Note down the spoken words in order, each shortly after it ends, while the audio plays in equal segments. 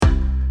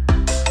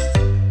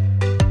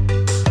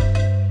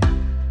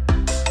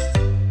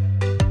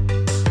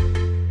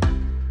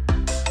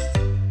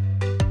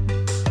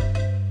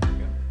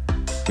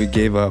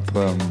gave up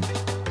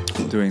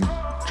doing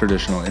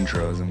traditional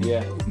intros,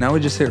 and now we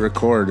just hit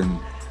record and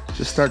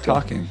just start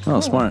talking. Oh,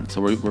 smart.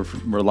 So we're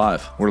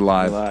live. We're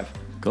live.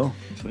 Cool.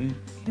 Sweet.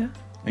 Yeah.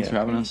 Thanks for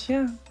having us.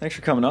 Yeah. Thanks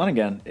for coming on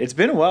again. It's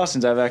been a while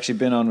since I've actually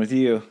been on with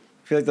you.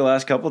 I feel like the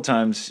last couple of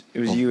times it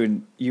was you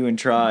and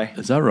Try.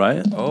 Is that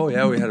right? Oh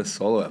yeah, we had a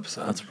solo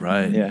episode. That's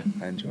right. Yeah.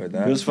 I enjoyed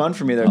that. It was fun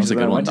for me though, That was because a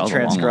when I good went one. to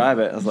That was a long transcribe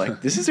it, I was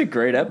like, this is a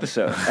great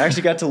episode. I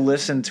actually got to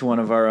listen to one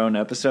of our own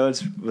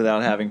episodes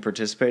without having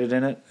participated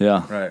in it.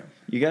 Yeah. Right.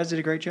 You guys did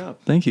a great job.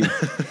 Thank you.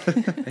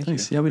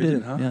 Thanks. Yeah, we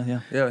did. huh? Yeah.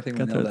 Yeah, I think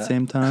Got we there nailed at the that.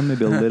 same time,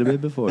 maybe a little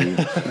bit before you.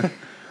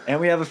 And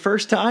we have a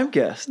first-time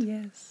guest.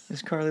 Yes.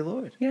 It's Carli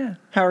Lloyd. Yeah.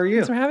 How are you?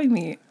 Thanks for having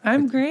me.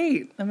 I'm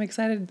great. I'm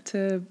excited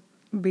to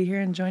be here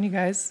and join you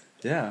guys.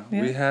 Yeah,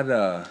 Yeah. we had.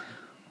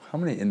 How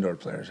many indoor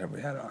players have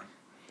we had on?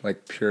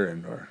 Like pure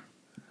indoor.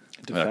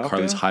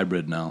 Carly's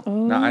hybrid now.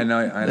 Oh, No, I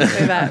know.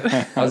 say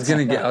that. I was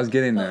getting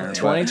there. but-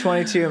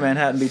 2022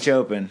 Manhattan Beach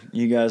Open.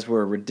 You guys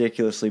were a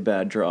ridiculously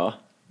bad draw.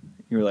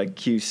 You were like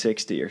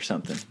Q60 or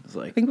something. It was I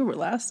like, think we were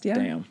last, yeah.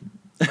 damn.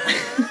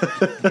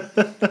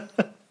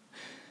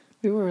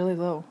 We were really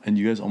low. And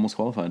you guys almost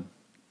qualified.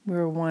 We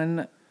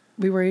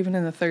were even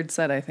in the third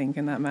set, I think,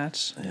 in that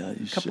match. Yeah,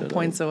 you A couple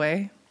points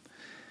away.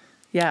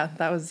 Yeah,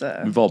 that was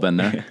We've all been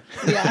there.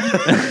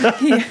 yeah.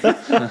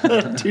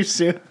 Too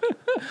soon.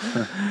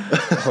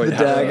 Oh, The yeah.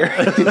 dagger.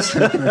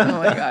 Oh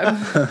my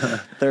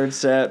god. Third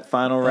set,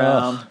 final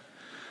round.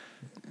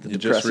 You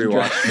just depressing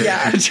rewatched it.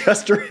 Yeah.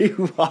 Just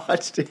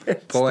rewatched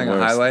it. Pulling a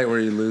worst. highlight where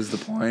you lose the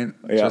point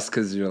Yeah. just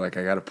because you're like,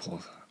 I had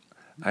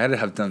to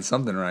have done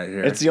something right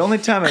here. It's the only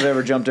time I've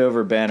ever jumped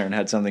over a banner and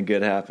had something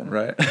good happen.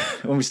 right,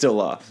 When we still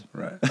lost.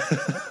 right.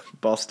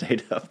 Ball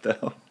stayed up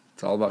though.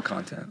 It's all about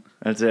content.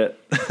 That's it.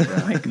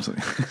 Yeah.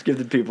 Just give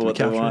the people what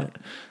they capture want.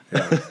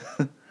 Yeah.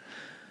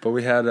 But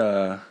we had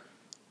what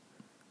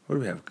do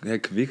we have? We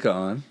had Kavika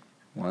on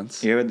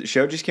once. Yeah, the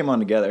show just came on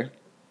together.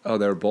 Oh,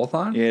 they were both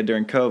on? Yeah,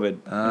 during COVID.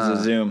 It was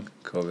a Zoom.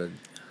 COVID.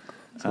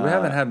 So we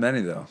haven't had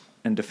many though.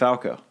 And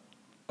DeFalco.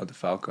 Oh,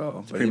 DeFalco.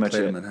 But pretty he much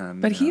played it. in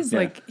Manhattan. But yeah. he's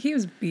Yeah. he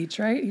was beach,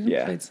 right?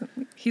 Yeah.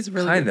 He's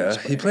really good Kinda.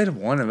 beach He player.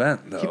 played one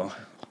event though.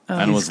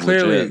 And He's was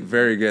clearly legit.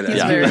 very good at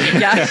He's it. very,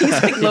 yeah,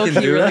 he's like low can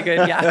key do really it?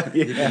 good. Yeah.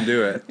 He can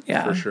do it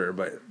Yeah. for sure.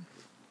 But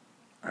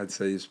I'd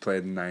say he's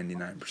played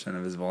 99%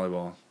 of his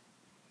volleyball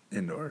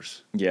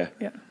indoors. Yeah.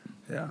 Yeah.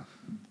 Yeah.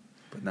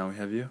 But now we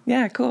have you,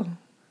 Yeah, cool.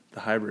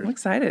 the hybrid. I'm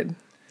excited.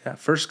 Yeah,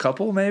 first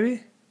couple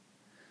maybe.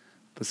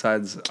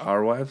 Besides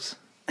our wives.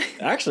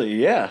 Actually,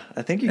 yeah.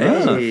 I think you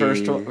guys are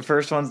the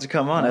first ones to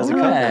come on as a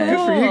couple. Alright.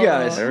 Good for you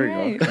guys. There we go.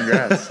 Right.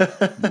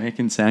 Congrats.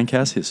 Making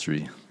Sandcast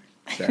history.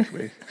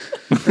 Exactly.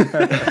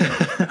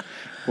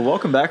 Well,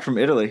 welcome back from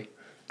Italy.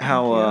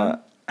 How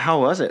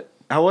was it?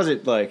 How was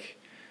it like?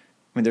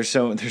 I mean, there's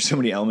so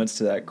many elements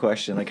to that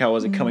question. Like, how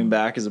was it coming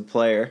back as a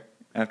player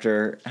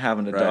after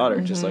having a Right.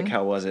 daughter? Just like,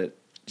 how was it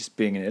just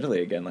being in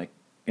Italy again? Like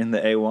in the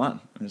A1,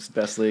 it's the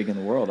best league in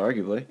the world,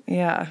 arguably.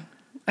 Yeah.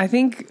 I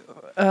think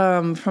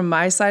from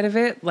my side of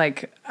it,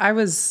 like I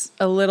was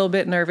a little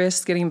bit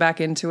nervous getting back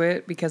into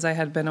it because I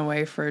had been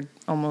away for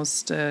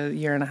almost a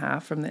year and a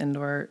half from the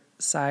indoor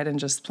side and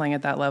just playing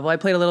at that level. I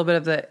played a little bit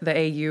of the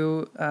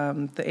AU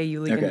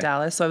league Okay. in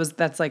Dallas. So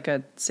that's like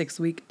a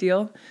 6-week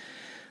deal.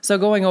 So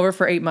going over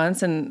for 8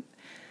 months, and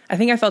I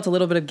think I felt a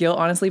little bit of guilt,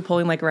 honestly,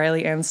 pulling like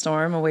Riley and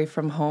Storm away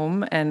from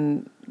home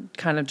and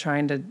kind of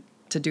trying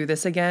to do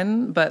this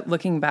again. But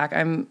looking back,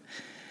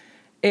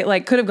 it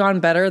like could have gone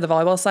better. The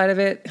volleyball side of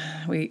it,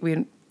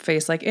 we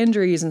faced like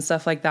injuries and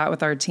stuff like that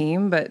with our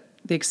team, but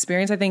the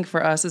experience I think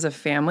for us as a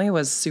family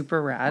was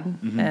super rad.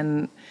 Mm-hmm.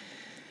 And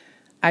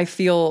I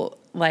feel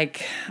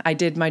like I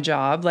did my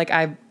job. Like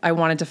I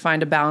wanted to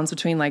find a balance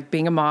between like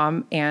being a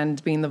mom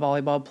and being the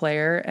volleyball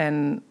player.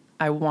 And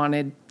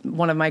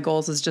one of my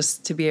goals is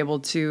just to be able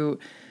to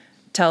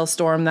tell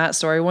Storm that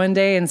story one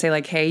day and say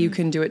like, hey, you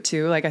can do it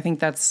too. Like, I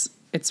think it's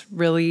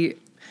really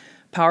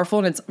powerful,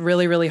 and it's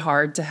really, really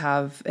hard to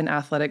have an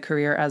athletic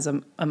career as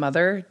a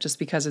mother, just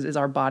because it is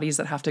our bodies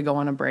that have to go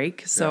on a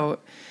break. So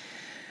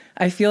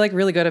I feel like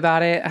really good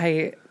about it.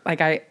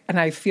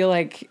 I feel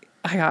like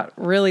I got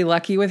really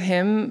lucky with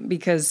him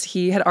because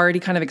he had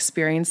already kind of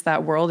experienced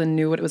that world and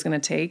knew what it was going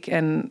to take.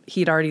 And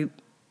he'd already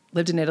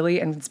lived in Italy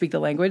and could speak the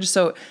language.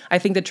 So I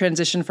think the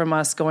transition from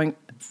us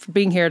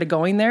being here to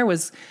going there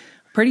was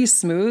pretty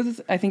smooth.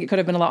 I think it could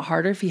have been a lot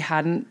harder if he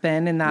hadn't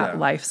been in that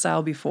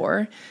lifestyle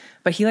before.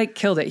 But he like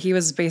killed it. He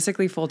was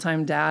basically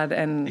full-time dad,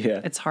 and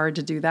it's hard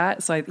to do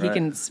that. So he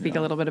can speak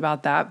a little bit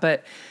about that.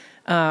 But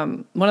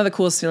one of the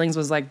coolest feelings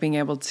was like being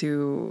able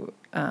to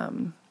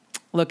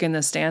look in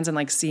the stands and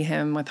like see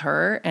him with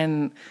her.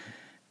 And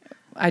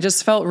I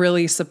just felt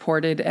really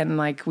supported and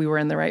like we were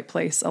in the right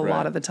place a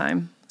lot of the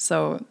time.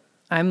 So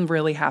I'm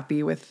really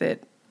happy with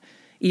it,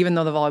 even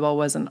though the volleyball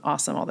wasn't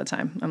awesome all the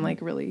time. I'm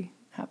like really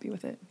happy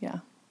with it. Yeah.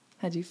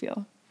 How'd you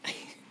feel?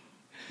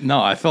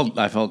 No, I felt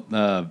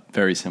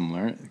very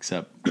similar,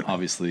 except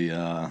obviously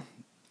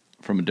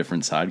from a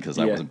different side because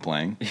I wasn't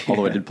playing.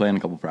 Although I did play in a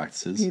couple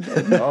practices. You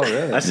did. Oh,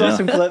 really? I saw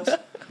some clips.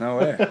 No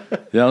way.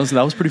 Yeah,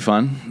 that was pretty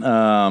fun.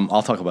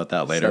 I'll talk about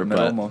that later.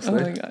 But Oh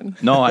my God.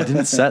 no, I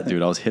didn't set,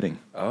 dude. I was hitting.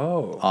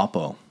 Oh.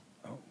 Oppo.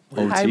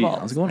 OT. Highballs.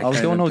 I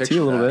was going OT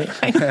a little bit.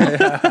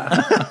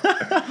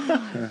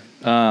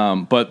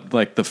 But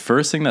like the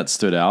first thing that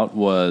stood out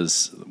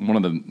was one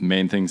of the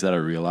main things that I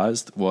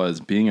realized was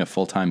being a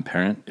full-time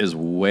parent is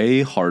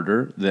way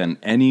harder than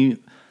any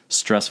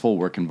stressful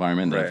work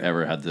environment that I've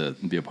ever had to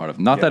be a part of.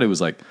 Not that it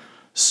was like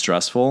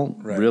stressful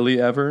really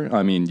ever.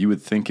 I mean, you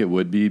would think it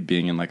would be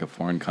being in like a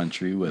foreign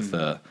country with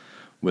a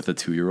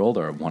 2-year-old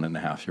or a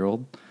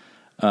 1.5-year-old.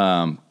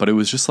 But it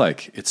was just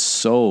like, it's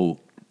so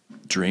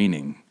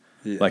draining.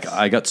 Yes. Like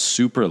I got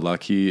super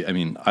lucky. I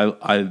mean,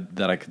 I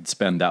that I could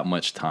spend that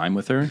much time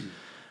with her,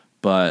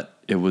 but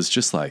it was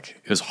just like,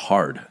 it was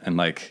hard. And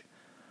like,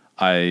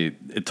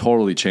 it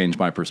totally changed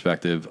my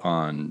perspective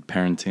on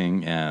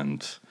parenting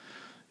and,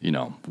 you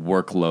know,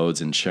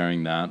 workloads and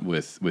sharing that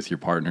with your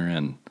partner.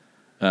 And,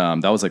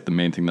 that was like the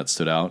main thing that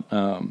stood out.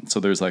 So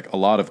there's like a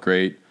lot of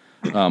great,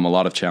 a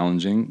lot of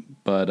challenging,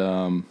 but,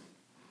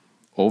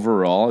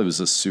 overall it was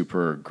a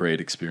super great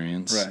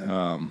experience.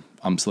 Right.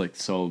 I'm just like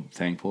so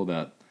thankful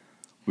that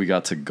we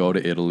got to go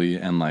to Italy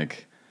and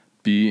like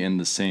be in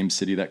the same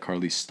city that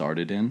Carli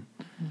started in.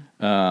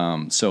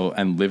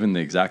 And live in the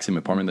exact same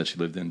apartment that she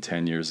lived in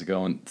 10 years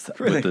ago and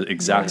with the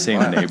exact same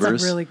neighbors.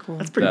 That's really cool.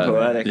 That's pretty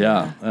poetic.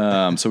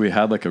 Yeah. So we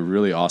had like a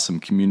really awesome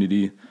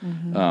community.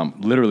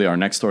 Literally our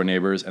next door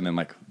neighbors, and then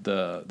like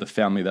the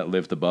family that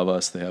lived above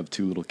us, they have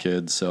 2 little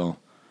kids. So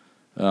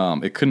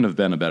it couldn't have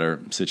been a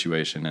better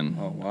situation. And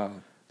oh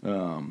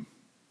wow.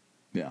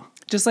 Yeah.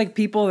 Just like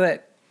people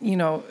that, you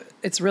know,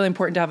 it's really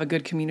important to have a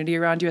good community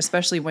around you,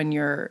 especially when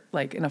you're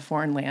like in a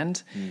foreign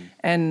land.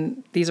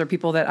 And these are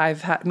people that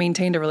I've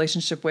maintained a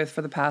relationship with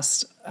for the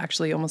past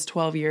actually almost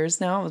 12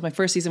 years now. My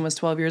first season was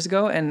 12 years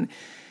ago. And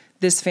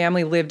this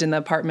family lived in the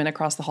apartment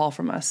across the hall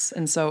from us.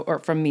 And so, or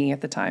from me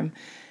at the time.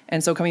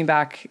 And so coming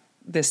back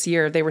this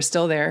year, they were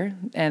still there,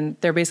 and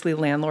they're basically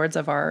landlords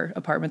of our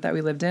apartment that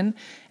we lived in.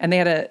 And they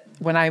had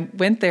when I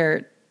went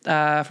there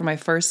for my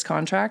first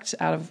contract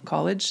out of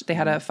college, they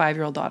had a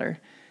 5-year-old daughter.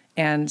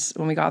 And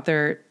when we got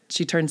there,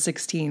 she turned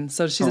 16.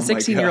 So she's a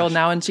 16-year-old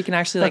now, and she can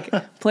actually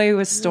like play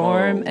with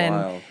Storm.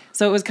 And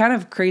so it was kind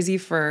of crazy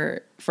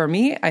for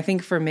me. I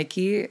think for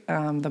Mickey,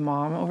 the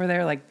mom over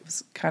there, like it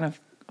was kind of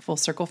full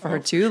circle for her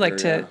too, like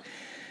to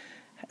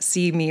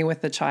see me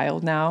with the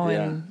child now.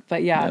 And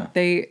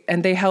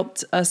they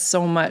helped us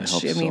so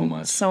much. I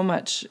mean, so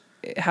much.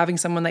 Having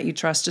someone that you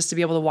trust just to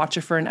be able to watch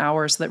her for an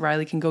hour so that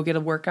Riley can go get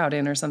a workout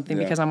in or something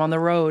because I'm on the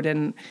road.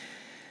 And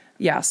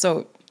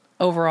so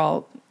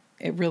overall,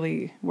 it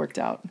really worked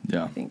out.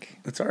 Yeah. I think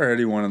it's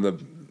already one of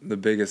the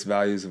biggest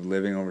values of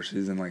living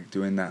overseas and like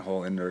doing that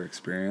whole indoor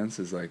experience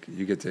is like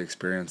you get to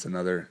experience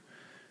another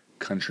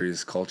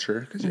country's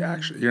culture because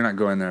you're not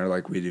going there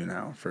like we do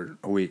now for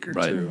a week or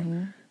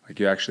two. Like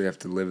you actually have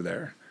to live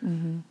there.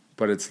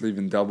 But it's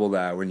even double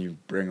that when you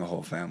bring a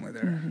whole family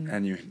there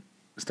and you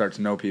start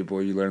to know people,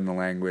 you learn the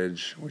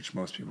language, which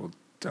most people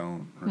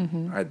don't.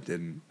 I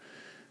didn't.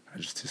 I'm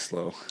just too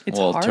slow. It's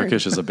hard.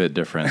 Turkish is a bit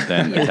different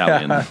than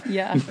Italian.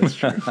 Yeah. That's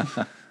true.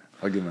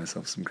 I'll give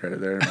myself some credit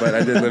there. But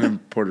I did live in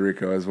Puerto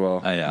Rico as well,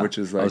 which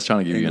is like I was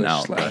trying to give English you an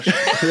out.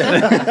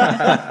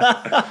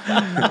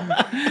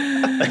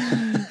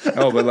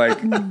 But like,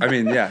 I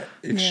mean,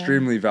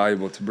 extremely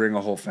valuable to bring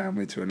a whole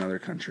family to another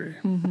country.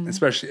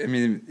 Especially, I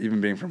mean, even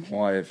being from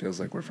Hawaii, it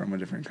feels like we're from a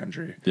different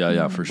country.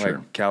 Yeah, for sure.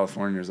 Like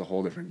California is a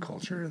whole different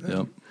culture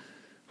than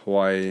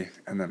Hawaii,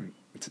 and then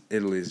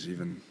Italy is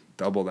even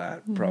double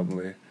that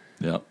probably.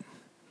 Yep.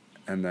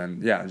 And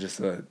then, just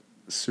a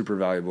super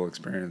valuable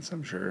experience,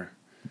 I'm sure.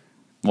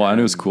 Well, and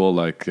it was cool,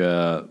 like,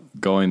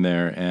 going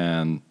there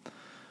and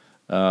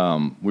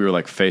we were,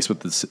 like, faced with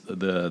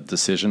the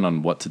decision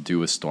on what to do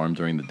with Storm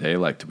during the day.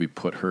 Like, do we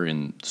put her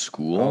in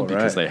school?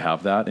 Because they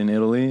have that in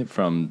Italy.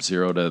 From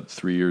 0 to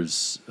 3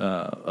 years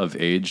of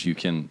age, you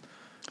can...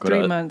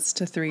 3 months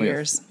to 3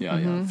 years.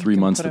 Yeah. 3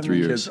 months to 3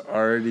 years. Kids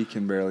already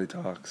can barely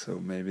talk, so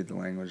maybe the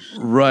language.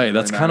 Right,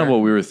 that's kind of what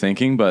we were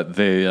thinking. But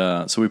they,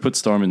 so we put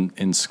Storm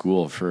in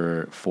school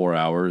for 4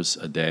 hours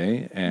a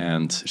day,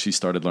 and she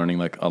started learning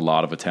like a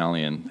lot of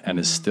Italian, and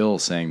is still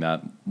saying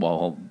that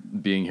while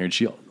being here.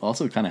 She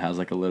also kind of has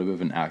like a little bit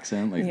of an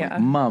accent, like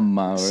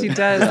mama. She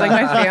does. Like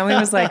my family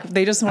was like,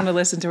 they just want to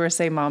listen to her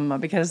say mama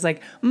because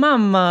like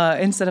mama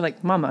instead of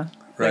like mama.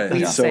 Right. Like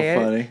we so say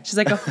funny. It. She's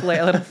like a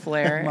little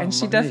flair, and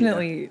she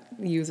definitely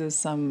uses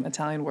some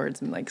Italian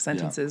words and like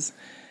sentences.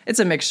 Yeah. It's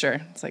a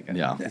mixture. It's like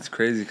it's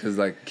crazy because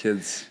like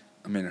kids.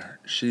 I mean,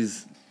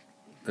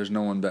 there's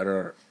no one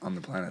better on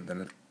the planet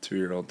than a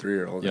 2-year-old,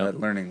 3-year-old at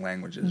learning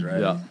languages,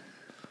 right? Yeah,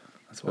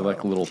 they're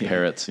like little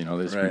parrots. You know,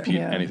 they just repeat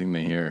anything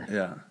they hear.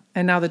 Yeah.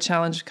 And now the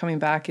challenge coming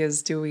back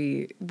is, do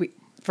we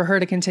for her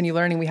to continue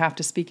learning, we have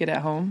to speak it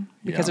at home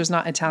because there's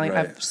not Italian.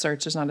 Right. I've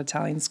searched. There's not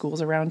Italian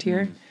schools around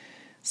here.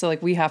 So,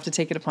 like, we have to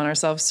take it upon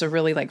ourselves to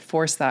really, like,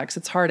 force that. Because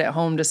it's hard at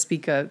home to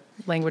speak a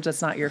language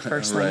that's not your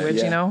first language,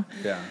 you know?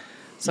 Yeah.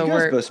 So you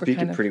guys both speak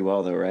it pretty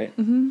well, though, right?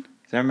 Mm-hmm.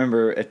 I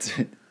remember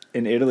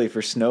in Italy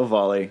for snow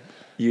volley,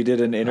 You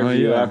did an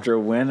interview after a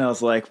win. I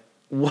was like,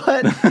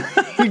 what?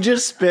 You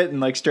just spit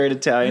in like straight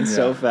Italian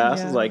so fast.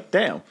 Yeah. I was like,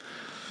 damn.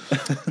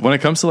 When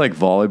it comes to like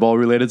volleyball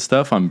related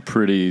stuff, I'm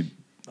pretty,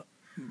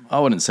 I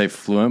wouldn't say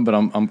fluent, but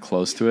I'm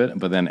close to it.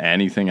 But then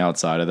anything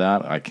outside of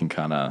that, I can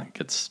kind of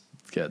get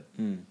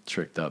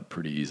tricked up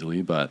pretty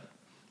easily. But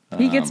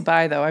he gets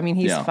by though. I mean,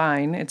 he's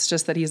fine. It's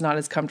just that he's not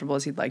as comfortable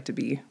as he'd like to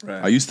be.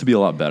 Right. I used to be a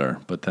lot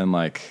better, but then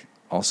like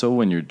also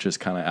when you're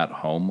just kind of at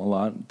home a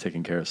lot,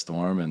 taking care of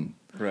Storm and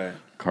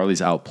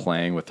Carli's out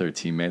playing with their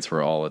teammates who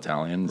are all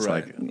Italian. It's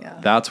like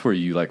that's where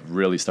you like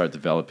really start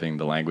developing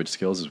the language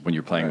skills is when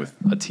you're playing with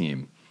a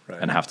team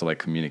and have to like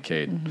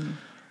communicate,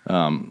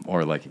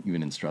 or like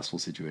even in stressful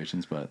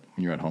situations. But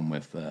when you're at home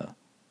with a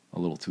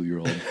little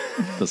 2-year-old,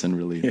 doesn't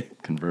really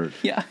convert.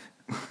 Yeah.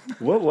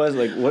 What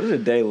did a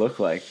day look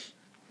like?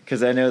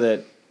 Because I know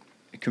that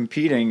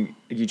competing,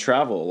 you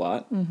travel a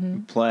lot,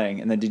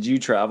 playing, and then did you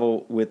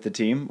travel with the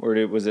team, or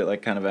was it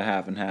like kind of a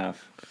half and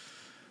half?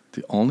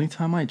 The only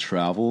time I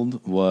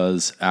traveled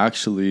was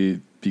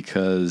actually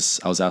because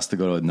I was asked to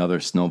go to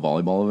another snow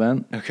volleyball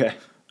event. Okay.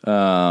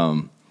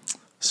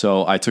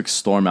 So I took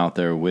Storm out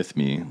there with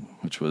me,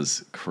 which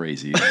was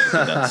crazy.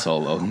 That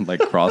solo,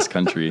 like cross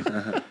country.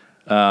 And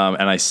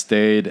I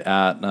stayed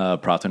at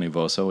Prato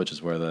Nevoso, which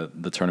is where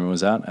the tournament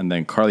was at. And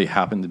then Carli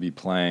happened to be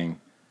playing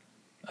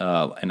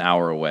an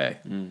hour away.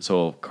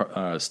 So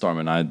Storm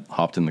and I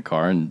hopped in the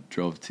car and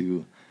drove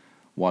to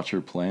watch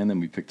her play, and then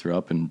we picked her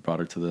up and brought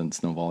her to the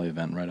snow volley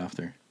event right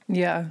after.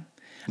 Yeah.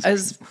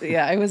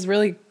 It was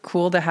really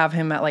cool to have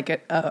him at like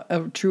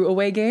a true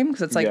away game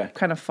because it's like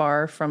kind of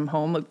far from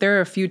home. Like, there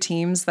are a few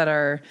teams that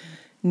are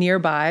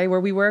nearby where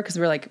we were because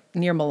we're like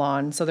near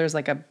Milan. So there's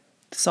like a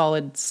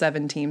solid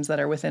 7 teams that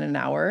are within an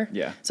hour.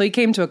 Yeah. So he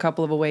came to a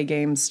couple of away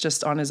games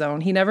just on his own.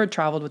 He never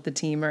traveled with the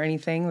team or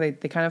anything. They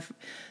kind of,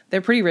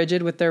 they're pretty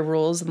rigid with their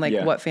rules and like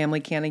what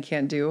family can and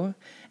can't do.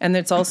 And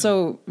it's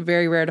also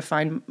very rare to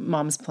find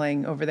moms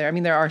playing over there. I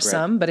mean, there are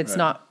some, but it's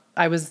not.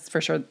 I was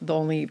for sure the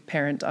only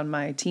parent on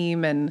my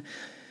team, and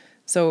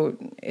so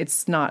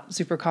it's not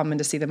super common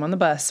to see them on the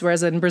bus.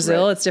 Whereas in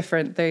Brazil, it's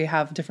different. They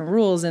have different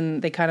rules,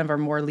 and they kind of are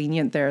more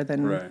lenient there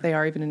than they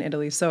are even in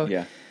Italy.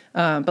 So,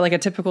 but like a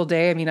typical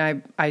day, I mean,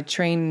 I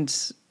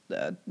trained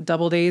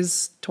double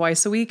days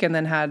twice a week, and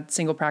then had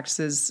single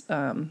practices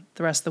the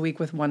rest of the week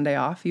with 1 day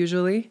off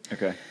usually.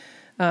 Okay.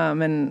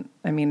 And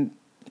I mean,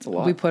 it's a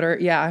lot. we put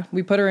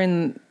her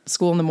in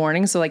school in the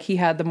morning. So like he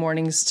had the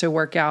mornings to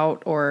work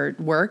out or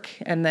work.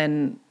 And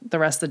then the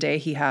rest of the day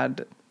he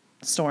had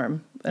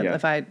Storm.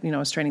 If I,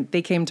 was training,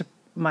 they came to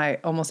my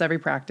almost every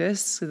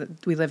practice.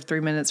 We lived 3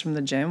 minutes from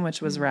the gym,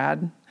 which was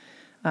rad.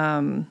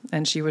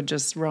 And she would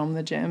just roam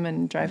the gym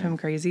and drive him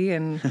crazy.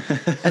 And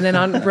then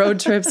on road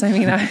trips, I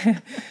mean,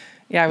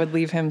 I would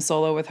leave him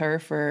solo with her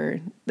for,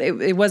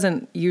 it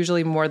wasn't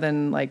usually more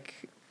than like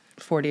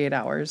 48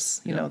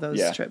 hours,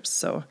 those trips.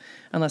 So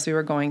unless we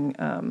were going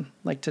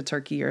like to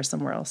Turkey or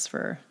somewhere else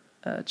for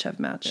a Chev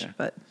match,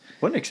 but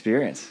what an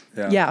experience.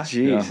 Yeah.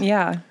 Jeez.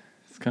 Yeah.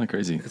 It's kind of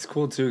crazy. It's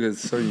cool too because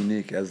it's so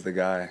unique as the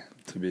guy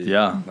to be.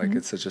 Yeah. Like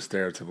it's such a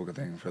stereotypical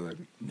thing for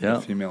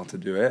the female to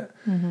do it.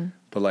 Mm-hmm.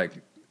 But like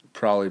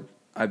probably,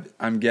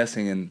 I'm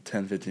guessing in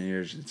 10, 15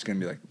 years, it's going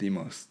to be like the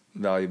most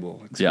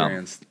valuable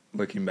experience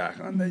looking back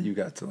on that you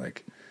got to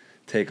like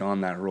take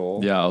on that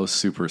role. Yeah, I was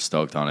super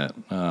stoked on it.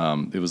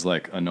 It was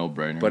like a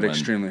no-brainer. But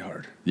extremely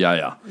hard.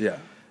 Yeah.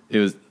 It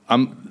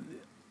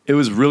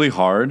was really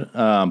hard,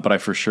 but I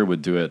for sure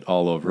would do it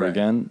all over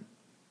again,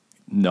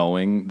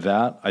 knowing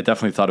that. I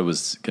definitely thought it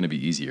was going to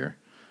be easier.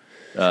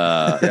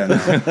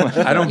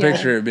 I don't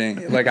picture it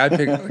being... Like, I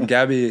pick...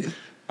 Gabby,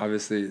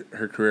 obviously,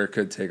 her career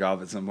could take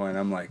off at some point.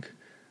 I'm like,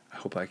 I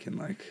hope I can,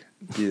 like,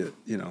 be,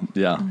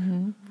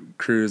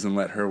 cruise and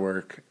let her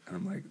work. And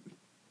I'm like...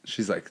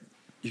 She's like...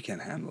 You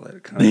can't handle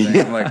it, kind of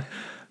thing. I'm like,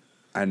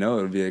 I know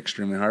it would be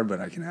extremely hard, but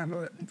I can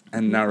handle it.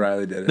 And now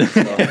Riley did it,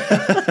 so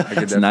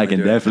I can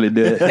definitely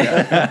do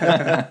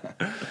it.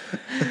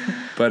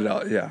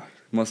 But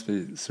must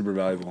be super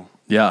valuable.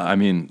 Yeah, I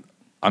mean,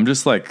 I'm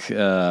just like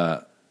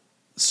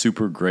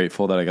super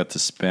grateful that I got to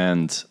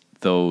spend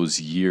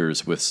those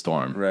years with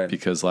Storm, right?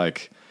 Because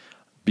like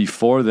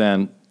before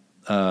then,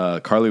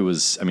 Carli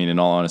was. I mean, in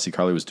all honesty,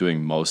 Carli was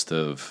doing most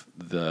of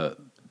the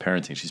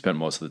parenting. She spent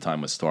most of the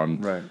time with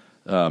Storm, right?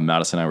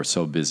 Madison and I were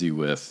so busy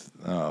with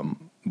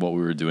what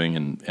we were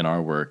doing in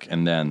our work,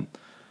 and then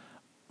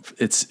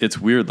it's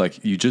weird.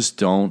 Like you just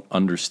don't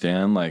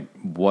understand like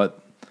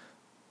what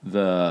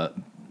the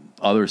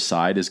other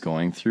side is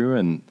going through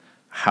and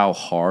how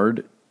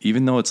hard.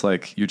 Even though it's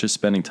like you're just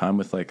spending time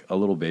with like a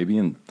little baby,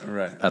 and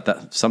at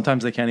that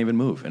sometimes they can't even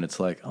move, and it's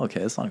like okay,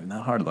 it's not even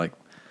that hard. Like,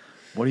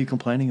 what are you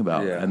complaining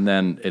about? Yeah. And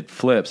then it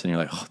flips, and you're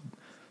like, oh,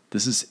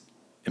 this is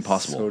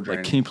impossible. So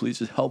like, can you please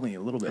just help me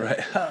a little bit? Right.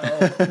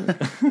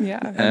 Yeah.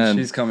 And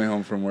she's coming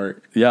home from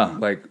work. Yeah.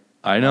 Like,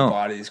 I know. My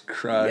body's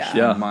crushed.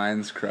 Yeah. My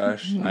mind's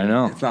crushed. I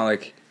know. It's not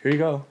like, here you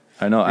go.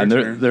 I know. Your And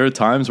turn. there are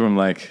times where I'm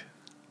like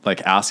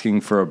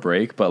asking for a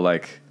break, but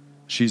like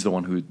she's the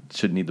one who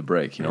should need the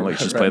break. Like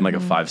she's playing like a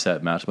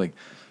 5-set match. Like,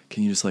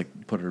 can you just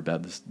like put her to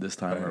bed this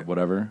time or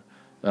whatever?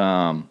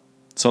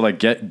 So like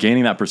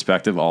gaining that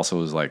perspective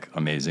also is like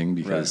amazing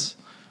because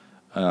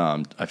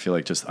I feel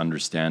like just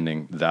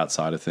understanding that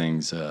side of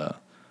things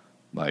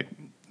like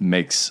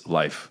makes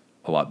life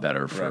a lot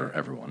better for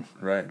everyone.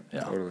 Right.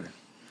 Yeah. Totally.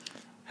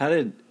 How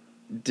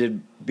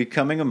did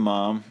becoming a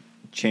mom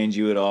change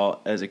you at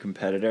all as a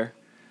competitor?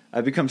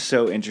 I've become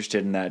so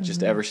interested in that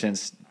just ever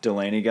since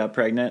Delaney got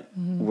pregnant,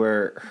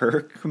 where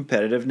her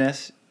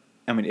competitiveness,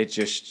 I mean, it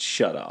just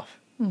shut off.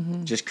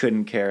 Just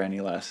couldn't care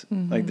any less.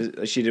 Like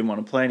she didn't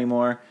want to play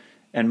anymore.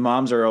 And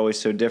moms are always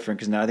so different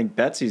because now I think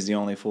Betsy's the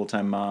only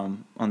full-time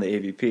mom on the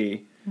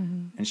AVP,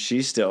 and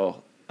she's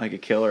still like a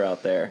killer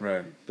out there.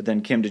 Right. But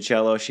then Kim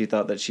DiCello, she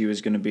thought that she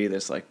was going to be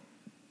this like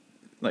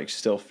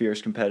still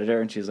fierce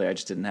competitor, and she's like, I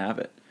just didn't have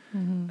it.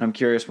 I'm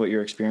curious what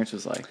your experience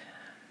was like.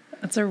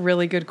 That's a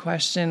really good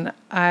question.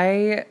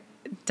 I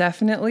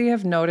definitely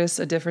have noticed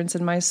a difference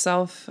in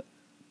myself,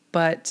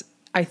 but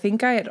I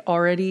think I had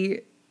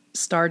already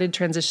started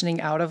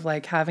transitioning out of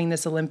like having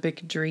this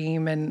Olympic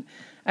dream, and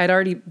I'd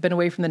already been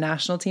away from the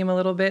national team a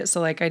little bit.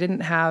 So like I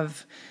didn't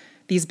have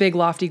these big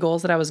lofty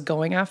goals that I was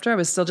going after. I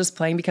was still just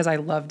playing because I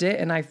loved it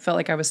and I felt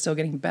like I was still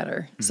getting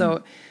better.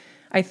 So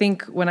I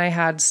think when I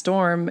had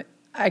Storm,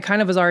 I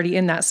kind of was already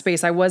in that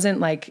space. I wasn't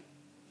like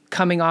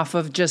coming off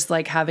of just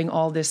like having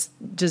all this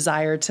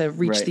desire to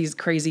reach these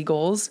crazy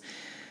goals.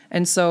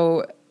 And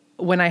so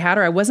when I had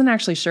her, I wasn't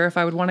actually sure if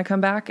I would want to come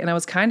back. And I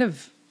was kind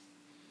of,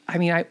 I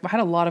mean, I had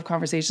a lot of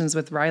conversations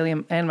with Riley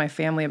and my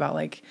family about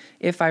like,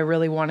 if I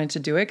really wanted to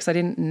do it. Cause I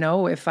didn't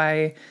know if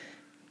I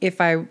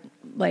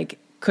like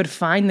could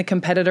find the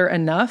competitor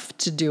enough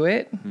to do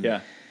it.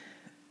 Yeah.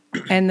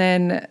 And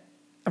then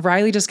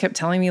Riley just kept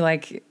telling me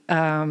like,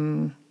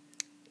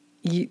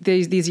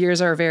 these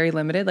years are very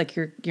limited. Like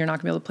you're not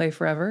gonna be able to play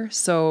forever.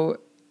 So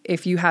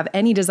if you have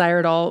any desire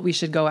at all, we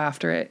should go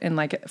after it and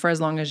like for as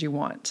long as you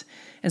want.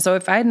 And so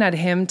if I hadn't had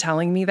him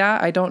telling me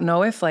that, I don't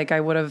know if like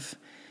I would have,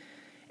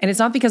 and it's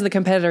not because the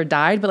competitor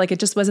died, but like it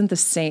just wasn't the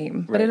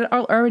same. But it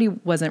already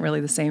wasn't really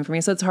the same for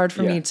me. So it's hard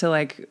for me to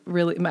like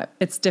really,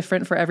 it's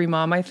different for every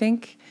mom, I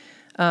think.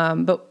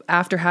 But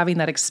after having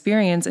that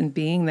experience and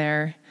being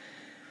there,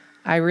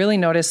 I really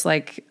noticed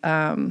like,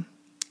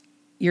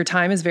 your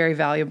time is very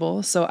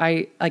valuable. So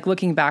I like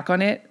looking back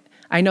on it,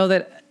 I know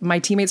that my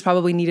teammates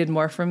probably needed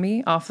more from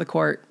me off the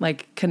court,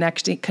 like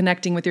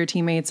connecting with your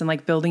teammates and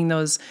like building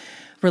those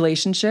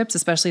relationships,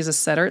 especially as a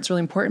setter. It's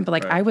really important. But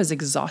like I was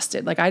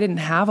exhausted. Like I didn't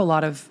have a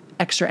lot of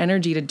extra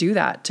energy to do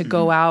that, to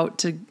go out,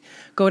 to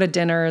go to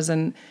dinners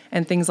and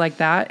things like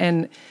that.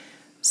 And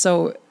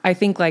so I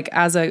think like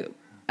as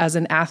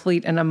an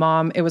athlete and a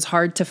mom, it was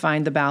hard to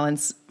find the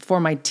balance for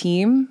my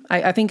team.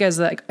 I think as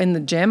like in the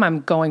gym,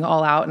 I'm going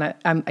all out and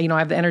I'm I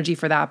have the energy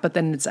for that. But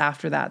then it's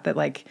after that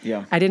like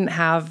I didn't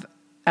have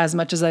as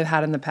much as I've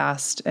had in the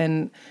past.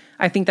 And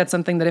I think that's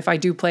something that if I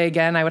do play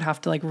again, I would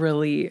have to like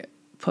really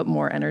put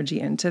more energy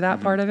into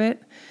that part of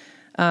it.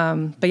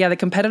 But yeah, the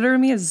competitor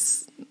in me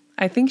is,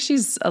 I think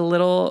she's a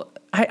little,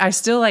 I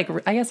still like,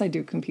 I guess I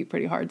do compete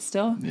pretty hard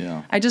still.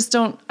 Yeah.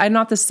 I'm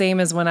not the same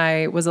as when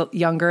I was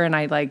younger and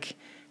I like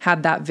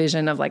had that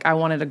vision of like, I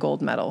wanted a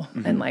gold medal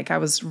and like, I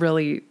was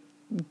really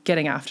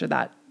getting after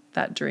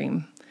that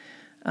dream.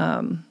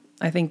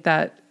 I think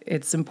that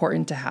it's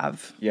important to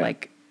have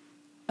like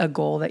a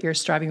goal that you're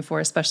striving for,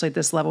 especially at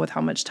this level with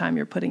how much time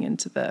you're putting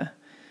into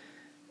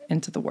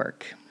the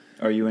work.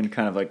 Are you in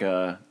kind of like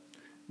a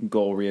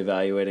goal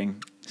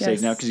reevaluating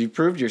stage now? Because you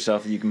proved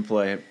yourself that you can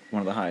play at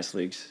one of the highest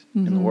leagues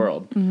in the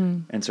world.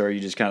 And so are you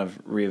just kind of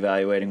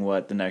reevaluating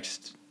what the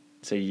next,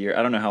 say, year?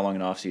 I don't know how long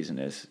an off season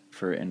is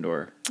for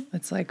indoor.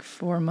 It's like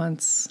 4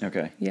 months.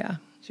 Okay. Yeah.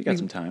 So you got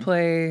some time.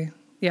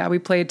 We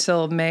play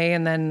till May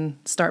and then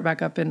start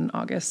back up in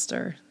August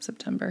or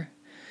September.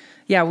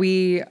 Yeah,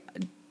 we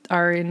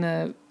are in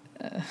a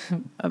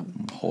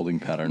holding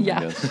pattern, I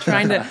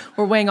guess.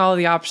 We're weighing all of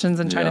the options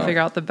and trying to figure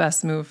out the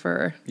best move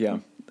for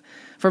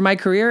my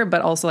career,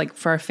 but also like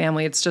for our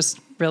family. It's just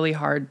really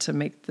hard to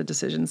make the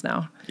decisions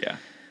now. Yeah.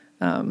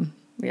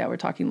 We're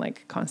talking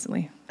like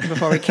constantly.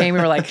 Before we came,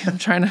 we were like,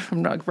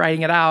 I'm like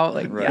writing it out.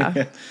 Like,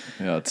 yeah,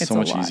 it's so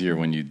much easier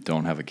when you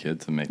don't have a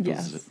kid to make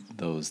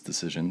those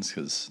decisions.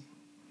 Because,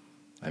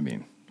 I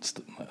mean,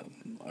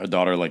 our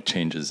daughter like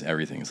changes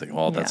everything. It's like,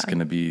 well, that's going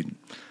to be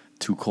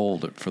too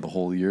cold for the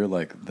whole year.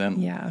 Like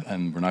then,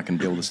 and we're not going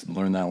to be able to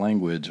learn that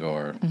language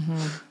or.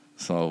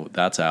 So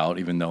that's out.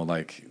 Even though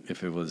like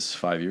if it was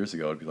 5 years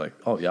ago, it'd be like,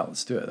 oh yeah,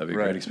 let's do it. That'd be a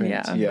great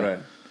experience. Yeah.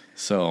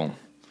 So.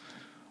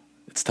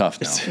 It's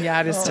tough now. Yeah,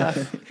 it is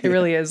tough. It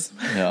really is.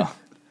 Yeah.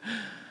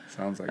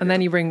 Sounds like. And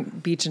then you bring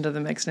beach into the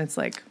mix, and it's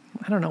like,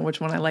 I don't know which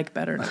one I like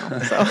better now.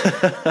 So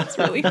it's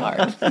really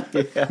hard.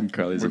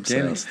 Carly's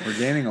obsessed. We're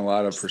gaining a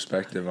lot of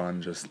perspective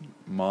on just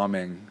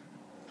momming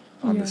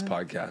on this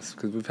podcast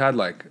because we've had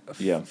like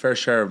a fair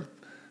share of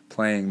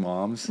playing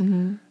moms,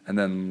 and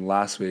then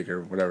last week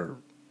or whatever,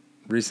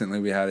 recently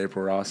we had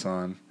April Ross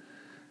on,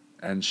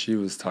 and she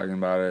was talking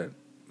about it.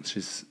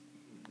 She's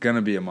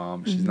gonna be a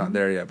mom. She's not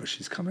there yet, but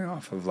she's coming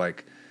off of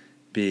like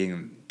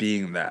being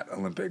that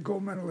Olympic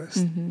gold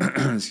medalist.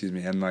 Excuse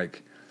me. And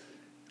like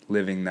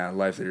living that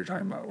life that you're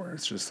talking about, where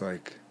it's just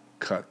like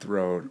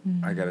cutthroat.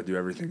 I got to do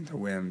everything to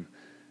win.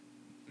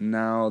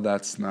 Now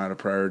that's not a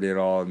priority at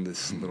all, and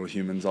this little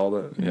human's all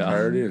the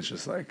priority. It's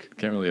just like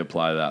Can't really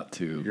apply that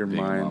to your being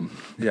a mind. mom.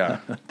 Yeah,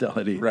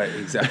 Mentality. right,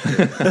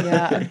 exactly.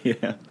 Yeah.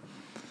 Yeah.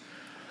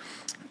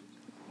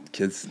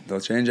 Kids, they'll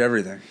change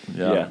everything.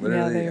 Yeah. Yeah.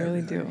 Literally They really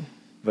everything. do.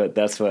 But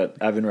that's what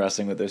I've been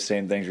wrestling with, those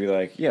same things. We're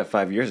like,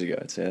 5 years ago,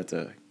 I'd say that's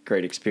a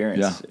great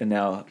experience. Yeah. And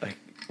now, like,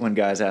 when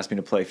guys ask me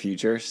to play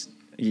futures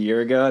a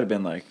year ago, I'd have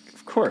been like,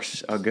 of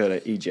course, I'll go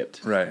to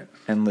Egypt. Right.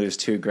 And lose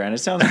 $2,000. It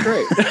sounds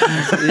great.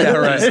 Yeah,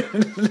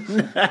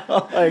 right.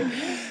 Now, like,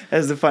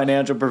 as the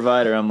financial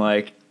provider, I'm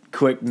like,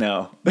 quick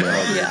no.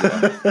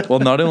 Yeah. Well,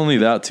 not only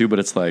that too, but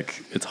it's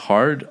like it's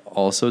hard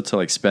also to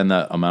like spend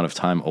that amount of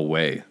time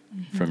away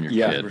from your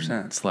Yeah, kid.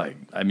 100%. It's like,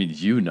 I mean,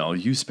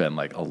 you spend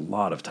like a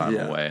lot of time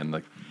Yeah. away, and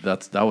like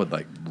that would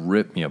like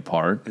rip me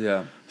apart.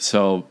 Yeah.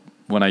 So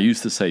when I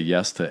used to say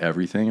yes to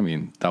everything, I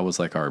mean, that was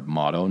like our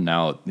motto.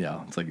 Now,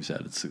 it's like you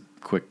said, it's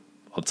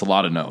a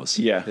lot of no's.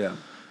 Yeah. Yeah.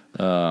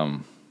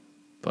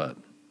 But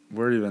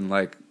We're even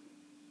like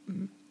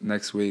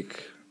next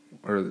week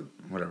or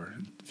whatever,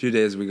 a few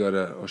days we go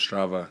to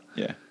Ostrava,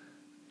 Yeah.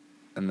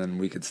 and then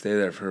we could stay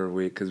there for a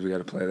week because we got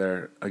to play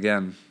there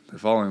again the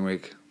following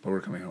week, but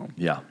we're coming home.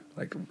 yeah.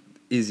 Like,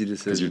 easy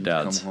decision to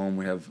dad's. come home.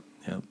 We have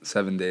Yep.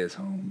 7 days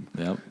home.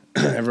 Yep.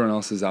 Everyone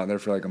else is out there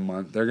for like a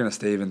month. They're going to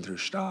stay even through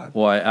Stad.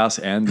 Well, I asked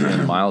Andy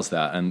and Miles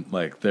that, and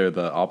like they're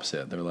the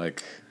opposite. They're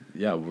like,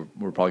 yeah,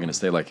 we're probably gonna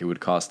stay. Like it would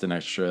cost an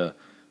extra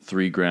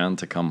 $3,000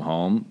 to come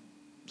home,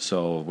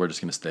 so we're just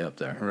gonna stay up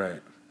there.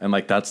 Right. And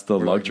like that's the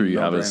We're like, luxury you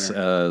have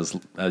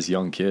no-brainer. as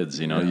young kids.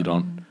 You know, Yeah. you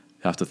don't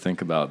have to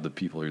think about the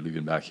people you're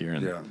leaving back here,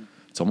 and Yeah.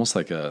 it's almost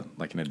like an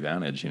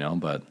advantage, you know.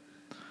 But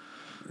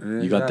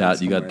Yeah, you got in dad,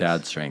 some you got ways.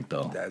 dad strength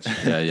though. Dad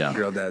strength. Yeah.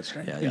 Real dad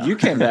strength. Yeah. You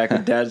came back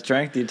with dad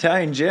strength, the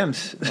Italian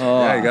gyms.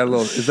 Yeah, you got a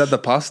little. Is that the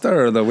pasta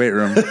or the weight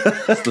room?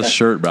 It's the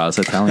shirt, bro. It's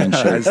Italian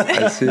I, shirt.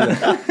 I see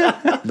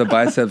the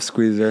bicep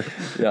squeezer.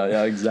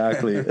 Yeah,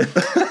 exactly.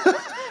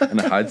 And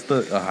it hides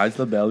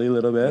the belly a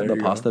little bit, There the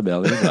you pasta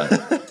belly. But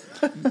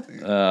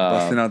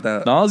Busting out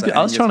that. no, I was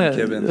Angus trying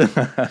McKibbin.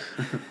 to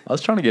I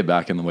was trying to get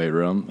back in the weight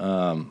room.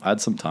 I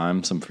had some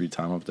free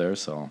time up there,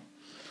 so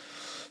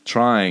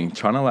trying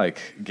to like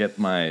get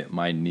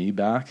my knee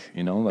back,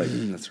 you know, like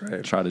That's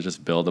right. try to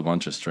just build a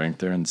bunch of strength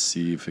there and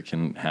see if it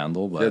can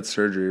handle. You had But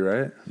surgery,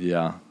 right?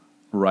 yeah,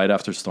 right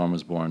after Storm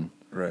was born,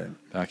 Right.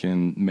 back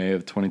in May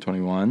of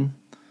 2021,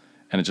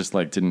 and it just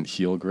like didn't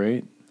heal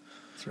great.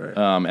 That's right.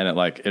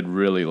 And it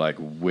really like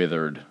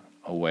withered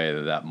away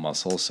that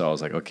muscle. So I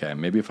was like, okay,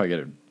 maybe if I get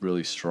it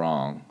really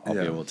strong, I'll be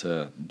Yeah. able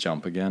to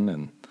jump again.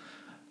 And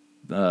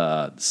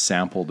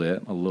sampled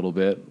it a little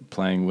bit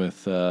playing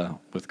with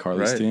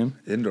Carli's right. team,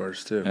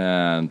 Indoors too.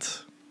 and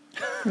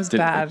It was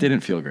bad. it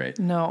didn't feel great.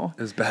 No.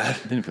 It was bad.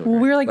 It didn't feel Well,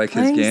 great. we were like Like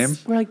his playing, game?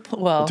 We're like,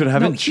 well, Dude, I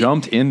haven't no, he-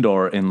 jumped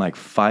indoor in like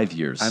 5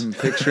 years. I'm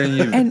picturing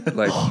you And-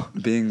 like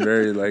being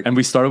very like. And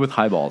we started with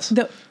high balls.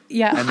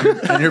 Yeah.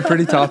 and you're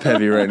pretty top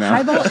heavy right now.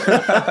 High ball.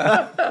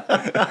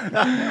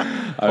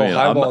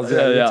 High balls,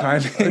 yeah, your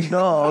timing.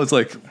 No, it's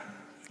like,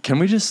 can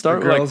we just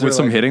start The like girls with are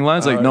some like, hitting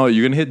lines? Like, no,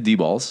 you're gonna hit D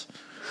balls,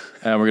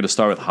 and we're gonna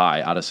start with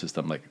high out of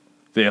system. Like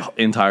the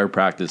entire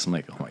practice, I'm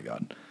like, oh my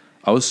god,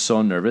 I was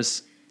so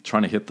nervous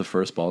trying to hit the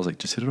first ball. I was like,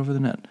 just hit it over the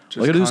net.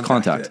 All you gotta do is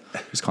contact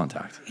contact. Just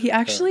contact. He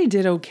actually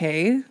did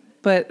okay,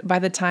 but by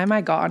the time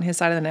I got on his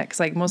side of the net, because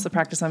like most of the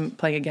practice I'm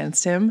playing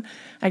against him,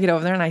 I get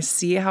over there and I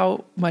see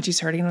how much he's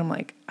hurting, and I'm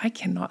like, I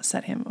cannot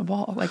set him a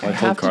ball. Like I I told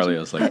have Carly, I to.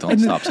 was like, don't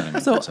stop setting me.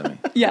 So Don't set me.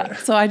 yeah,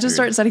 so I just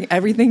started setting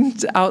everything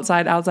to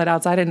outside,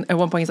 and at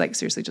one point he's like,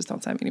 seriously, just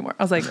don't set me anymore.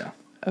 I was like, Yeah,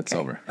 okay, it's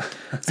over.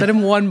 Set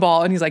him one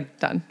ball, and he's like,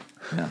 done.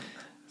 Yeah,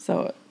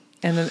 So,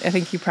 and then I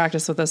think he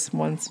practiced with us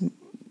once.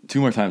 2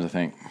 more times, I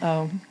think.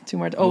 Two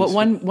more. Oh, but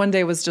one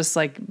day was just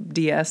like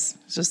DS,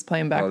 just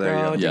playing back there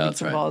you row, go. Yeah, digging that's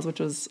some right. balls, which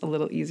was a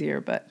little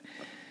easier. But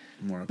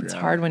More up it's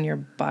your hard alley. when your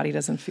body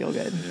doesn't feel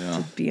good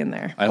to be in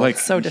there. I like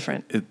It's so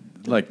different. It,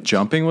 like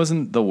jumping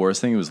wasn't the worst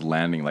thing. It was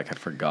landing. Like I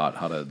forgot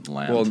how to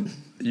land. Well,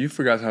 you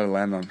forgot how to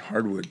land on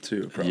hardwood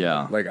too. Probably.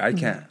 Yeah. Like I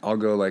can't. I'll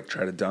go like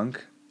try to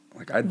dunk.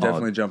 Like I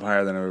definitely jump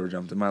higher than I've ever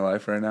jumped in my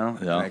life right now.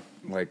 Yeah.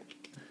 And like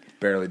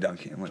barely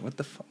dunking. I'm like, what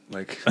the fuck?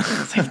 Like,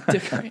 It's like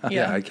different.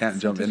 yeah, I can't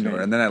jump indoor.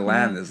 And then I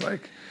land is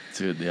like,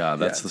 dude, yeah,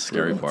 that's yeah, the it's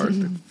scary brutal. part. It's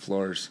like the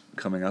floor's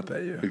coming up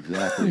at you.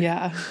 Exactly.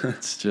 Yeah.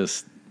 It's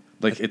just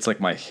like it's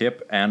like my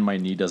hip and my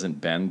knee doesn't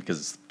bend because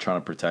it's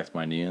trying to protect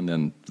my knee, and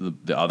then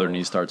the other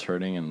knee starts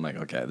hurting, and I'm like,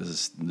 okay, this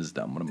is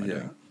dumb. What am I Yeah.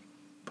 doing?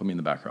 Put me in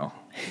the back row.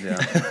 Yeah.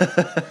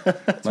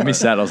 Let me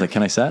set. I was like,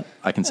 can I set?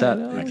 I can set.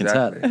 I can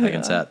set. Exactly. I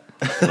can set.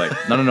 They're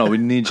like, no, we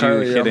need you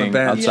Carly, you're on the hitting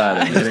bench.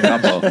 outside and hitting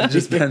up.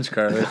 Just bench,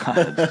 Carly.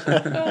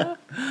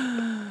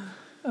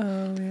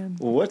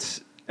 Well,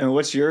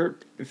 what's your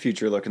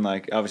future looking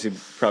like? Obviously,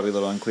 probably a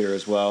little unclear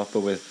as well, but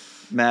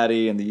with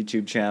Maddie and the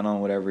YouTube channel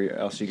and whatever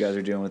else you guys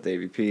are doing with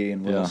AVP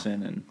and Yeah.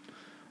 Wilson and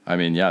I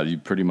mean, yeah, you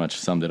pretty much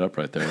summed it up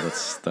right there.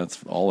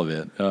 That's all of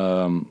it.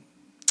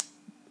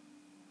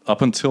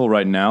 Up until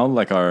right now,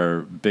 like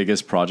our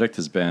biggest project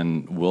has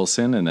been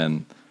Wilson, and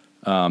then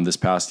This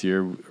past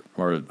year,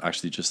 or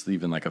actually just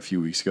even like a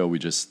few weeks ago, we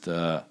just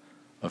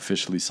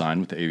officially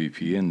signed with the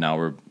AVP, and now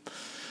we're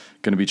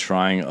going to be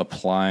trying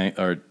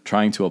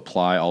to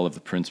apply all of the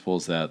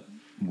principles that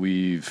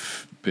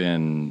we've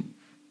been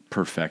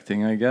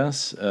perfecting, I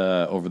guess,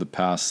 over the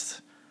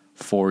past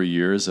 4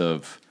 years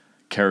of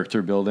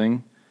character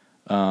building,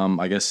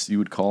 I guess you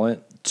would call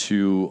it,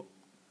 to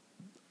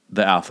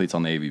the athletes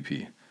on the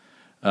AVP.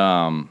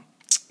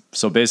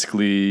 So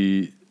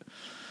basically,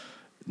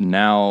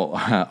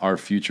 now our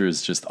future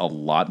is just a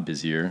lot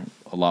busier,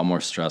 a lot more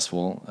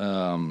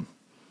stressful,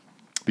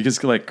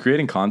 because like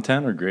creating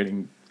content or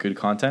creating good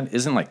content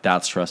isn't like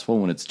that stressful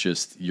when it's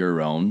just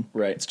your own.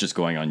 Right. It's just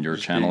going on your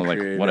channel, like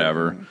creative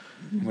whatever.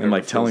 And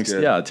like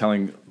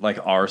telling like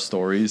our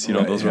stories, you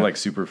know, those are like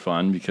super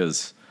fun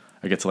because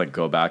I get to like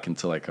go back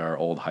into like our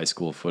old high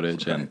school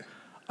footage and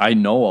I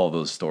know all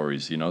those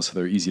stories, you know, so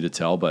they're easy to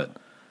tell. But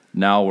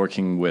now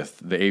working with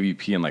the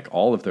AVP and like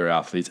all of their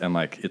athletes, and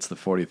like it's the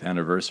 40th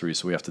anniversary,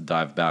 so we have to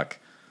dive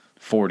back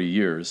 40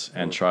 years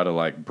and try to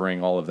like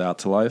bring all of that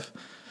to life.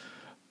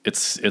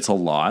 It's a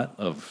lot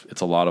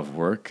of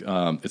work.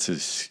 It's a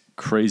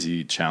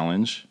crazy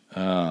challenge.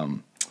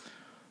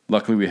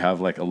 Luckily, we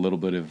have like a little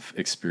bit of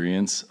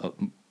experience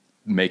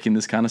making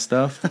this kind of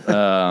stuff.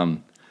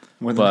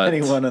 More than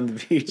anyone on the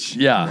beach.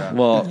 Yeah.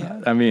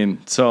 Well, I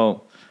mean,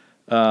 so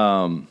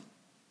that's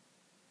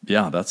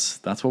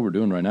what we're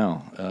doing right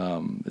now.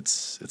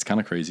 It's kind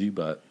of crazy,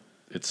 but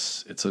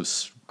it's a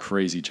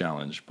crazy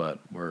challenge, but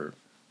we're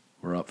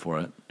up for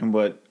it. And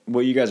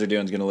what you guys are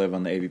doing is going to live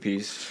on the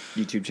AVP's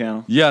YouTube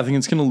channel? Yeah, I think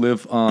it's going to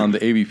live on the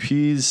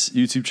AVP's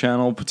YouTube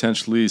channel,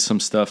 potentially some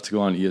stuff to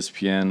go on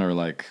ESPN or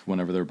like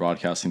whenever they're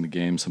broadcasting the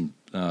game, some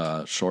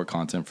short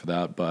content for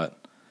that. But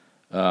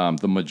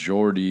the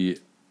majority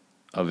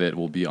of it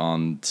will be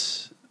on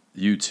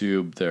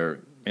YouTube, their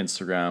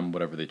Instagram,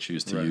 whatever they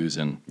choose to use,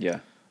 and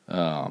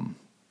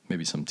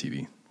maybe some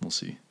TV. We'll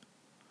see.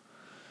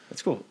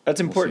 That's cool.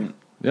 That's important.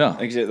 Yeah.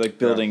 Like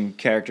building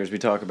characters. We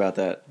talk about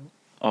that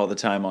all the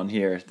time on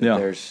here.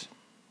 There's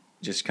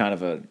just kind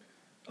of a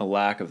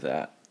lack of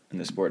that in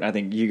the sport. And I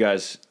think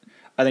just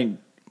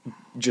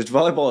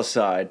volleyball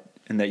aside,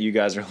 and that you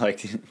guys are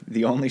like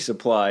the only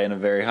supply and a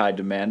very high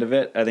demand of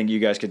it, I think you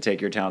guys could take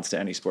your talents to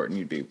any sport and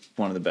you'd be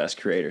one of the best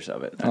creators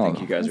of it. I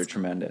think you guys are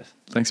tremendous.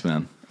 Thanks,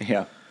 man.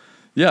 Yeah.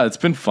 Yeah, it's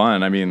been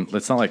fun. I mean,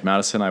 it's not like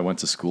Madison and I went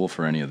to school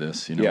for any of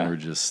this. You know, Yeah. we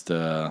just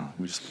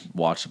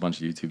watched a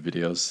bunch of YouTube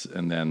videos,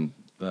 and then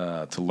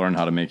to learn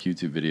how to make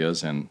YouTube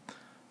videos, and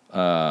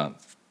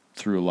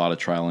through a lot of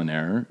trial and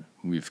error,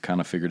 we've kind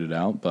of figured it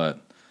out. But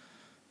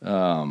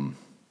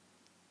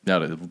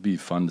it'll be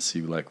fun to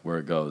see like where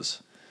it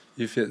goes.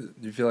 You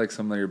feel like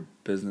some of your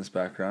business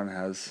background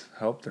has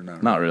helped or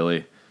not? Not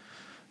really.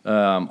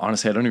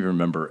 Honestly, I don't even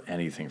remember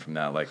anything from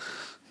that. Like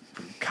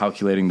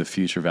calculating the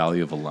future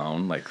value of a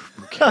loan. Like,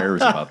 who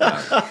cares about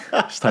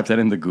that? Just type that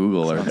into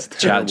Google or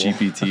Chat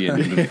GPT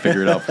and you can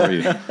figure it out for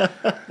you.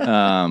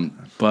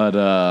 But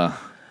I don't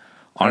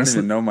honestly,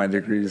 even know my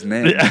degree's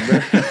name.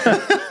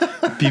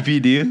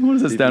 PPD. What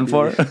does it stand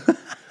for?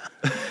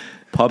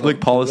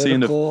 Public Policy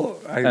and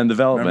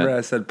Development. Remember,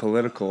 I said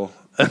political.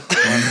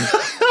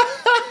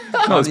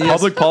 No, it's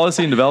Public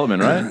Policy and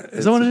Development, right?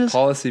 Is that what it is?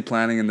 Policy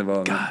Planning and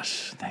Development.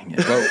 Gosh, dang it.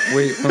 But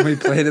when we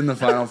played in the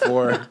Final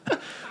Four,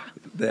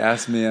 they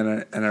asked me,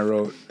 and I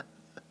wrote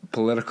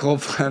Political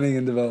Planning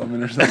and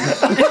Development or something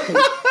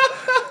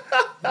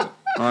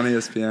on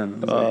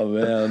ESPN.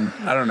 Man.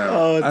 I don't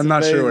know. I'm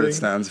not sure what it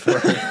stands for.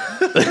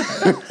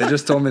 They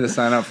just told me to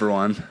sign up for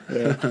one.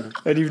 Yeah.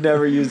 And you've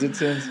never used it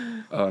since?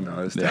 Oh, no.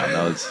 It was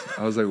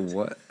I was like,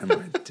 what am I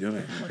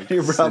doing? Like,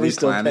 you're probably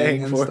still planning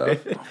paying and for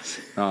stuff? it.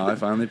 No, I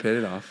finally paid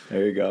it off.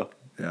 There you go.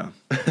 Yeah.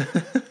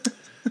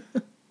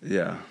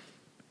 Yeah.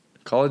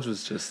 College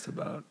was just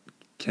about,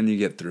 can you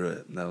get through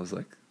it? And that was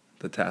like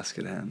the task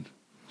at hand.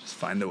 Just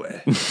find a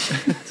way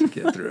to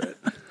get through it.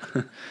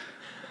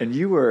 And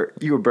you were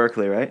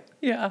Berkeley, right?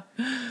 Yeah.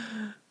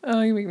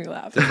 Oh, you make me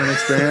laugh. Different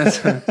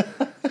experience.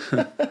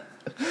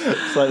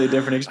 Slightly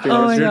different experience.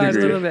 Oh my your gosh, a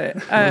degree? little bit.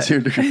 What's your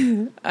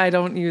degree? I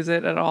don't use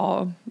it at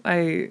all.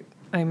 I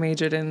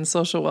majored in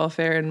social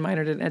welfare and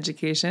minored in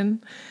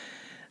education.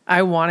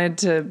 I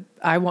went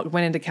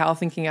into Cal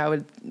thinking I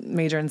would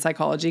major in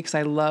psychology because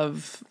I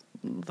love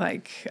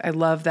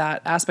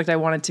that aspect. I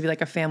wanted to be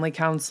like a family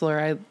counselor.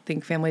 I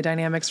think family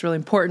dynamics really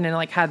important, and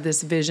like had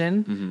this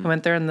vision. Mm-hmm. I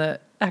went there, and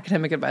the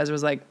academic advisor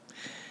was like,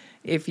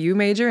 if you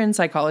major in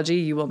psychology,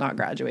 you will not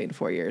graduate in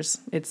 4 years.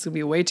 It's going to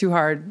be way too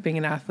hard being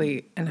an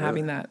athlete and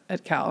having that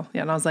at Cal.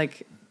 Yeah. And I was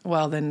like,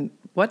 well, then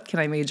what can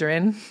I major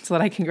in so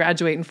that I can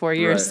graduate in 4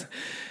 years? Right.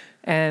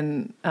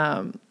 And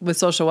with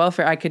social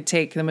welfare, I could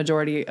take the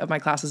majority of my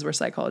classes were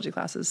psychology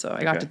classes. So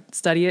I got to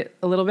study it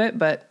a little bit.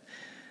 But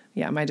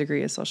yeah, my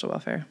degree is social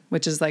welfare,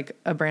 which is like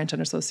a branch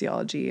under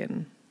sociology.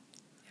 And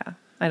yeah,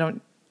 I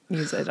don't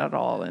use it at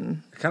all.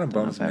 And It kind of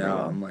bums me out.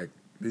 well. I'm like,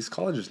 these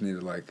colleges need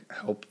to like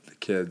help the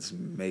kids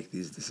make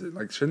these decisions.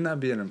 Like, shouldn't that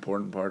be an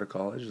important part of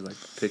college? Like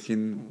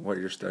picking what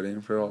you're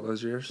studying for all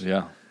those years?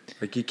 Yeah.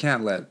 Like, you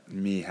can't let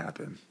me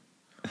happen,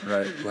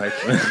 right? Like,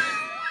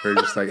 We're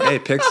just like, hey,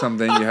 pick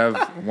something. You have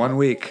 1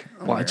 week.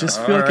 Well, I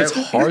just feel like it's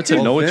hard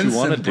to know what you Vince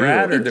want to and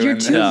Brad are do. doing You're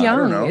too that. I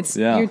don't young.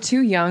 know. You're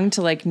too young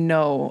to like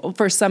know.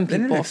 For some They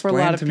didn't people, for a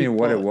explain lot of to people, me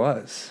what it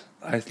was.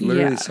 I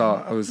literally Yeah.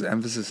 saw, I was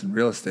emphasis in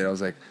real estate. I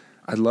was like,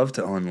 I'd love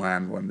to own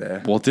land one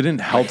day. Well, it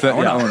didn't help that. I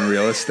want to own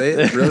real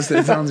estate. Real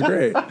estate sounds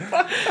great.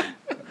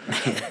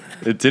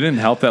 It didn't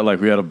help that like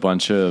we had a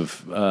bunch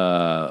of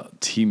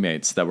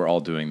teammates that were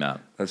all doing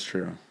that, That's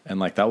true. and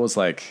like that was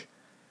like.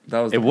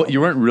 That was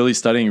You weren't really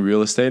studying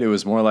real estate. It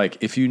was more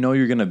like, if you know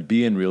you're going to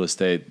be in real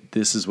estate,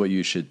 this is what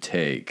you should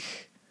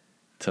take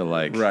to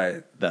like,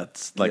 right.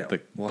 That's like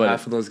Well, but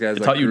half of those guys it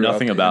like, taught you grew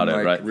nothing up about in, it,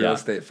 like, right? Real Yeah.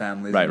 estate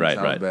families. Right, in right,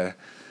 South right. Bay.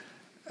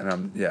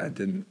 And it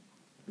didn't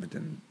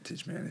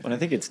teach me anything. Well, I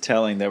think it's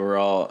telling that we're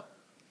all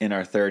in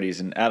our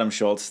 30s. And Adam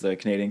Schultz, the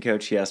Canadian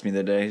coach, he asked me the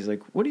other day, he's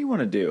like, what do you want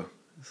to do?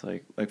 It's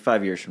like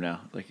 5 years from now.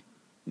 Like,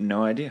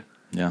 no idea.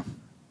 Yeah.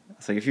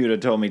 It's like if you would have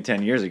told me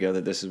 10 years ago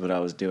that this is what I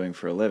was doing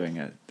for a living,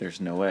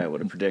 there's no way I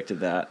would have predicted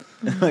that.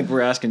 Like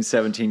we're asking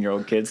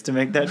 17-year-old kids to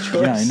make that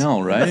choice. Yeah, I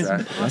know, right?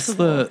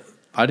 Exactly.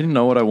 I didn't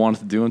know what I wanted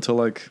to do until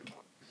like,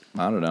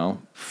 I don't know,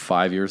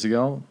 5 years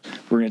ago.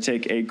 We're going to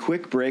take a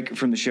quick break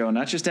from the show,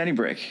 not just any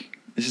break.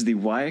 This is the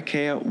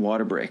Waiakea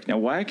water break. Now,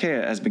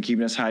 Waiakea has been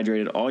keeping us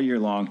hydrated all year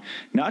long,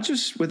 not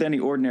just with any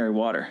ordinary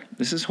water.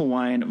 This is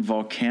Hawaiian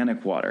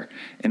volcanic water.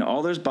 And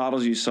all those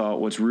bottles you saw,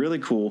 what's really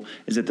cool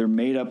is that they're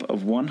made up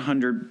of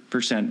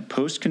 100%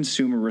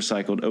 post-consumer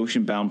recycled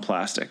ocean-bound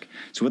plastic.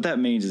 So what that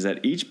means is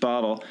that each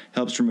bottle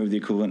helps remove the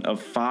equivalent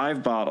of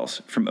 5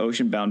 bottles from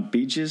ocean-bound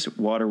beaches,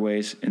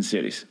 waterways, and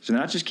cities. So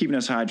not just keeping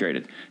us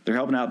hydrated, they're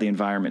helping out the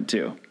environment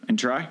too. And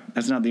Troy,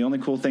 that's not the only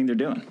cool thing they're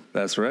doing.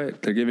 That's right.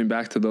 They're giving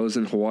back to those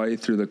in Hawaii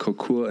through the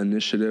Kokua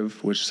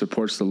Initiative, which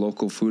supports the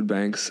local food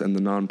banks and the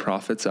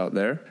nonprofits out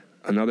there.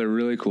 Another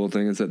really cool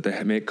thing is that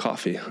they make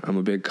coffee. I'm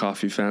a big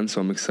coffee fan,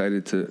 so I'm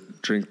excited to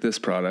drink this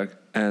product.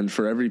 And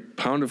for every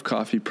pound of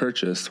coffee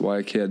purchased,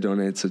 Waiakea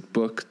donates a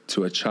book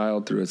to a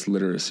child through its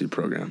literacy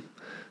program.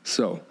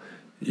 So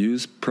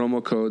use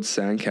promo code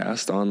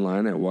SANDCAST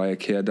online at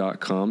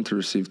waiakea.com to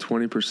receive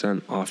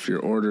 20% off your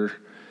order.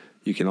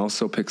 You can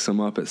also pick some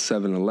up at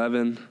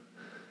 7-Eleven.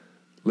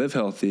 Live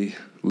healthy,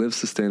 live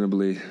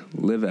sustainably,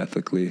 live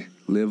ethically,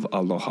 live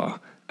aloha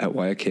at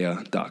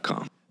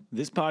waiakea.com.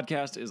 This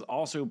podcast is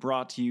also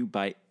brought to you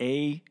by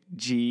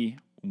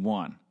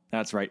AG1.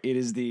 That's right. It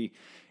is the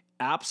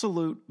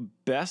absolute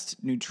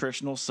best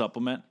nutritional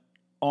supplement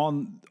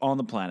on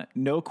the planet.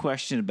 No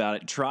question about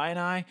it. Try and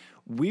I,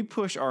 we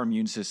push our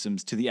immune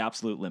systems to the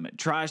absolute limit.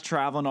 Try's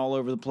traveling all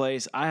over the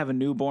place. I have a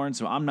newborn,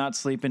 so I'm not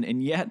sleeping,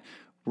 and yet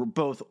we're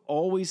both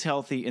always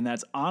healthy, and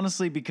that's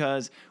honestly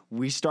because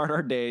we start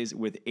our days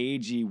with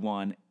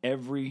AG1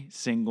 every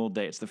single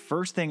day. It's the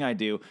first thing I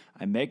do.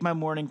 I make my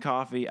morning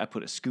coffee. I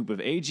put a scoop of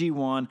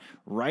AG1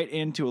 right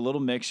into a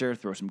little mixer,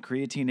 throw some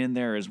creatine in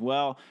there as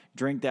well,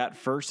 drink that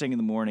first thing in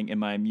the morning,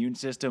 and my immune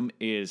system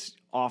is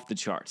off the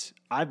charts.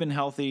 I've been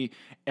healthy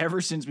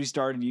ever since we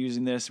started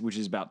using this, which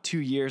is about 2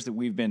 years that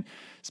we've been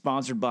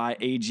sponsored by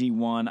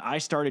AG1. I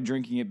started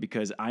drinking it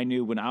because I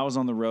knew when I was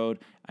on the road,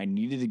 I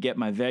needed to get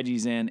my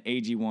veggies in.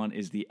 AG1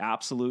 is the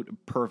absolute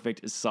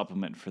perfect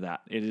supplement for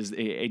that. It is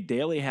a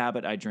daily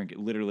habit. I drink it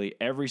literally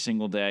every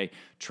single day.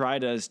 Try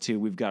does too.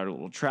 We've got a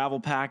little travel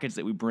package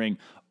that we bring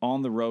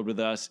on the road with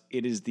us.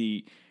 It is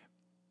the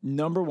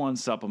number one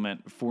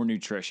supplement for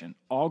nutrition.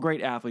 All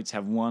great athletes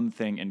have one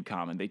thing in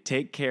common. They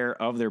take care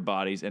of their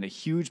bodies, and a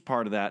huge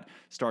part of that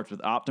starts with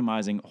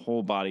optimizing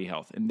whole body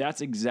health. And that's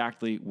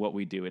exactly what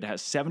we do. It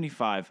has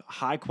 75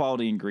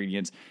 high-quality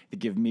ingredients that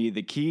give me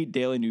the key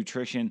daily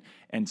nutrition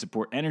and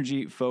support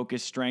energy,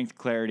 focus, strength,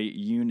 clarity,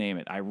 you name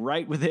it. I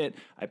write with it,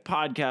 I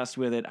podcast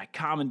with it, I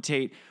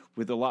commentate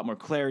with a lot more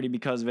clarity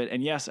because of it.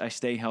 And yes, I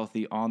stay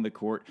healthy on the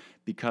court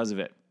because of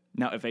it.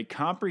 Now, if a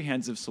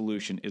comprehensive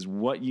solution is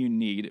what you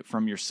need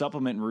from your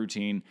supplement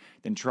routine,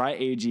 then try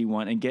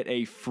AG1 and get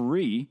a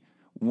free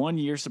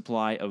 1-year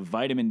supply of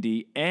vitamin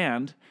D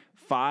and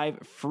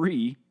 5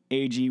 free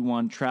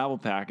AG1 travel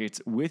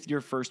packets with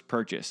your first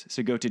purchase.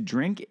 So go to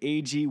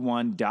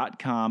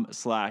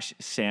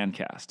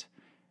drinkag1.com/sandcast.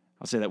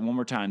 I'll say that one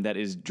more time. That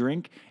is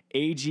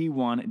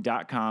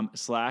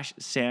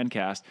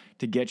drinkag1.com/sandcast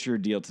to get your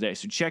deal today.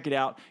 So check it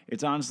out.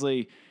 It's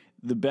honestly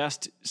the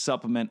best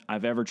supplement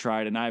I've ever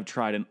tried, and I've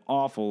tried an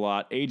awful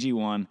lot.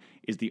 AG1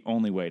 is the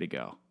only way to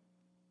go.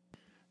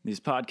 This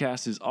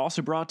podcast is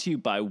also brought to you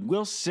by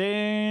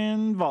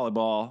Wilson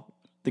Volleyball,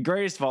 the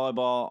greatest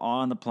volleyball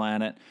on the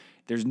planet.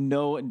 There's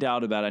no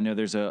doubt about it. I know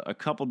there's a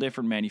couple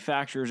different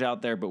manufacturers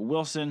out there, but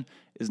Wilson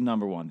is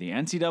number one. The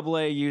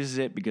NCAA uses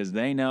it because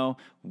they know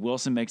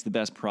Wilson makes the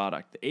best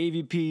product. The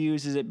AVP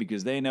uses it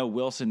because they know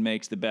Wilson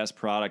makes the best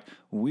product.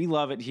 We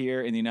love it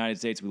here in the United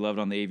States. We love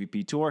it on the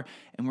AVP tour,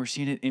 and we're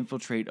seeing it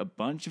infiltrate a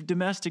bunch of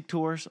domestic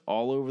tours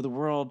all over the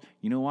world.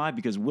 You know why?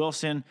 Because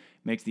Wilson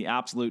makes the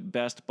absolute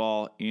best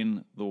ball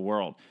in the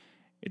world.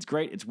 It's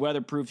great. It's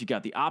weatherproof. You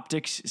got the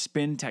optics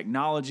spin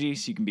technology,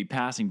 so you can be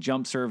passing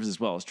jump serves as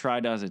well as try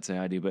does. I'd say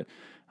I do, but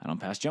I don't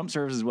pass jump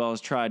serves as well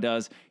as Try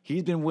does.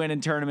 He's been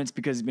winning tournaments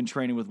because he's been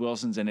training with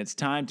Wilson's, and it's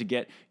time to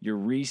get your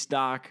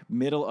restock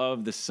middle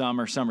of the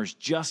summer. Summer's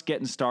just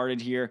getting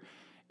started here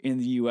in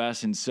the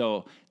U.S., and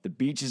so the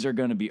beaches are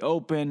going to be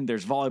open.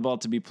 There's volleyball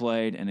to be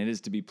played, and it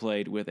is to be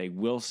played with a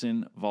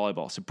Wilson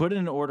volleyball. So put in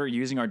an order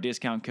using our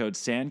discount code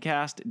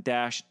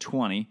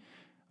SANDCAST-20.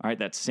 All right,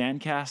 that's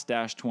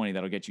SANDCAST-20.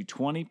 That'll get you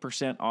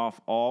 20% off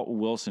all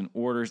Wilson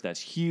orders. That's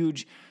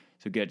huge.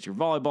 So get your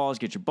volleyballs,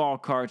 get your ball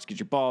carts, get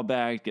your ball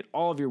bags, get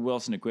all of your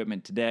Wilson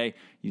equipment today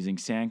using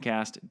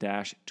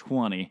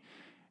SANDCAST-20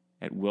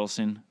 at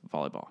Wilson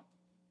Volleyball.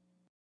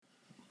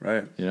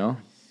 Right. You know,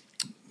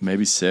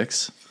 maybe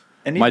 6.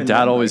 And My even dad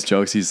then, always like-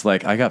 jokes. He's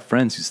like, I got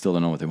friends who still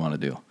don't know what they want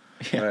to do.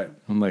 Right.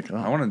 I'm like, oh,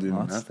 I want to do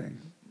well, that's- nothing.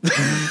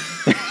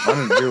 I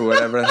want to do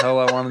whatever the hell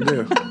I want to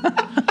do.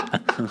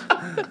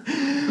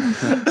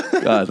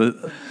 God,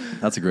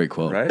 that's a great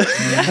quote. Right?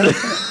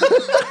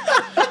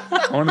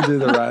 I want to do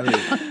the Riley.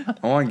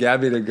 I want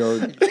Gabby to go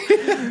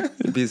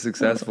be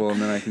successful,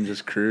 and then I can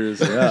just cruise.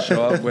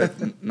 Show up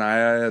with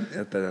Naya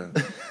at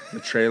the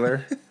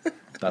trailer.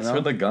 That's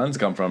where the guns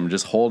come from.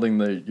 Just holding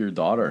your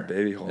daughter.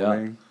 Baby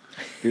holding.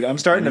 Dude, I'm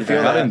starting to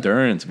feel That that.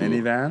 endurance, boo.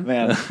 Minivan.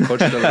 Man. Coach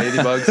the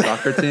Ladybug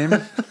soccer team.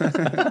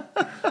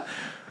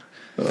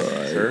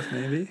 Surf,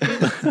 maybe.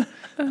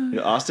 Dude,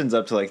 Austin's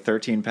up to like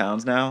 13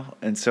 pounds now,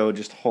 and so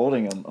just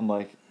holding him, I'm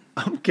like,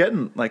 I'm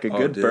getting like a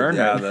good Dude, burn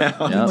right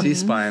now. Yeah. the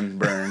T-spine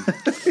burn.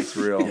 It's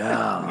real.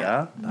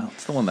 Yeah.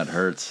 That's the one that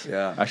hurts.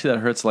 Yeah. Actually, that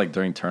hurts like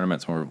during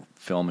tournaments when we're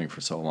filming for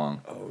so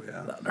long. Oh,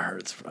 yeah. That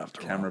hurts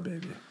after a Camera while.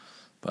 baby.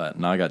 But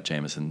now I got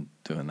Jameson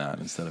doing that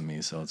instead of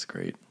me, so it's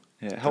great.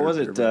 Yeah. How was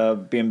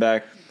it being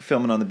back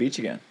filming on the beach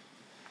again?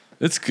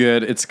 It's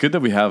good. It's good that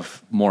we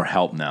have more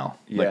help now.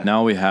 Yeah. Like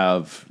now we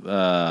have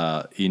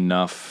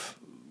enough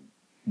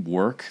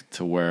work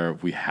to where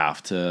we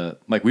have to,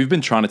 like, we've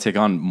been trying to take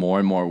on more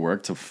and more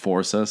work to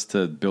force us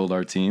to build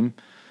our team.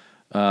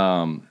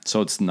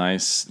 So it's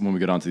nice when we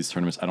get onto these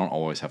tournaments. I don't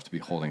always have to be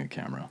holding a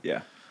camera.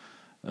 Yeah.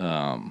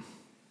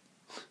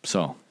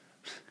 So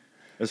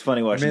It was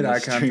funny I watching made eye the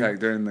stream. contact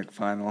during the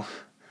final.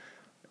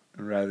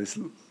 And Riley's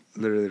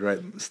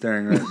literally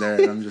staring right there,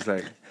 and I'm just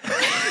like...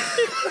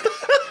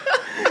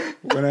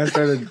 When I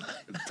started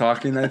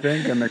talking, I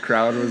think, and the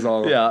crowd was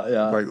all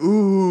like,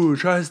 ooh,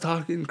 Try's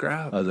talking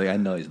crap. I was like, I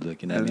know he's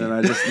looking at And me. then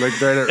I just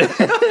looked right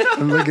at...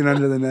 I'm looking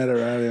under the net at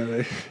Riley. I'm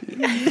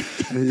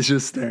like... And he's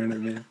just staring at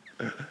me.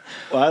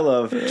 Well, I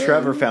love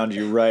Trevor found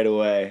you right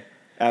away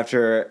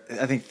after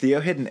I think Theo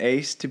hit an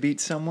ace to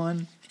beat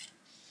someone,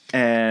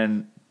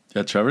 and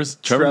Yeah, Trevor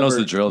knows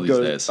the drill these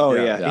goes- days. Oh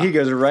Yeah, yeah, he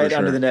goes right for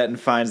under sure. the net and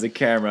finds the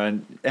camera,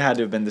 and it had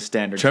to have been the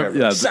standard. Trevor,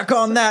 yeah, suck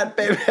on that,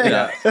 baby.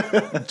 Yeah.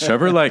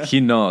 Trevor, like, he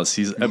knows.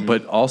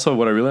 But also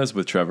what I realized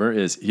with Trevor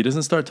is he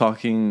doesn't start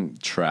talking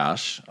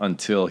trash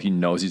until he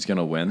knows he's going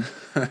to win.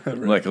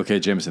 I'm like, okay,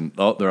 Jameson,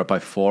 they're up by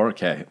 4.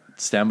 Okay,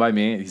 stand by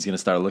me. He's going to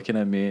start looking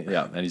at me.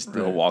 Yeah, and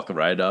he'll walk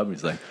right up.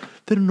 He's like,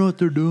 they don't know what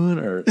they're doing.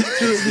 Or,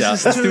 yeah,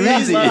 it's too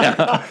easy.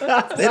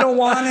 Yeah. They don't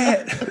want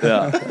it.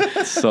 Yeah,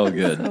 it's so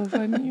good. So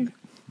funny.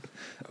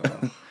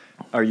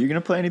 Are you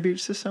gonna play any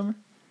beach this summer?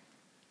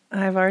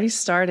 I've already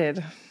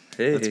started.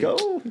 Hey, Let's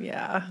go.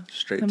 Yeah.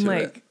 Straight I'm to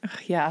like, it. ugh,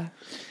 yeah.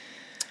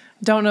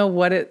 Don't know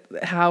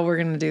how we're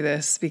gonna do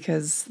this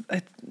because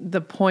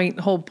the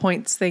whole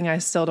points thing, I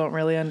still don't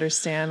really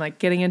understand. Like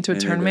getting into a Me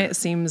tournament neither.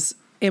 seems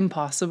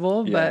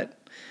impossible, Yeah. but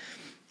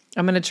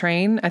I'm gonna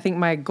train. I think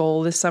my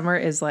goal this summer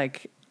is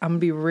like I'm gonna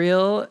be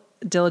real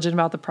diligent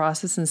about the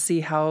process and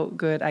see how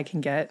good I can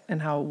get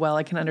and how well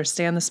I can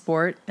understand the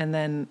sport. And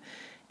then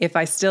if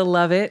I still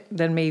love it,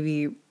 then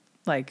maybe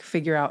like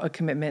figure out a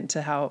commitment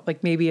to how,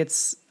 like maybe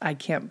I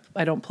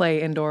don't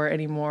play indoor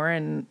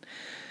anymore.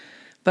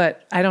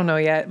 But I don't know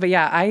yet. But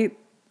yeah,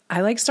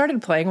 I like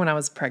started playing when I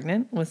was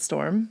pregnant with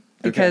Storm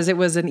because it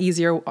was an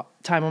easier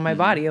time on my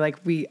body. Like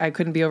I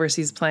couldn't be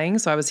overseas playing.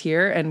 So I was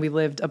here and we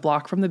lived a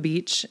block from the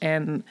beach.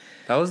 And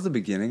That was the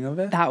beginning of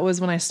it? that was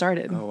when I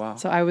started. Oh, wow.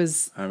 So I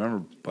was, I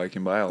remember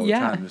biking by all the Yeah.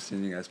 time, just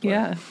seeing you guys play.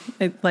 yeah,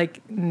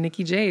 like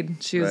Nikki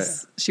Jade, she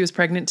was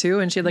pregnant too.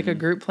 And she had like a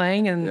group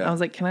playing and Yeah. I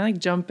was like, can I like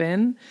jump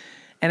in?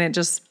 And it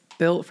just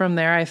built from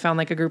there. I found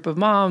like a group of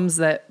moms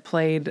that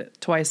played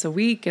twice a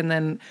week. And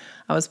then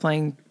I was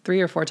playing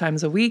 3 or 4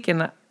 times a week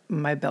and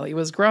my belly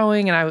was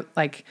growing and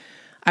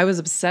I was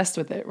obsessed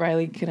with it.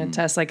 Riley can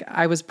attest. Like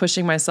I was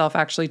pushing myself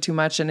actually too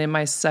much. And in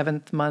my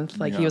 7th month,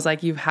 like he was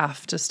like, you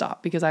have to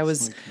stop because I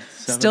was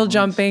still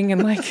jumping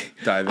and like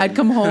Diving. I'd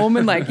come home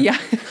and like, yeah.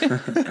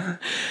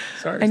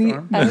 Sorry, And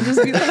Storm. I would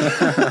just be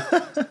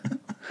like,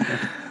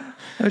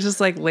 I was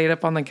just like laid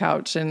up on the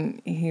couch and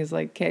he was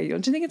like, okay,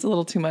 don't you think it's a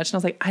little too much? And I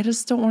was like, I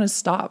just don't want to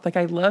stop. Like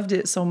I loved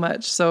it so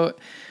much. So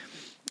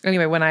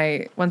anyway,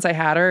 once I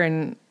had her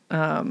and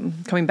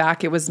coming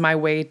back, it was my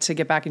way to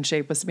get back in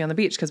shape was to be on the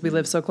beach because we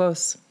live so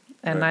close.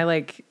 And Right. I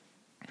like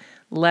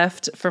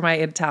left for my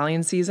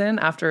Italian season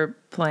after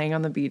playing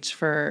on the beach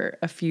for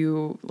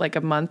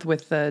a month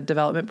with the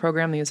development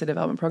program, the USA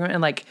development program,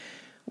 and like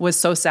was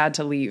so sad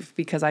to leave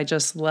because I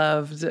just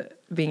loved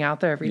being out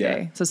there every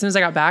day. So as soon as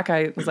I got back,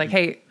 I was like,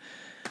 hey,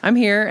 I'm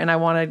here and I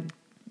want to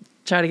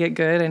try to get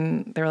good.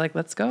 And they were like,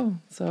 let's go.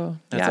 So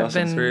That's I've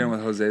awesome. been, So you're in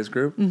with Jose's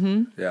group?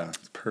 Mm-hmm. Yeah,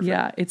 it's perfect.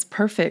 yeah, it's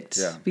perfect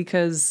Yeah.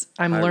 because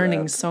I'm High learning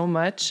rep. so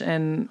much.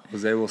 And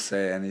Jose will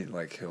say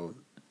he'll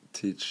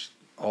teach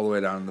all the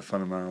way down to the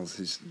fundamentals.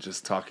 He's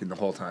just talking the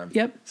whole time.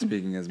 Yep.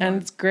 Speaking his mind.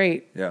 and it's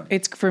great. Yeah.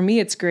 For me,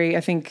 it's great.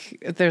 I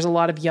think there's a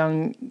lot of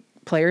young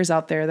players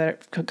out there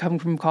that come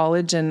from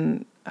college,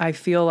 and I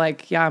feel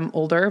like, yeah, I'm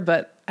older,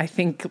 but I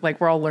think like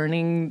we're all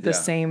learning the Yeah.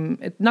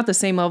 same, not the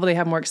same level. They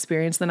have more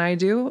experience than I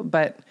do,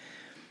 but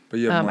But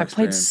you have more I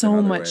played experience in so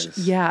other much. ways.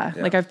 Yeah.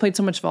 Like I've played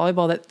so much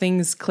volleyball that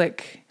things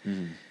click.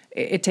 Mm-hmm.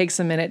 It takes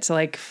a minute to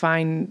like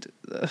find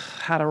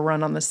how to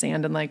run on the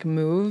sand and like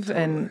move,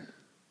 and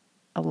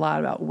a lot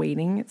about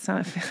waiting. It's not,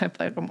 I feel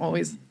like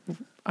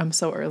I'm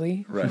so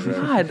early. Right.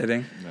 God.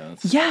 Hitting.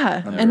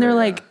 Yeah. And they're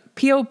like,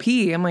 POP.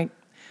 I'm like,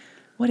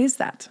 what is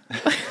that?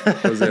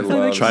 Jose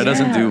loves. Try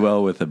doesn't Yeah. do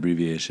well with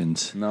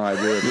abbreviations. No, I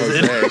do with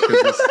Jose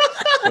because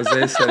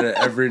Jose said it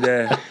every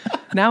day.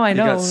 Now I He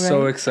know. got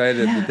so right?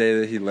 excited the day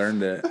that he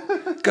learned it.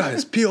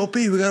 Guys, POP,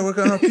 we gotta work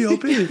on our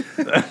POP.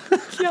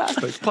 Yeah.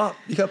 Like pop,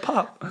 you got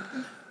pop.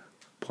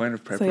 Point of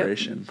So, yeah,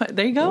 preparation. but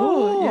there you go.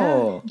 Oh.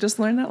 Yeah. Just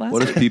learned that last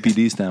What does week.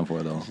 PPD stand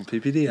for, though?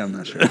 PPD, I'm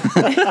not sure.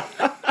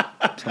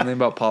 Something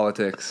about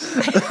politics.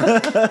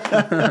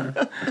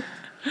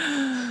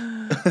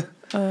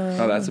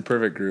 Oh, that's a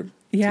perfect group.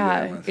 to get in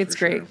Yeah, with, it's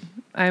for great. sure.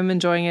 I'm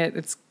enjoying it.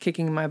 It's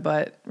kicking my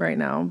butt right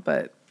now,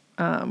 but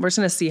we're just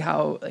gonna see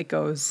how it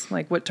goes.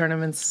 Like what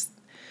tournaments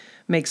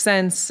make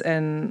sense,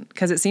 and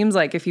because it seems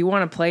like if you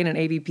want to play in an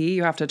AVP,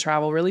 you have to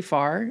travel really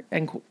far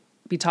and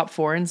be top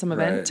 4 in some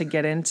event Right. to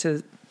get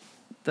into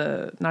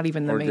the not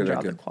even the Or main get a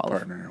draw, the good qualify.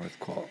 partner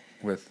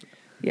with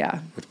Yeah.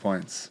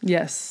 points.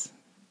 Yes.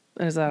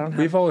 As I don't have.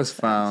 We've always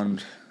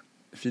found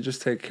if you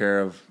just take care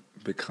of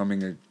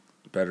becoming a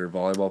better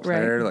volleyball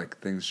player, Right. like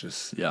things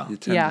just Yeah. you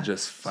tend Yeah. to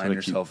just find like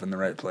yourself in the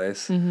right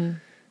place. Mm-hmm.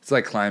 It's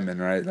like climbing,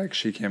 right? Like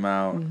she came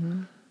out,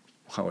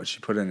 what she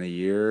put in a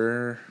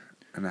year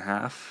and a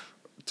half,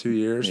 2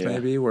 years Yeah.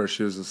 maybe, where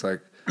she was just like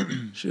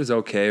she was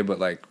okay, but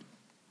like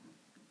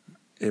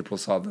April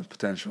saw the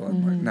potential,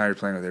 and like now you're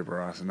playing with April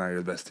Ross, and now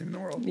you're the best team in the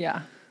world.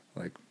 Yeah.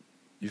 Like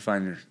you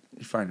find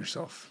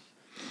yourself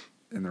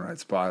in the right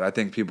spot. I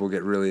think people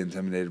get really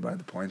intimidated by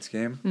the points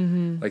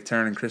game, like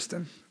Taryn and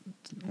Kristen.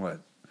 What?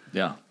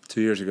 Yeah.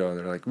 2 years ago,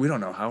 they're like, we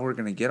don't know how we're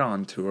going to get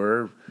on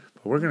tour,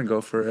 but we're going to go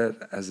for it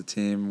as a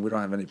team. We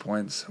don't have any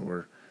points. So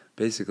we're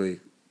basically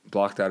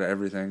blocked out of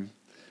everything.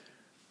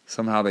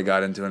 Somehow they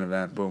got into an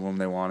event. Boom, boom,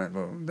 they won it.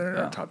 Boom, they're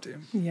Yeah. our top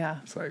team. Yeah.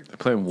 It's like, They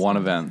play one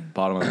event,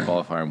 bottom of the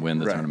qualifier, and win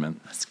the Right. tournament.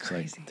 That's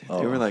crazy.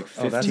 They were like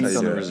oh, that's 15th how you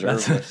on do the it.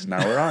 reserve list.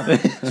 Now we're on.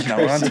 Now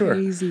we're on tour.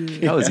 Crazy.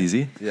 That was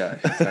easy. Yeah,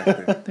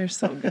 exactly. They're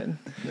so good.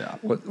 Yeah.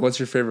 What's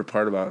your favorite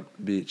part about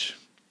beach?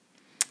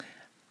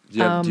 Do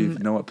you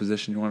know what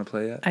position you want to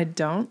play yet? I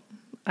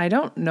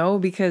don't know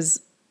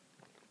because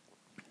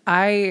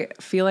I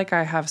feel like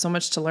I have so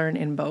much to learn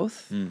in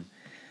both.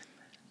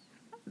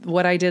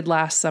 What I did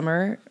last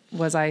summer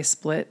was I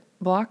split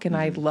block, and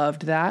I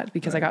loved that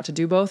because I got to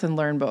do both and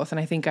learn both. And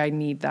I think I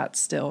need that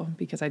still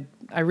because I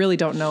really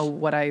don't know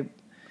what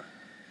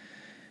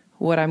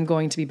I'm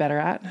going to be better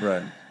at.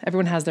 Right.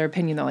 Everyone has their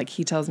opinion though. Like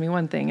he tells me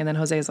one thing and then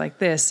Jose's like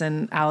this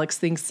and Alex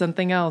thinks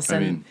something else. I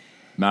And mean,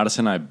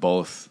 Madison and I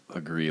both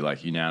agree,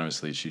 like,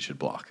 unanimously she should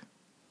block,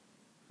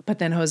 but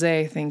then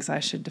Jose thinks I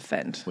should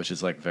defend. which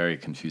is, like, very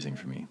confusing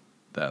for me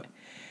that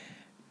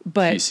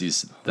But he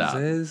sees that.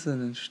 Jose is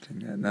an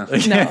interesting. Yeah, no.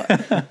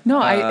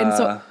 no, and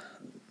so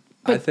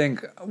I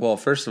think, well,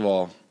 first of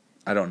all,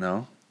 I don't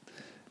know,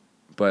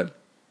 but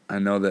I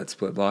know that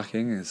split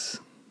blocking is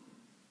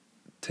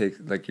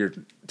you're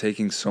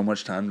taking so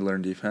much time to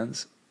learn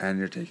defense, and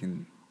you're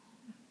taking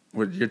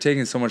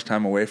so much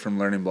time away from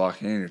learning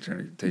blocking, and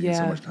you're taking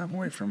so Yeah. much time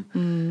away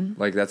from,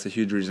 like, that's a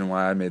huge reason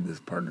why I made this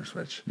partner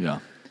switch. Yeah.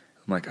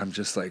 I'm like, I'm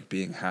just like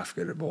being half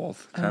good at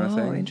both kind of oh,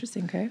 thing.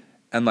 interesting. Okay.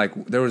 And like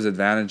there was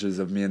advantages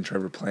of me and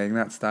Trevor playing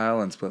that style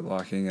and split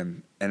blocking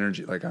and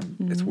energy. Like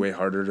it's way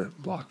harder to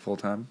block full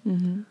time.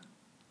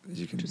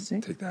 You can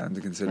Interesting. take that into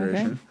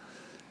consideration.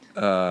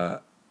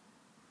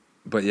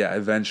 But yeah,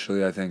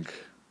 eventually I think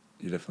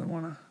you definitely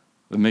want to.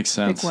 It makes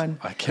sense. Pick one.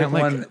 I can't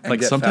Pick one and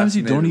like get sometimes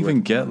you don't fascinated even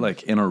with get one.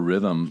 like in a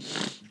rhythm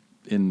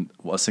in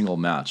a single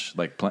match,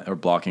 like or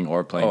blocking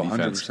or playing Oh,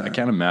 defense. 100%. I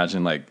can't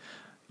imagine like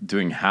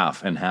doing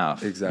half and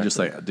half. Exactly. Just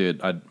like,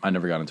 dude, I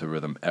never got into a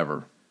rhythm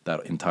ever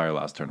that entire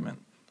last tournament.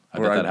 I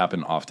Or bet that I'd-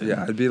 happened often.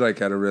 Yeah, I'd be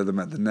like at a rhythm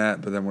at the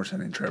net, but then we're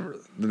sending Trevor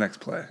the next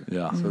play.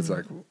 Yeah. So it's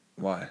like,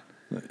 why?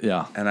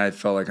 Yeah. And I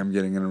felt like I'm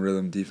getting in a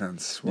rhythm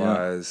defense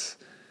wise,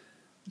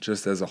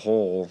 just as a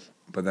whole.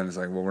 But then it's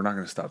like, well, we're not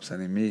going to stop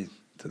sending me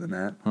to the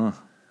net. Huh.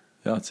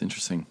 Yeah, it's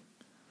interesting.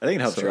 I think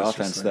it helps So your it's just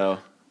offense, like- though.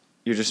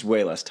 You're just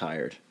way less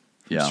tired.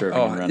 From Yeah. serving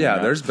and Oh, running yeah,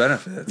 up. there's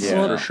benefits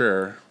Yeah. for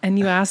sure. And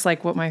you asked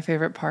like what my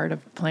favorite part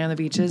of playing on the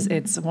beach is.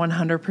 It's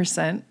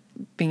 100%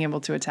 being able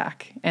to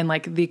attack and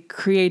like the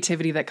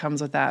creativity that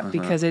comes with that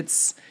because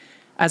it's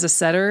as a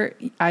setter,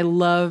 I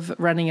love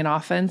running an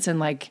offense and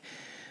like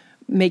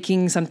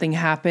making something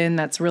happen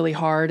that's really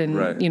hard and,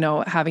 Right. you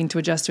know, having to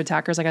adjust to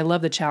attackers. Like I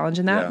love the challenge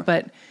in that, Yeah.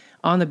 but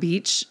on the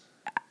beach,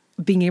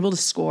 being able to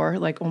score,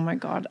 like, oh my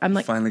God, I'm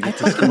like, Finally I get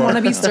to fucking want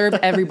to be served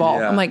every ball.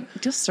 Yeah. I'm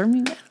like, just serve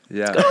me.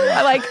 Yeah.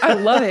 I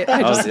love it.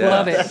 I just yeah.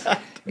 love it.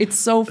 It's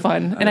so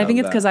fun. And I think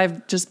love it's because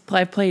that.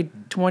 I've played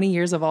 20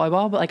 years of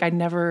volleyball, but like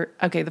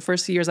the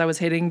first few years I was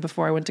hitting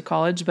before I went to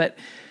college, but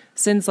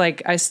since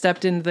like I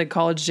stepped into the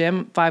college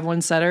gym,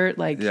 5-1 setter,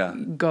 like Yeah.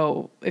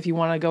 go, if you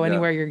want to go Yeah.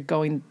 anywhere, you're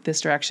going this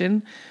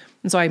direction.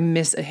 And so I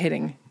miss a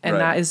hitting. And Right.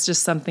 that is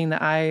just something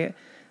that I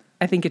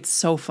think it's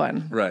so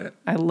fun. Right.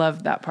 I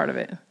love that part of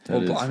it.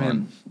 That is I fun.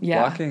 mean,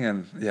 Yeah. blocking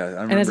and I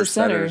remember as a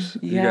setter, setters.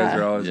 You guys yeah.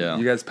 are always Yeah.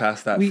 you guys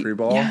pass that We- free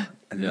ball yeah.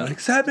 and Yeah. you're like,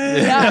 set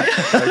me. Yeah.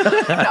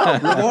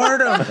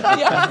 Reward him.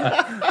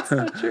 Yeah.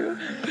 So true.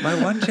 My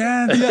one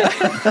chance.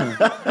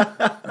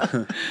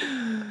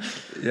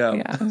 Yeah.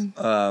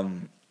 Yeah.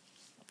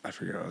 I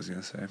forget what I was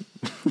gonna say.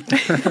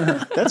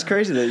 That's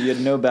crazy that you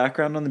had no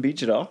background on the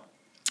beach at all.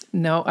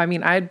 No, I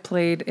mean, I'd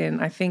played in,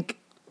 I think,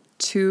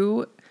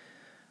 2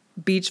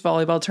 beach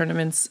volleyball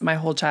tournaments my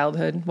whole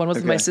childhood. One was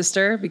with my Okay.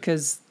 sister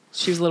because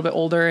she was a little bit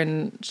older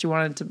and she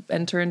wanted to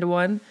enter into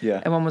one.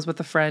 Yeah. And one was with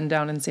a friend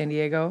down in San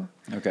Diego.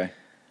 Okay.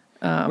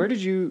 Where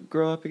did you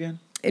grow up again?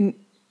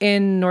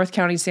 In North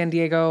County, San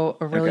Diego,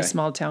 a really Okay.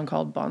 small town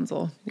called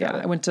Bonsall. Got Yeah,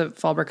 it. I went to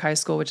Fallbrook High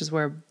School, which is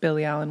where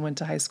Billy Allen went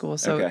to high school.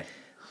 So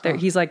Okay.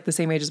 he's like the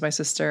same age as my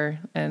sister.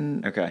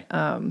 And Okay.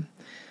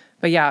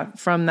 but yeah,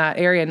 from that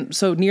area, and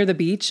so near the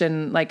beach,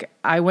 and like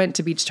I went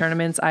to beach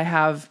tournaments. I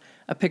have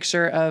a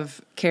picture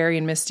of Carrie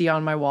and Misty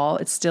on my wall.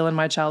 It's still in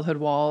my childhood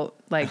wall,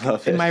 like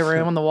Love in it. my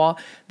room on the wall.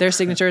 Their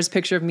signature is a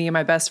picture of me and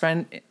my best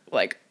friend.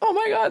 Like, oh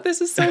my God, this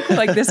is so cool.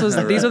 Like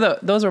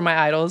those were my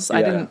idols. I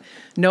Yeah. didn't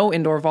know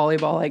indoor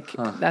volleyball like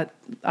at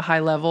a high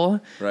level.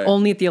 Right.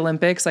 Only at the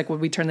Olympics, like would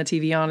we turn the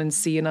TV on and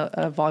see a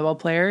volleyball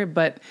player,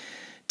 but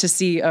to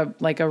see a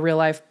real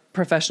life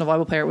professional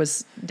volleyball player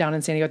was down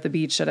in San Diego at the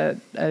beach at a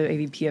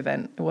AVP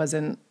event. It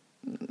wasn't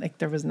like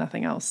there was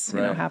nothing else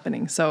Right.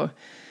 happening. So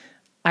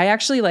I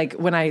actually like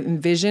when I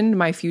envisioned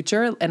my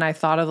future and I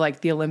thought of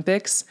like the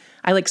Olympics,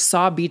 I like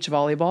saw beach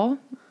volleyball,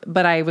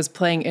 but I was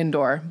playing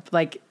indoor.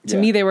 Like to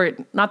Yeah. me, they were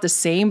not the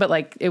same, but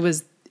like it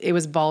was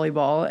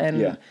volleyball and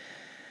Yeah.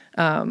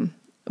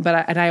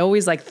 but I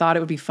always like thought it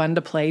would be fun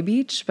to play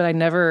beach, but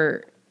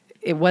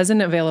it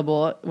wasn't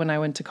available when I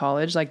went to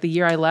college. Like the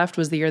year I left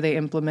was the year they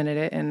implemented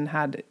it and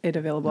had it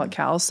available at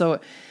Cal. So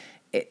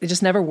it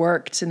just never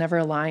worked. It never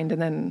aligned.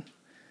 And then,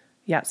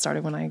 yeah, it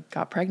started when I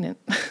got pregnant.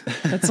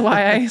 That's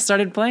why I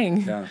started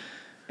playing. Yeah.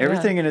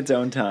 Everything in its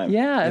own time.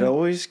 Yeah. It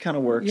always kind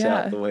of works Yeah.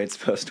 out the way it's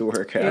supposed to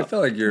work I out. feel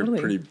like you're Totally.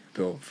 pretty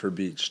built for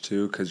beach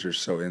too, because you're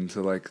so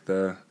into like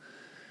the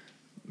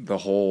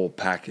whole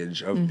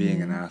package of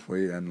being an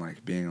athlete and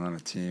like being on a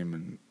team,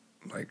 and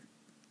like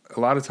a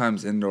lot of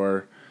times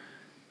indoor,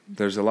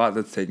 there's a lot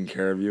that's taken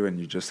care of you, and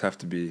you just have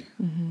to be.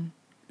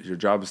 Your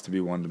job is to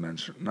be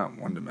not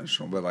one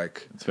dimensional, but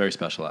like It's very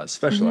specialized.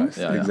 specialized.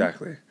 Yeah, yeah.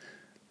 Exactly.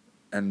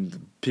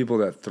 And people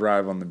that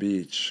thrive on the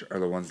beach are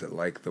the ones that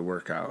like the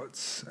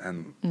workouts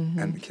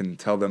and can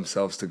tell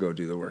themselves to go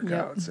do the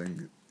workouts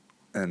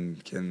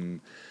and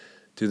can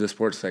do the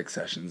sports psych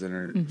sessions and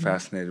are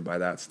fascinated by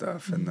that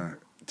stuff and the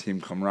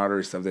team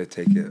camaraderie stuff. They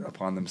take it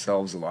upon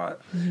themselves a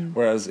lot.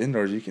 Whereas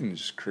indoors, you can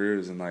just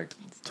cruise and like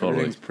Totally.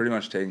 everything's pretty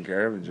much taken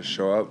care of and just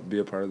show up, be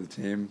a part of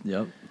the team,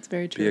 Yep. It's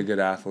very true. be a good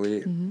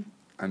athlete.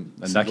 And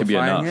that can be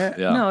simplifying enough. it,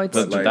 Yeah. No, it's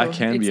but like- that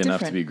can be it's enough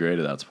to different. be great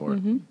at that sport.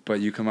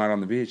 But you come out on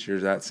the beach, you're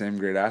that same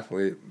great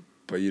athlete,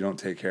 but you don't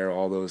take care of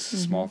all those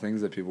small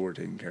things that people were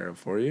taking care of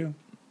for you.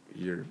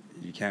 You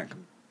can't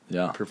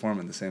Yeah. perform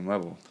at the same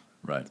level.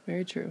 Right.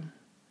 Very true.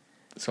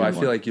 So I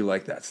feel like you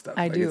like that stuff.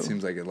 I like do. It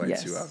seems like it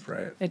lights you Yes. up,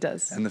 right? It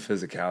does. And the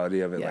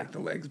physicality of it, Yeah. like the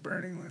legs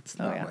burning. It's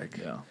Oh, not yeah. like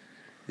Yeah.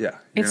 yeah.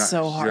 It's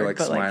so hard, You're like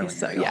but, like, smiling. it's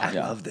so- like, yeah. Oh,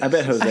 I love this. I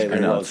bet Jose I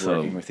know, loves so-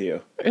 working with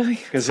you. Really?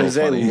 Because So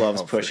Jose funny. loves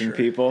Oh, for pushing sure.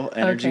 people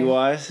energy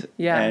wise.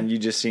 Yeah. And you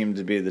just seem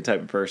to be the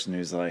type of person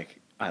who's like,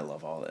 I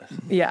love all this.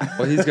 Yeah.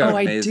 Well, he's got Oh,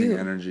 I amazing do.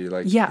 energy.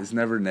 Like Yeah. he's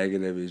never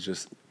negative. He's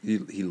just he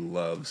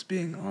loves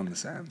being on the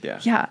sand. Yeah.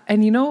 Yeah,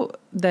 and you know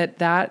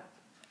that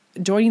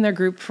joining their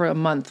group for a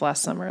month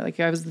last summer, like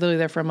I was literally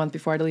there for a month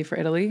before I had to leave for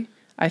Italy.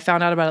 I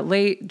found out about it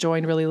late,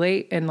 joined really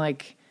late, and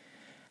like,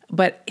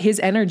 but his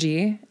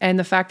energy and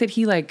the fact that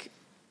he like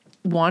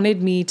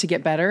wanted me to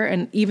get better,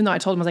 and even though I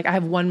told him I was like, I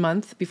have 1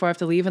 month before I have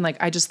to leave, and like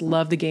I just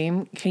love the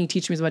game. Can you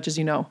teach me as much as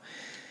you know?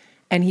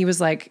 And he was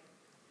like,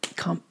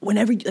 come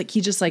whenever, like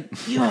he just like,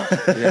 yeah.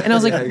 And I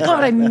was like,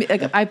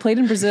 God, I played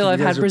in Brazil. I've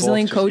guys had are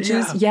Brazilian both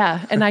just- coaches.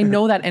 Yeah. And I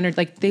know that energy,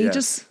 like they Yes.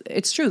 just,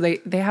 it's true.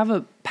 They have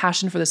a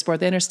passion for the sport.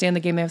 They understand the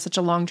game. They have such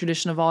a long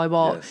tradition of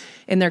volleyball Yes.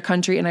 in their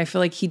country. And I feel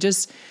like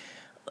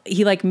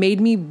he like made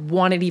me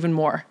want it even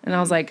more. And I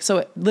was like,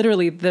 so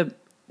literally the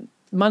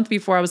month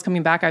before I was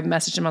coming back, I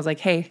messaged him. I was like,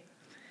 hey,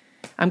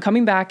 I'm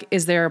coming back.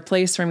 Is there a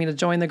place for me to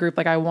join the group?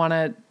 Like I want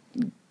to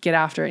get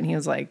after it. And he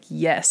was like,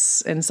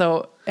 yes. And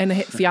so, and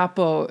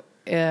Fiapo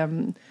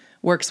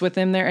works with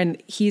him there,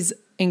 and he's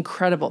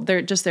incredible.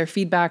 They're just their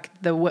feedback,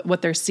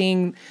 what they're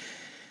seeing,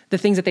 the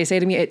things that they say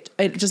to me, it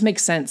just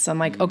makes sense. I'm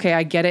like, okay,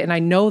 I get it. And I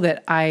know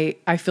that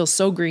I feel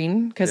so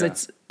green because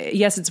it's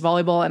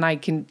volleyball and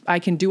I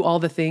can do all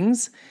the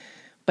things,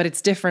 but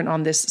it's different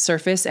on this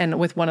surface and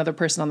with one other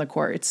person on the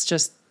court. It's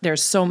just,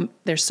 there's so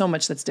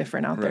much that's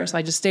different out there. So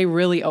I just stay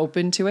really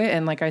open to it.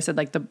 And like I said,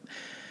 like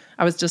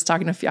I was just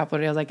talking to Fiapo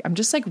today. I was like, I'm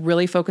just like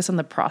really focused on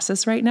the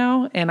process right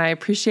now. And I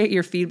appreciate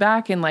your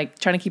feedback and like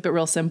trying to keep it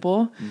real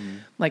simple.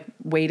 Like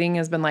waiting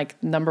has been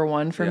like number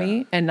one for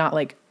me, and not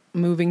like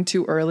moving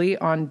too early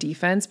on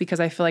defense, because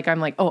I feel like I'm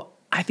like, oh,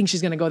 I think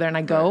she's going to go there, and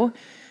I go.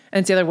 And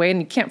it's the other way, and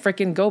you can't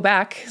freaking go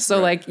back.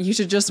 So like you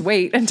should just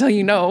wait until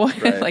you know,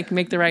 like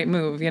make the right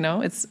move, you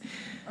know?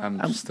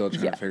 I'm still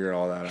trying to figure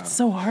all that out. It's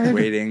so hard.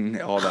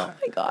 Waiting, all that.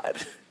 Oh my God.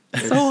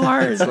 It's so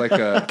hard. It's like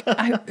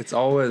it's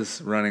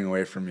always running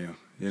away from you.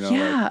 You know,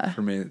 like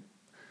for me,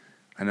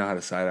 I know how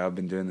to side out. I've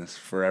been doing this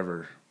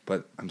forever,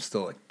 but I'm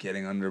still like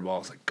getting under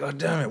balls. Like, God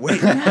damn it,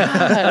 wait.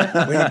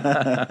 Wait.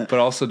 But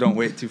also don't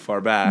wait too far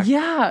back.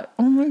 Yeah.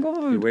 Oh my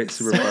God. You wait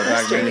super far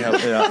back, then you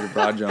have your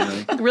broad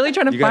jumping. Like really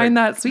trying to find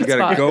that sweet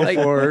spot. You gotta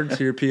go forward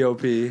to your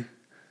POP,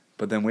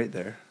 but then wait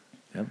there.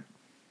 Yep.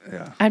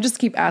 Yeah. I just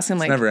keep asking,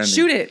 like,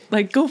 shoot it,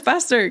 like go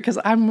faster, because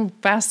I'm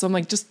fast. So I'm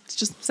like,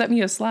 just set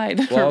me a slide.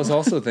 Well, I was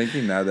also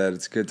thinking now that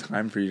it's a good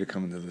time for you to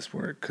come into this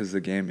sport, because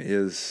the game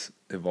is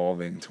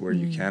evolving to where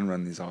you can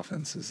run these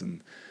offenses.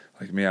 And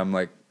like me, I'm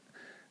like,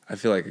 I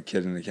feel like a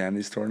kid in a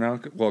candy store now.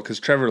 Well, because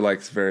Trevor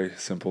likes very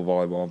simple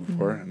volleyball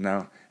before,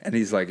 and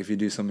he's like, if you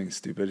do something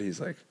stupid, he's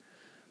like,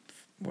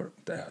 what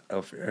the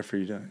F are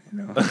you doing?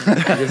 You know,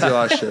 he gives you a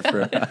lot of shit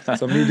for it.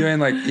 So me doing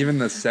like even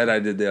the set I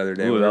did the other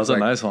day. Ooh, that was a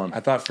like, nice one. I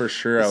thought for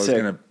sure I was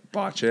gonna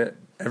botch it.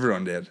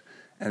 Everyone did,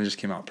 and it just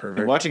came out perfect.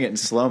 And watching it in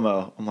slow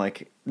mo, I'm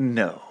like,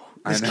 no,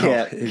 I this know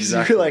can't.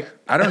 exactly. You're like,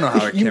 I don't know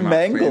how it came out. You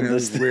mangled clean.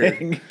 this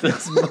thing.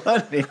 That's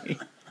money.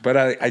 But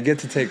I get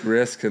to take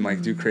risks and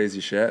like do crazy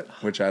shit,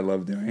 which I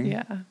love doing.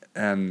 Yeah.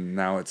 And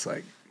now it's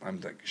like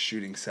I'm like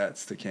shooting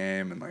sets to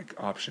game and like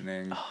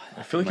optioning.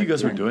 I feel like you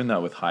guys were doing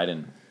that with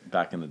Hayden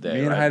back in the day. Me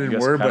and right? Hayden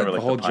were, but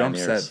the whole jump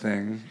set pioneers.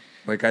 thing,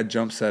 like I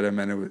jump set him,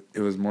 and it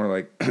was more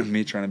like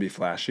me trying to be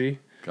flashy.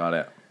 Got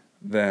it.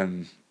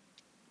 Then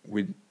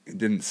we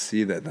didn't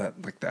see that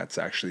like that's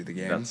actually the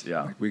game.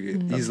 Like we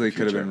easily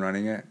could have been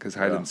running it because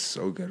Hayden's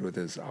so good with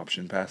his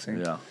option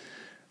passing.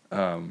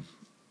 Yeah.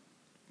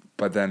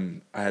 But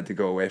then I had to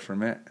go away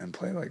from it and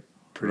play like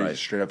pretty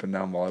straight up and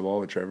down volleyball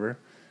with Trevor,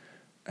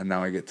 and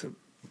now I get to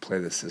play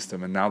this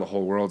system, and now the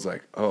whole world's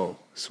like, oh,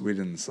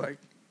 Sweden's like,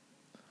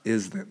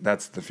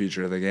 that's the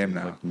future of the game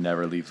now. Like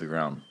never leave the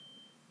ground.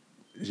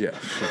 Yeah.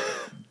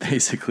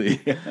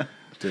 Basically.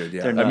 Dude,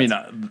 yeah. I mean,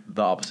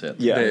 the opposite.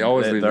 Yeah. They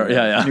always leave the ground.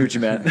 Yeah. Knew what you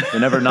meant. They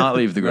never not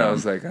leave the ground. I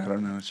was like, I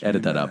don't know what you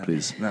Edit mean that by out,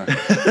 please. No.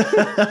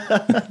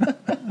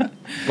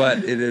 But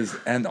it is,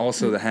 and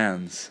also the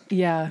hands.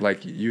 Yeah.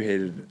 Like you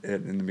hated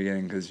it in the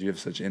beginning because you have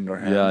such indoor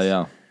hands.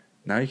 Yeah.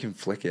 Now you can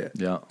flick it.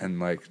 Yeah. And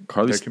like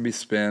Carli's, there can be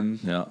spin.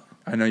 Yeah.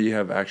 I know you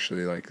have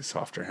actually like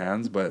softer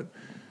hands, but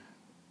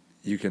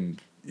you can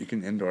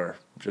indoor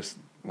just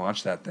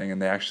launch that thing,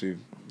 and they actually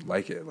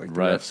like it. Like the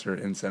refs are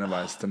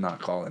incentivized to not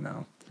call it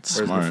now.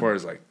 Whereas before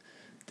it's like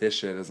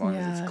dish it as long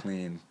as it's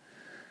clean.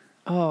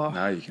 Oh.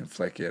 Now you can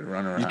flick it,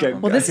 run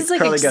around. Well, this is like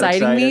Carli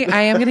exciting me.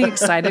 I am getting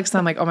excited because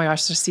I'm like, oh my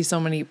gosh, just see so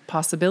many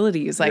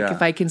possibilities. Like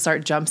if I can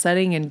start jump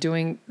setting and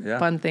doing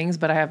fun things,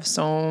 but I have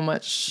so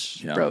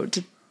much road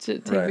to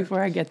take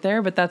before I get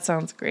there. But that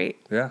sounds great.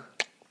 Yeah.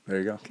 There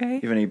you go. Okay.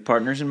 You have any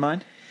partners in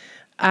mind?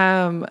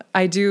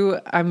 I do.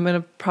 I'm going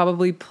to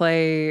probably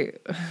play.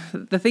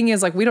 The thing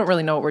is, like, we don't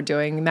really know what we're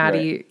doing.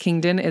 Maddie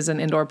Kingdon is an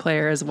indoor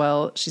player as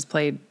well. She's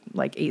played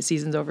like 8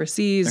 seasons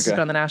overseas. She's been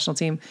on the national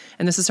team.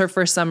 And this is her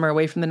first summer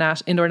away from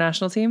the indoor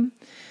national team.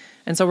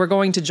 And so we're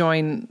going to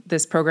join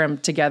this program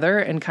together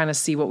and kind of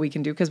see what we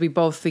can do, because we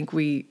both think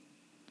we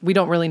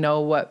don't really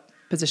know what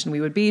position we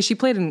would be. She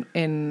played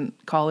in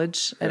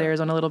college at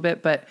Arizona a little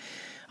bit, but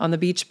on the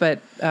beach,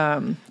 but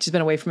she's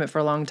been away from it for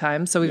a long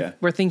time. So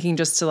we're thinking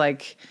just to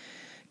like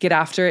get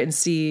after it and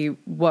see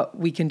what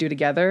we can do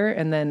together,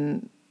 and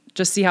then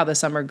just see how the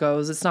summer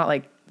goes. It's not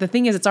like, the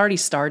thing is, it's already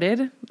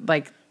started.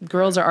 Like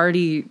girls are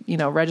already,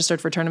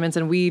 registered for tournaments,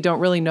 and we don't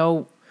really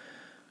know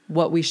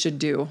what we should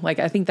do. Like,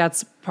 I think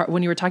that's part,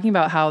 when you were talking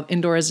about how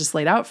indoor is just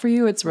laid out for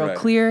you, it's real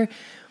clear.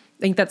 I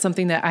think that's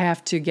something that I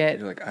have to get.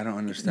 You're like, I don't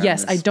understand.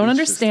 Yes, I don't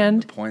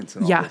understand the points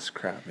and all this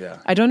crap. Yeah.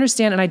 I don't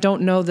understand, and I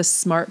don't know the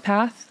smart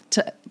path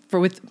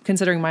with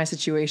considering my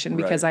situation,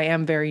 because I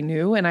am very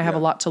new and I have a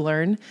lot to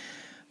learn.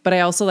 But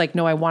I also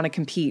know I want to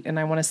compete and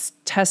I want to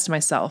test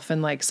myself,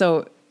 and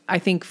so I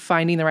think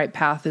finding the right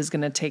path is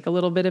going to take a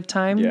little bit of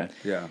time.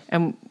 Yeah.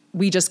 And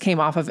we just came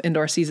off of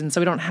indoor season, so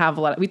we don't have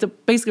a lot.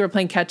 Basically we're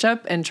playing catch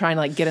up and trying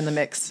to get in the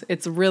mix.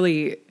 It's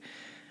really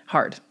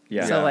hard.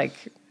 Yeah.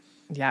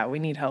 So we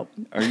need help.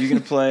 Are you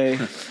going to play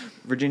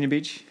Virginia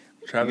Beach?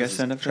 Travis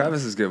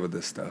is good with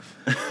this stuff.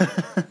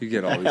 You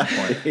get all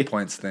these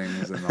points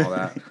things and all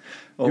that.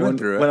 Well, you went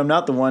through it. When I'm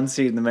not the one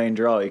seed in the main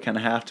draw, you kind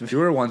of have to. You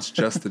were once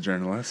just the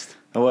journalist.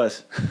 I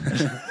was.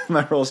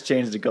 My role's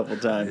changed a couple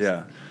times.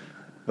 Yeah.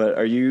 But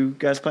are you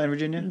guys playing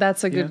Virginia?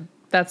 That's a good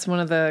that's one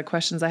of the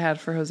questions I had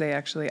for Jose,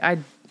 actually. I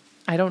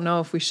don't know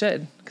if we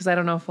should, because I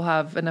don't know if we'll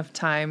have enough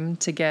time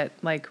to get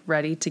like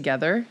ready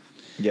together.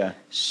 Yeah.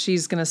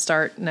 She's going to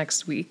start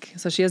next week.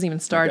 So she hasn't even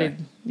started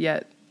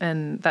yet.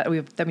 And that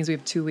means we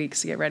have 2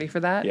 weeks to get ready for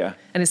that. Yeah.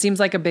 And it seems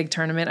like a big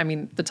tournament. I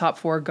mean, the top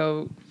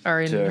 4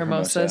 are in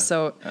Hermosa.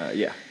 So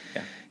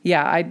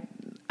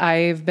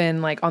I've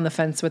been like on the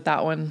fence with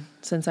that one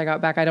since I got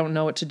back. I don't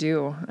know what to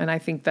do. And I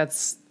think to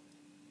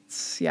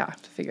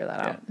figure that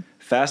out.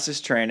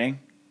 Fastest training,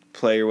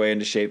 play your way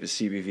into shape is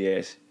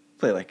CBVAs.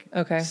 Play like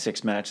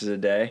 6 matches a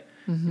day.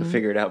 You'll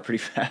figure it out pretty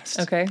fast.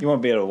 Okay. You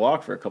won't be able to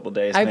walk for a couple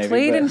days. I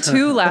played in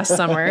 2 last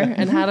summer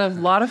and had a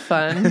lot of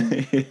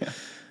fun.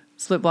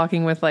 Split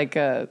blocking with like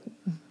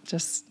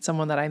just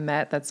someone that I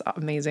met that's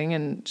amazing,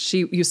 and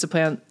she used to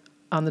play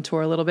on the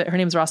tour a little bit. Her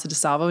name's Rosa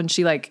DeSalvo, and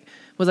she like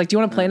was like, "Do you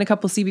want to play in a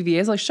couple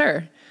CBVAs?" Like,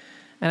 sure.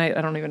 And I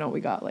don't even know what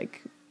we got.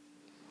 Like,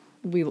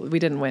 we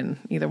didn't win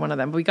either one of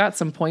them, but we got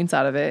some points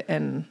out of it,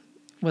 and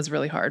was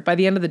really hard. By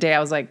the end of the day, I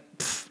was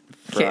like,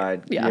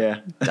 fried. Yeah,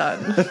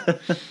 done.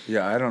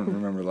 Yeah, I don't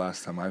remember the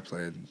last time I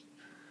played.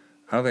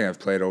 I don't think I've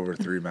played over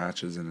 3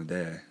 matches in a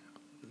day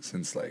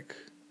since like,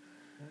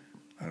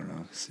 I don't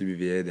know,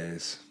 CBVA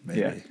days,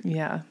 maybe.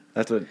 Yeah.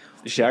 That's what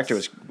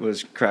Shakhtar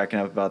was cracking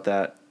up about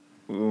that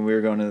when we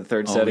were going to the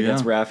third set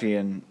against Rafi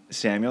and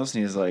Samuels, and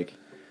he was like,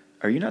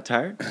 "Are you not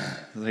tired?" I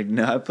was like,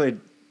 "No, I played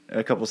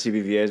a couple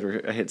CBVAs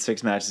where I hit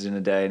 6 matches in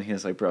a day," and he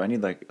was like, "Bro, I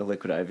need like a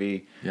liquid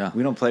IV. Yeah.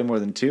 We don't play more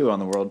than 2 on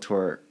the world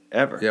tour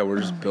ever." Yeah, we're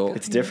just built.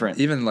 It's different.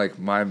 Even like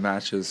my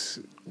matches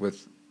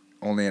with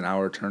only an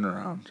hour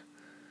turnaround,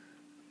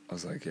 I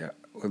was like, yeah.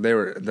 The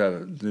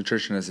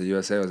nutritionist at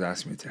USA was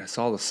asking me, "I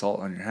saw the salt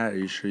on your hat. Are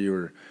you sure you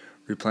were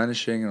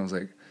replenishing?" And I was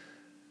like,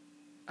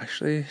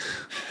 actually,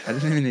 I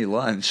didn't even eat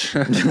lunch.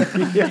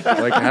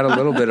 Like I had a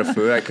little bit of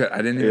food. I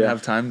didn't even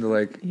have time to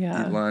like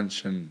eat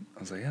lunch, and I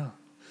was like, yeah,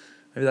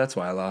 maybe that's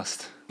why I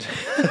lost.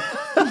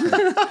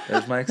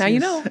 There's my excuse. Now you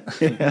know.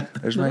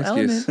 There's my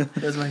excuse.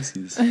 There's my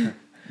excuse.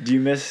 Do you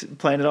miss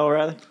playing at all,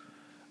 Riley?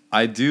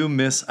 I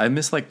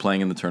miss like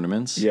playing in the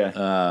tournaments. Yeah.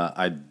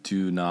 I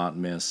do not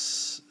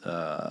miss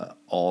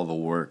all the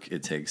work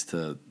it takes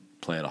to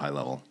play at a high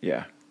level.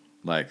 Yeah.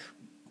 Like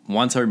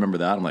once I remember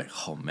that, I'm like,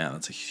 oh man,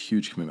 that's a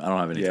huge commitment. I don't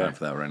have any time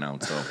for that right now.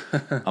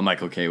 So I'm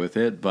like okay with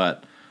it.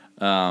 But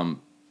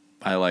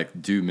I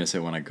like do miss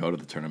it when I go to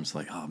the tournaments.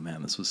 Like, oh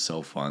man, this was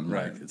so fun.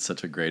 Right. Like it's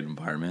such a great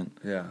environment.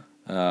 Yeah.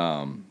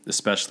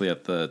 Especially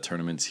at the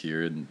tournaments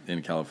here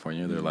in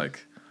California. They're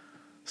like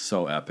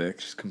so epic.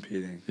 Just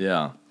competing.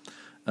 Yeah.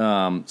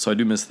 So I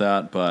do miss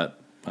that,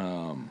 but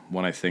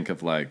when I think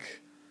of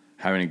like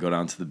having to go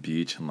down to the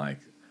beach and like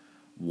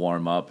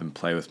warm up and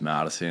play with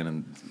Madison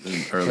and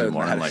early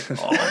morning, I'm like,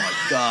 oh my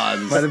god,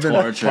 this might have been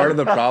torture. part of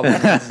the problem.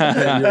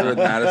 That you were with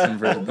Madison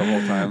for the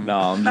whole time. No,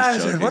 I'm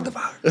just Madison, joking. what the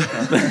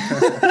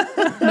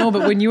fuck? No,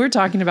 but when you were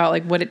talking about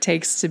like what it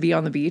takes to be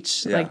on the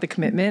beach, like the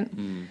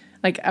commitment,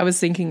 like I was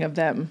thinking of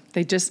them.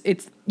 You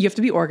have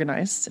to be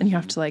organized, and you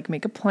have to like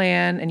make a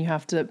plan, and you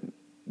have to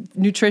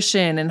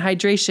nutrition and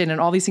hydration and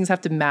all these things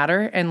have to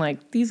matter, and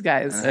like these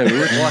guys Hey,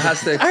 it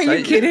has to excite are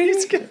you kidding?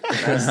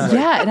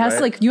 Yeah, it has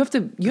to like you have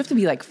to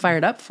be like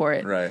fired up for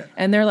it, right?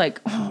 And they're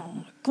like, oh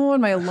my god,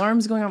 my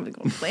alarm's going on, I'm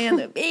going to play on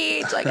the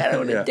beach, like I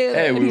don't want to do it.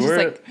 Hey,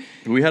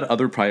 And we had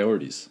other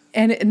priorities.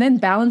 and then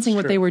balancing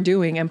what they were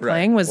doing and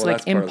playing was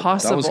like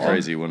impossible. That was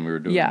crazy when we were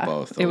doing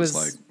both. It was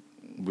like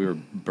we were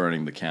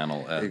burning the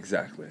candle at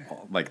Exactly.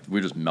 like we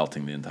were just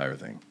melting the entire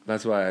thing.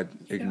 That's why I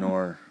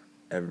ignore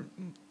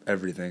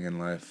everything in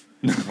life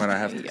when I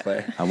have to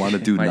play. I want to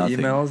do my nothing.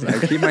 emails.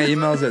 I keep my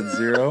emails at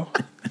 0,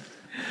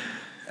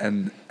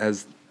 and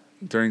as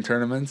during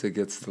tournaments it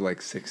gets to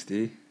like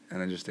 60,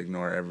 and I just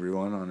ignore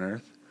everyone on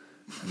earth.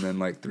 And then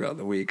like throughout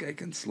the week I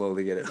can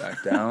slowly get it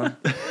back down.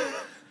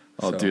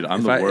 Oh, so dude,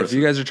 I'm the worst. If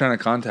you guys are trying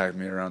to contact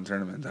me around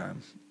tournament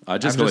time, I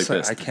just really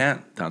pissed. I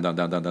can't.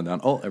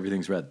 Down. Oh,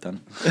 everything's red.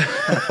 Done.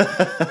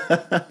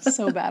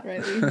 So bad,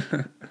 Riley.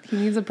 He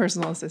needs a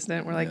personal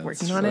assistant. We're like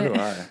working on it. Do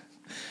I.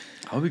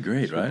 That would be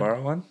great, Should right? we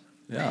borrow one?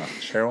 Yeah.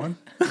 Share one?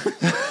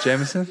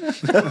 Jameson?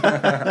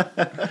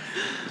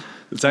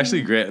 It's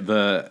actually great.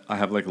 I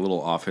have like a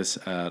little office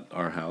at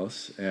our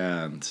house,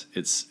 and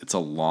it's a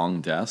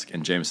long desk,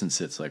 and Jameson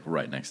sits like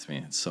right next to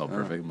me. It's so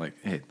perfect. I'm like,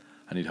 hey,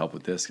 I need help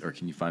with this, or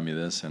can you find me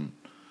this? And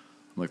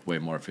I'm like way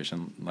more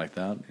efficient like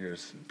that.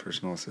 Here's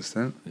personal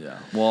assistant. Yeah.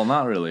 Well,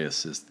 not really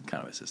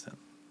kind of assistant.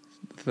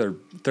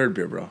 Third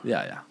beer, bro.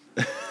 Yeah.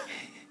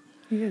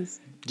 He is.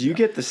 Do you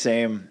get the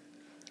same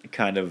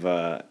kind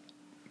of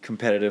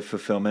competitive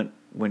fulfillment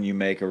when you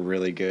make a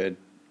really good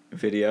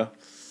video?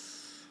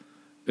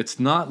 It's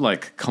not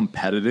like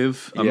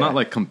competitive. I'm not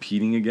like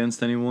competing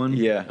against anyone.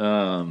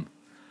 Yeah.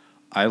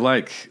 I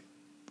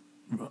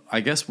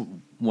guess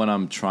when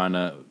I'm trying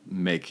to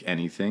make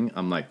anything,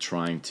 I'm like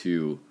trying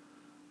to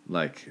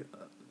like,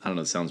 I don't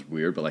know, it sounds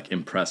weird, but like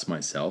impress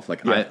myself.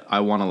 Like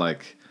I want to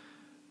like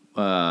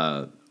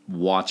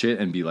watch it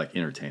and be like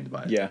entertained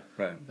by it. Yeah.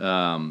 Right.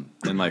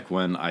 And like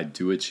when I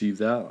do achieve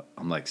that,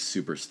 I'm like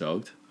super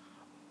stoked.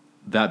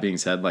 That being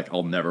said, like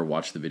I'll never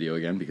watch the video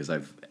again because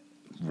I've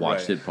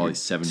watched Right. it probably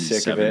Sick of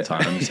 77 it.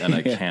 times, and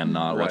I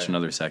cannot watch Right.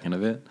 another second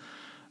of it.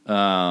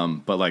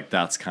 But like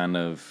that's kind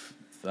of,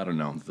 I don't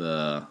know,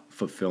 the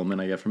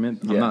fulfillment I get from it.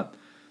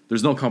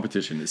 There's no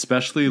competition,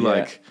 especially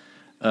like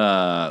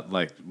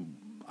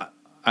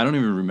I don't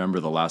even remember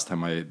the last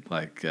time I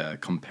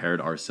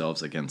compared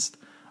ourselves against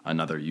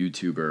another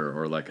YouTuber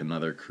or like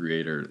another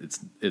creator.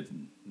 It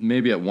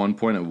maybe at one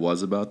point it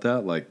was about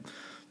that, like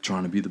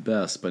trying to be the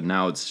best, but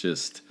now it's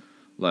just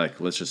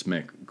like, let's just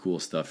make cool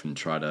stuff and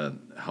try to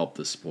help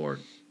the sport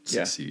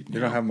succeed. You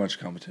don't have much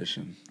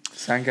competition.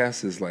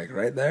 Sandcast is like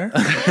right there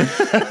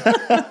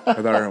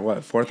with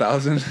our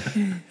 4,000,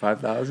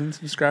 5,000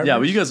 subscribers. Yeah,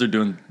 but you guys are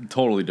doing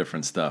totally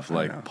different stuff.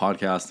 Like know.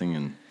 podcasting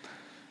and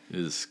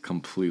is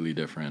completely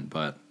different.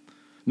 But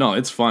no,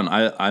 it's fun.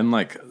 I'm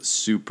like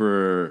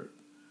super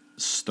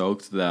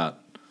stoked that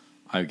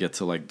I get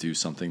to like do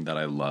something that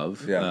I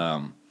love.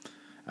 Yeah.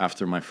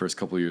 After my first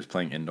couple of years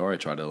playing indoor, I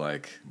tried to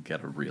like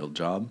get a real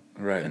job.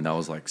 Right. And that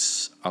was like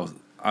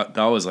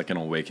that was like an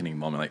awakening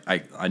moment.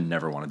 Like I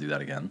never want to do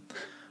that again.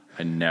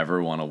 I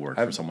never want to work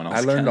for someone else. I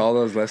learned again. all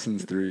those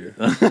lessons through you.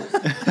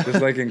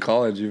 Just like in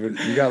college, you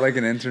got like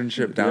an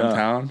internship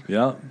downtown.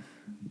 Yeah.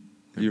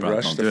 You Bro,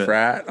 rushed don't do the it.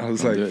 frat. I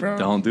was Don't like, do it. bro,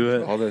 Don't do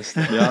it. all this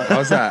stuff. Yeah.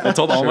 How's that? I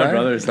told all my Should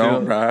brothers,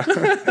 Don't, too. bro.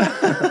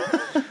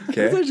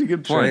 Okay. That's actually a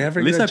good Should I point. ever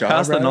At least get I a job,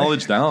 passed the Riley?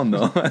 knowledge down,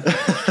 though.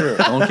 True.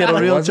 Don't get a It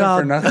real wasn't job.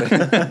 for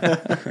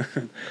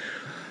nothing.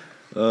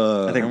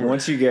 I think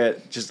once you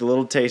get just a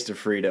little taste of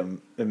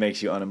freedom, it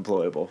makes you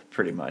unemployable,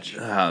 pretty much.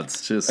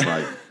 It's just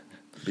like,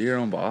 Be your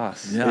own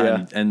boss.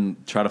 yeah. And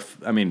try to,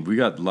 I mean, we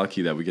got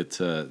lucky that we get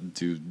to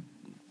do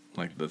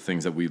like the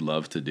things that we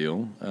love to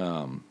do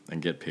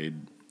and get paid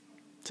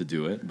to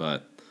do it.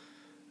 But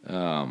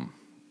yeah,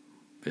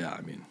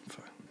 I mean,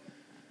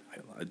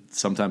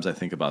 sometimes I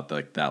think about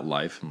like that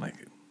life and like,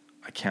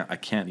 I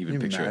can't even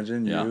Can you picture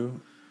imagine it. Yeah.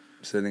 you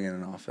sitting in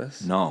an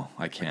office? No,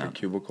 I Like a can't.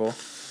 cubicle?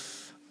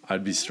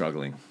 I'd be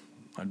struggling.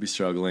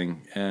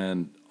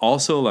 And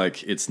also,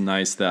 like, it's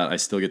nice that I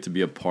still get to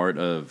be a part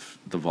of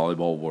the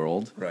volleyball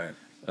world. Right.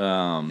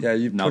 Now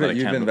You've that I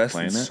you've can't invested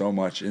play in it. so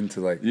much into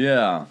like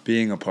Yeah.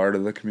 being a part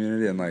of the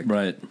community and like,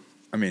 Right.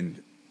 I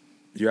mean,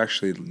 you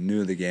actually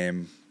knew the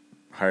game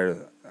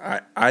higher.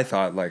 I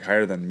thought like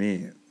higher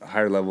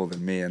level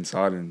than me, and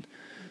saw it in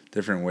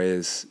different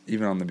ways,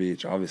 even on the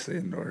beach, obviously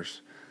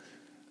indoors.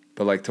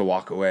 But like to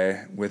walk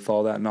away with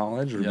all that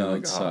knowledge would be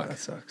like, suck. that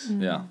sucks.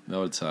 Yeah, that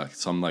would suck.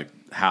 So I'm like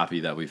happy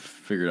that we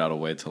figured out a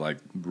way to like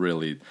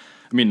really,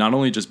 I mean, not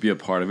only just be a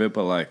part of it,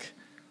 but like,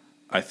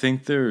 I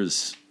think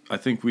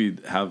we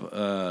have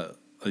a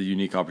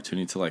unique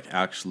opportunity to like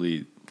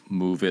actually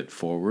move it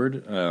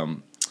forward.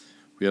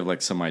 We have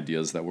like some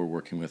ideas that we're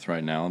working with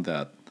right now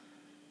that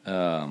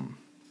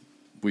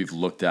we've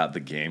looked at the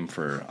game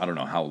for I don't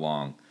know how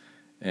long,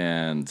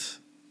 and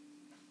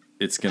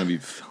it's gonna be.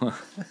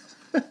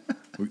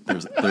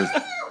 there's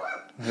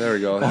There we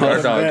go.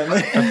 Our dog.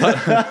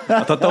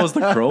 I thought that was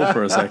the crow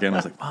for a second. I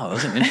was like, wow, that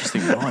was an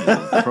interesting noise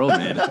the crow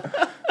made.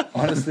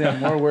 Honestly, I'm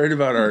more worried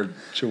about our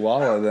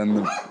chihuahua than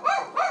the.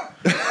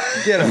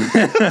 Get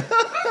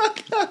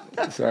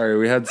him. Sorry,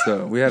 we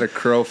had a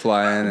crow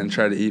fly in and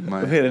try to eat We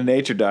my. had a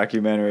nature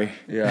documentary.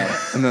 Yeah,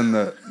 and then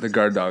the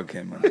guard dog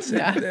came on the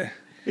same day.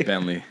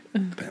 Bentley.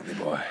 Bentley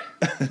boy.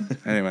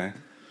 Anyway,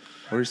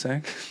 what were you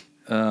saying?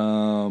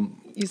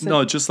 You said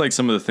No, just like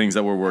some of the things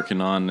that we're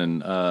working on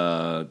and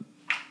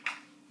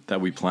that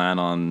we plan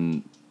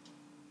on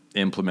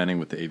implementing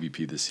with the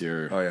AVP this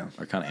year. Oh, yeah.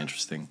 Are kind of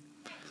interesting.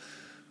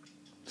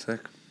 Sick.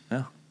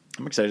 Yeah.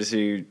 I'm excited to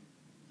see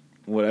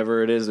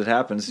whatever it is that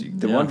happens.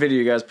 The Yeah. one video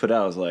you guys put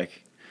out was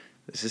like,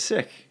 this is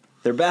sick.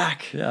 They're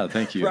back. Yeah.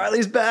 Thank you.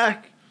 Riley's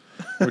back.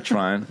 We're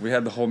trying. We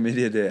had the whole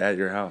media day at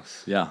your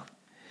house Yeah.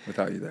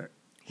 without you there.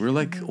 We're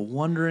like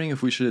wondering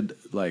if we should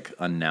like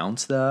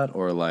announce that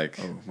or like.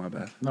 Oh, my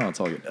bad. No,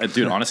 it's all good.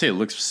 Dude, honestly, it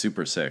looks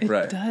super sick. it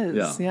Right. does.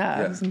 Yeah. Yeah.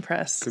 I Yeah. was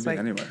impressed. Could It's be like,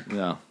 anywhere.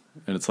 Yeah.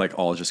 And it's like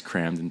all just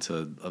crammed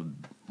into a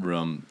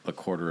room a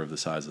quarter of the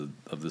size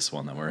of this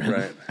one that we're in.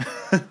 Right.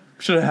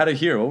 Should have had it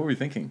here. What were we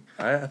thinking?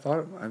 I thought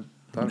about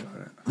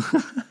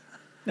it.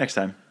 Next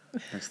time.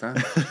 Next time.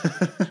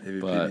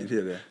 AVP But-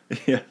 media day.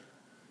 Yeah.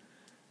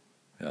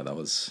 Yeah, that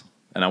was,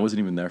 and I wasn't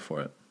even there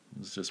for it. It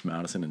was just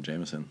Madison and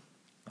Jameson.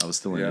 I was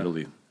still in Yeah.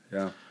 Italy.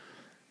 Yeah.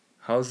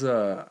 How's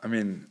I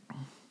mean,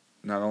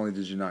 not only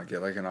did you not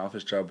get like an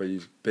office job, but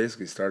you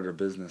basically started a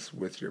business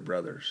with your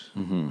brothers,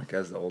 like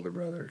as the older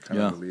brother, kind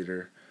Yeah. of the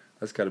leader.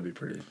 That's got to be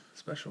pretty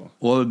special.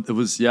 Well, it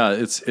was, yeah,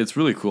 it's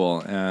really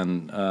cool.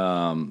 And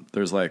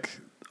there's like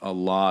a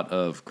lot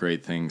of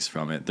great things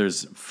from it.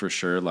 There's for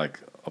sure like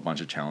a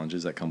bunch of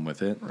challenges that come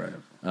with it. Right.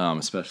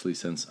 Especially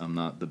since I'm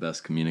not the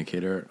best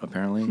communicator,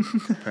 apparently.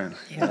 Apparently.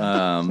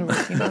 yeah. So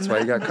working That's on why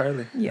you that. got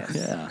Carly. Yes.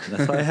 Yeah,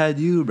 that's why I had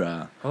you,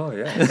 bro. Oh,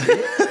 yeah.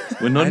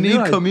 We no I need knew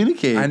to I-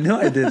 communicate. I knew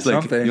I did It's like,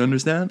 something. you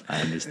understand?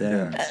 I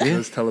understand. Yeah. It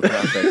was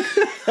telepathic.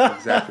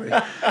 Exactly.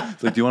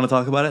 It's like, do you want to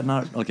talk about it?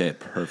 Not okay.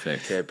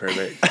 Perfect. Okay,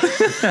 perfect.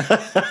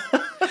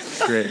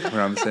 Great.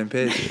 We're on the same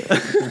page.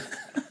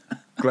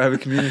 Glad we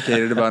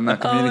communicated about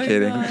not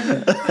communicating.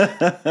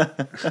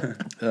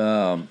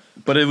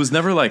 But it was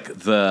never like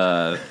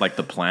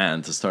the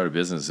plan to start a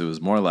business. It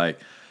was more like,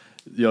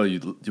 yo,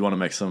 you want to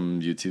make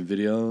some YouTube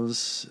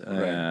videos,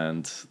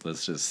 and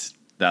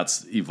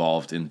that's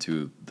evolved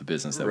into the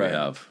business that we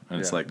have. And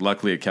it's like,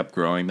 luckily it kept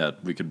growing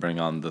that we could bring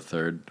on the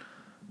third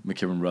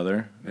McKibbin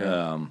brother.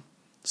 Yeah.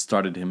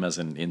 Started him as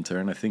an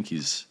intern. I think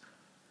he's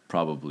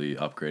probably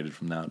upgraded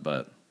from that,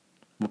 but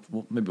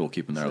maybe we'll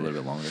keep him there a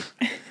little bit longer.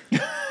 Yeah.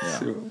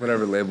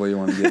 Whatever label you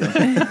want to give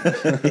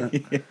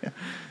him.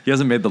 He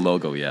hasn't made the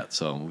logo yet,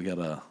 so we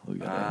gotta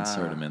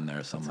insert him in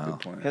there somehow.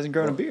 He hasn't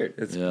grown a beard.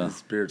 It's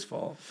his beard's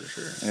fault for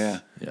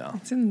sure. Yeah.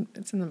 It's in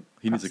the.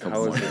 He needs a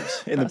couple more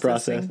years in the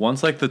process.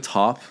 Once like the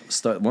top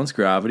once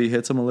gravity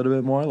hits him a little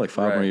bit more, like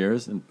 5 more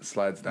years, and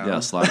slides down. Yeah,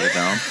 slide it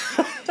down,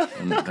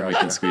 and then we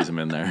can squeeze him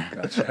in there.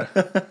 Gotcha.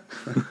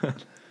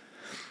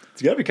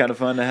 It's gotta be kind of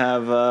fun to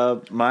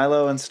have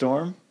Milo and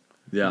Storm.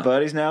 Yeah,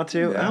 buddies now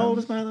too. Yeah. How old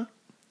is Milo?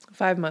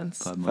 5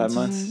 months. 5 months. 5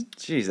 months.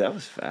 Jeez, that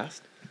was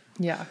fast.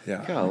 Yeah.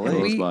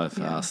 Golly. It goes by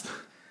fast.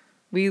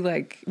 We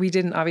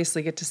didn't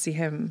obviously get to see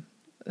him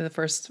the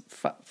first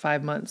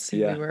 5 months. We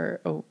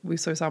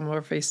saw him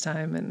over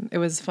FaceTime, and it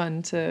was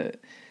fun to,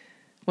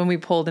 when we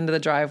pulled into the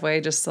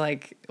driveway, just to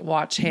like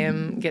watch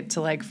him get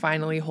to like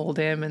finally hold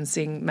him and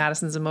seeing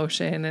Madison's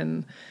emotion.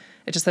 And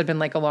it just had been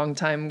like a long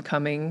time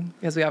coming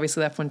because we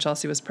obviously left when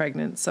Chelsea was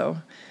pregnant. So,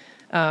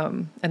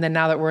 and then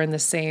now that we're in the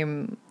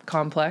same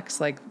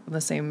complex, like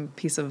the same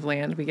piece of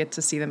land, we get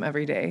to see them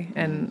every day.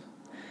 And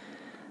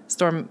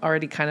Storm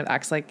already kind of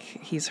acts like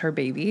he's her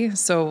baby,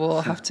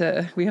 so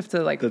we have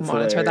to like That's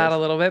monitor hilarious. that a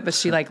little bit. But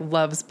she like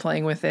loves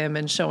playing with him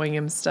and showing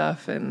him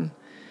stuff, and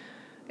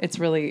it's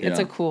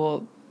a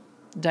cool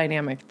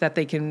dynamic that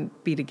they can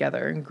be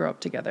together and grow up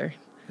together.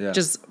 Yeah.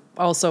 Just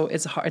also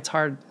it's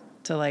hard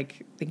to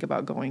like think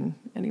about going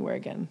anywhere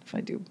again if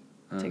I do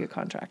take a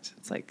contract.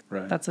 It's like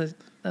that's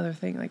another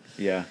thing. Like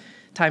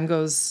time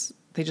goes,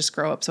 they just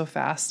grow up so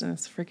fast, and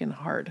it's freaking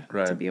hard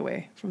to be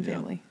away from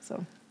family.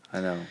 So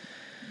I know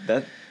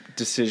that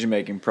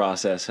decision-making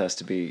process has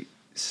to be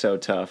so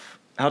tough.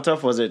 How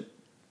tough was it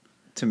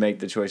to make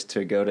the choice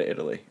to go to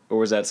Italy? Or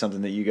was that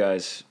something that you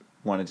guys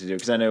wanted to do?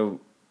 Because I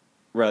know,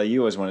 Riley, you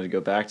always wanted to go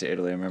back to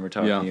Italy. I remember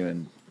talking to you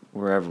and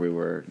wherever we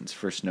were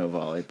for snow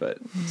volley, but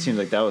it seems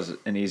like that was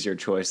an easier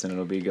choice than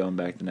it'll be going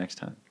back the next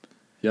time.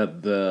 Yeah,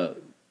 the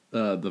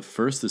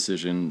first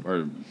decision,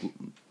 or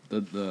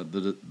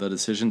the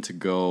decision to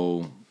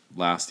go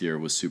last year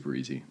was super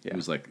easy. It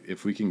was like,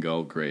 if we can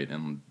go, great.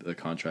 And the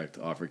contract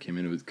offer came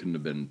in, it couldn't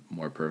have been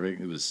more perfect.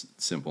 It was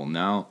simple.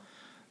 Now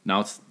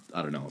it's,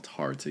 I don't know, it's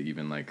hard to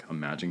even like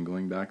imagine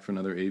going back for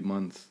another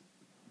 8-month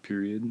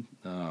period,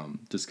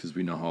 just because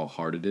we know how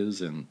hard it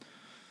is. And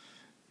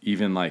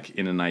even like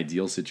in an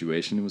ideal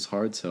situation, it was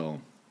hard.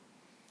 So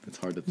it's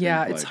hard to think.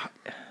 Yeah,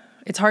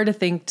 it's hard to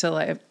think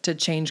to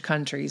change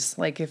countries.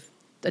 Like if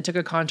I took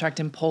a contract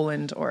in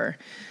Poland or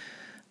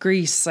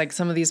Greece, like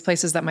some of these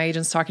places that my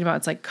agent's talking about,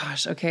 it's like,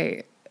 gosh,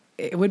 okay,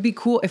 it would be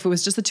cool if it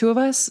was just the two of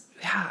us.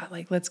 Yeah,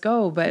 like let's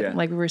go. But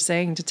like we were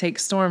saying, to take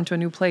Storm to a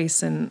new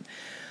place, and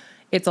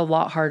it's a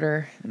lot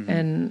harder.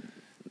 And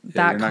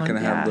you're not going to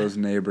have those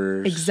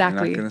neighbors.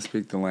 Exactly. You're not going to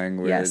speak the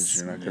language. Yes.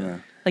 You're not going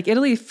to. Like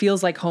Italy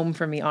feels like home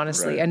for me,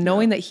 honestly. And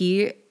knowing that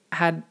he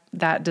had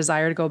that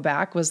desire to go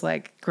back was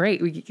like,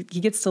 great. He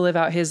gets to live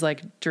out his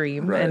like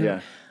dream.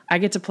 And I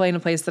get to play in a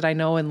place that I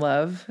know and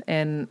love.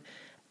 And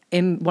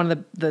in one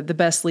of the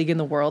best league in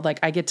the world, like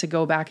I get to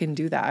go back and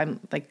do that. I'm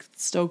like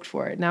stoked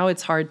for it. Now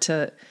it's hard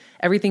to,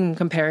 everything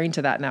comparing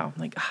to that now,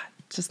 I'm like,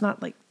 it's just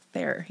not like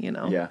there, you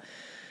know? Yeah.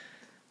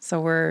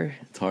 So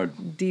it's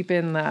hard. deep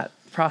in that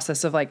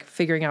process of like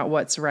figuring out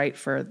what's right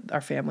for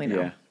our family now.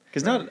 Yeah.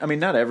 Because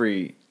not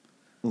every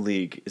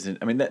league isn't,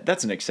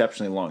 that's an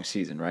exceptionally long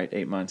season, right?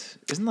 8 months.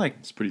 Isn't like,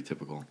 It's pretty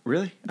typical.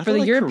 really? I For thought the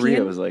like European-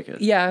 Korea was like you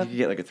could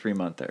get like a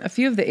 3-month there. A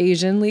few of the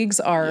Asian leagues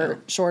are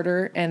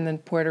shorter, and then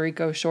Puerto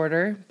Rico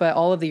shorter, but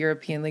all of the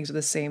European leagues are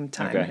the same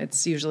time. Okay.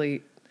 It's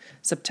usually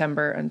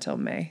September until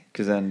May.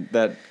 Because then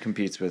that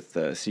competes with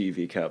the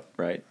CEV Cup,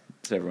 right?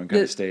 So everyone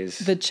kind of stays.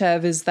 The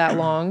Chev is that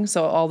long,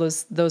 so all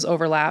those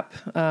overlap.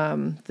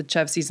 The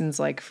Chev season's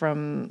like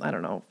from, I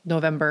don't know,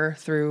 November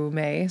through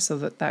May, so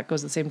that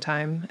goes at the same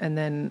time. And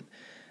then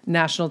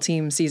national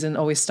team season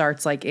always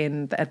starts like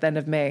at the end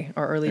of May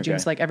or early June.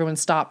 So like everyone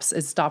is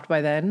stopped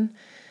by then.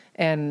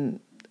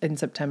 And in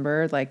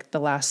September, like the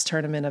last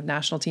tournament of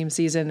national team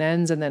season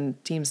ends, and then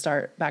teams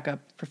start back up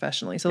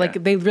professionally. So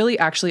like they really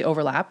actually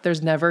overlap.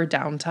 There's never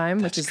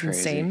downtime, which is crazy.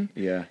 insane.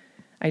 Yeah.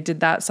 I did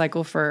that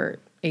cycle for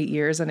 8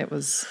 years, and it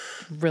was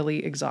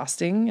really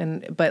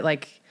exhausting. But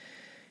like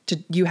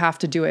you have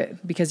to do it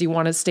because you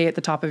want to stay at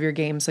the top of your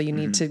game. So you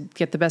need to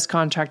get the best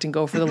contract and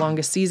go for the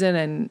longest season.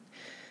 And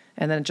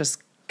then it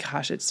just,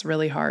 gosh, it's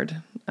really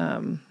hard.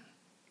 But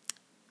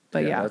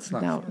that's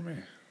not for me.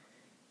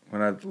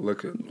 When I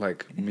look at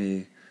like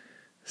me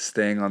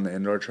staying on the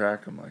indoor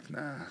track, I'm like,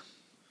 nah.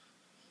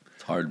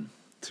 It's hard.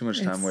 Too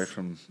much time away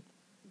from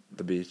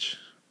the beach.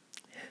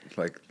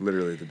 Like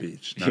literally the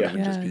beach, not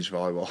even just beach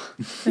volleyball.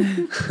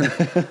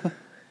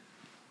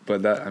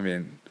 But that, I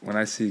mean, when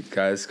I see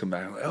guys come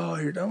back, like, oh,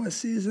 you're done with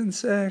season,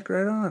 sick,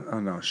 right on. Oh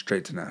no,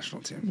 straight to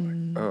national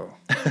team. Like, oh,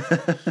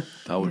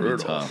 That would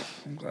be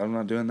tough. I'm glad I'm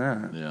not doing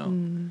that. Yeah.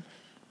 And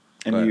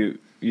But-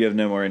 you have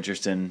no more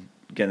interest in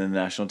getting in the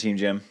national team,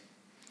 Jim?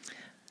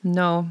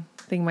 No,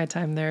 I think my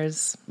time there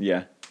is,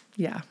 Yeah.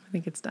 I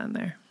think it's done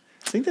there.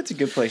 I think that's a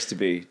good place to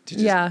be, to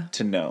just Yeah.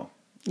 to know.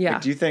 Yeah.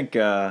 Like, do you think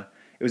it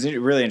was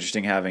really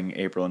interesting having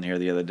April in here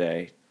the other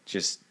day,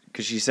 just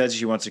because she says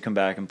she wants to come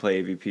back and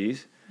play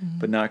AVPs,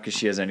 but not because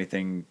she has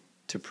anything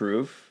to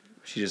prove.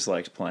 She just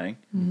likes playing.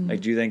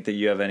 Like, do you think that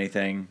you have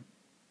anything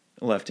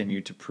left in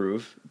you to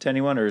prove to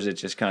anyone, or is it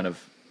just kind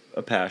of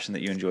a passion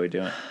that you enjoy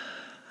doing?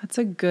 That's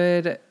a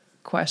good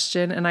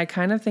question. And I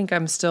kind of think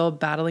I'm still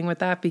battling with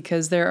that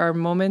because there are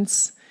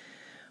moments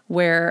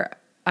where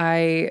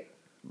I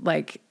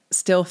like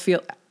still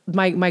feel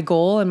my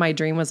goal and my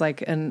dream was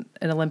like an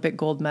Olympic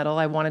gold medal.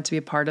 I wanted to be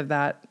a part of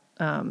that,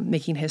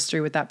 making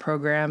history with that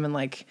program. And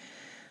like,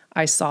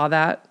 I saw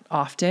that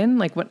often,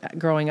 like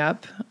growing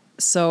up.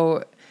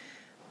 So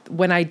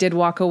when I did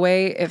walk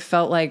away, it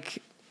felt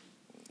like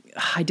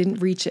I didn't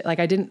reach it. Like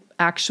I didn't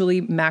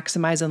actually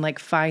maximize and like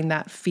find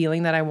that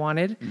feeling that I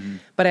wanted.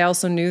 But I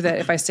also knew that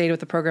if I stayed with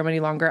the program any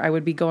longer, I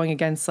would be going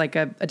against like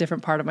a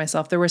different part of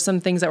myself. There were some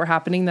things that were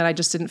happening that I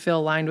just didn't feel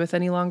aligned with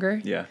any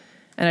longer. Yeah.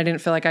 And I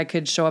didn't feel like I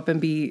could show up and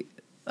be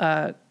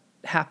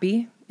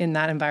happy in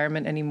that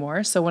environment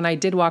anymore. So when I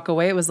did walk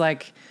away, it was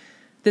like,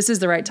 this is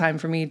the right time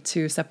for me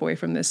to step away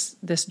from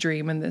this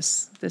dream and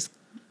this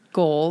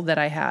goal that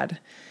I had.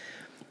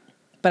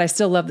 But I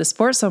still love the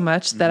sport so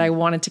much that I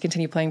wanted to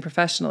continue playing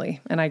professionally,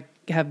 and I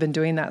have been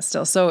doing that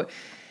still. So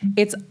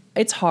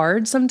it's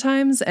hard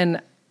sometimes,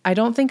 and I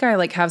don't think I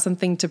like have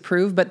something to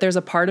prove, but there's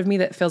a part of me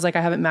that feels like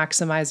I haven't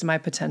maximized my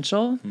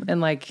potential,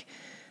 and like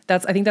I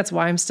think that's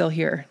why I'm still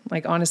here.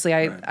 Like honestly,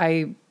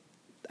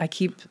 I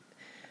keep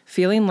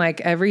feeling like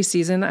every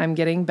season I'm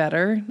getting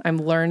better, I'm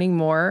learning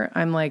more,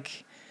 I'm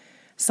like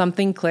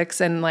something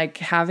clicks, and like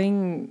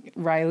having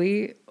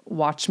Riley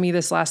watch me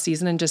this last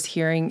season and just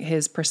hearing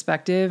his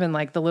perspective and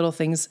like the little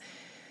things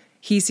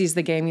he sees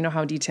the game, you know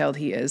how detailed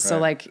he is. Right. So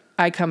like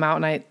I come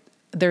out and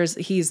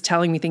he's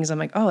telling me things. I'm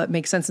like, oh, it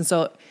makes sense. And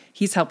so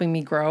he's helping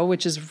me grow,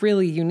 which is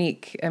really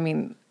unique. I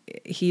mean,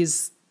 he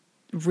was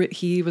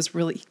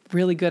really,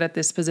 really good at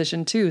this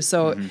position too.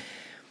 So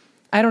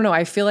I don't know.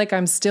 I feel like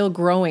I'm still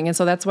growing. And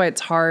so that's why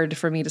it's hard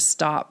for me to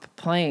stop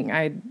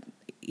playing.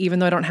 Even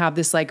though I don't have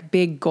this like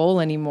big goal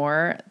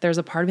anymore, there's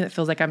a part of me that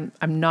feels like I'm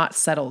not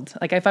settled.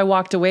 Like if I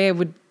walked away,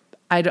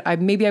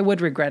 maybe I would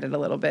regret it a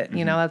little bit.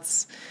 You know,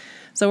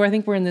 so I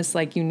think we're in this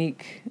like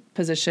unique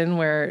position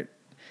where,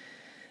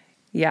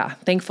 yeah,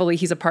 thankfully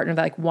he's a partner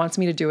that like wants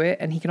me to do it,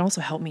 and he can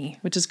also help me,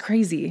 which is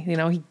crazy. You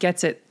know, he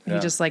gets it. Yeah. He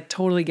just like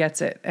totally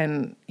gets it,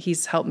 and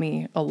he's helped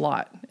me a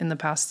lot in the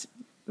past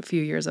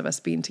few years of us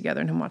being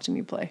together and him watching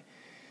me play.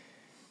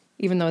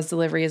 Even though his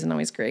delivery isn't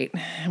always great,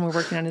 and we're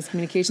working on his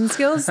communication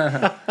skills.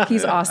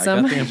 He's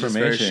awesome. I got the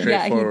information.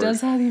 Yeah, he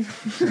does have the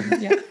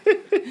information.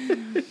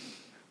 Yeah.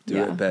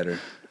 Do it better.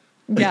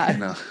 Yeah.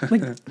 No.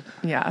 Like,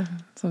 yeah.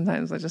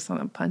 Sometimes I just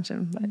want to punch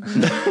him, but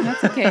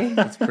that's okay.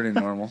 That's pretty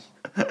normal.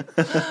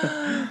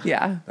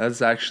 Yeah.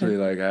 That's actually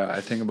like,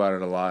 I think about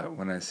it a lot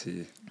when I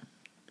see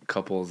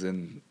couples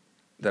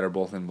that are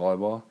both in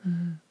volleyball.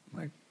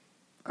 Like,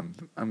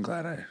 I'm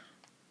glad I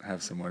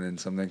have someone in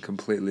something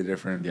completely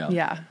different.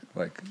 Yeah.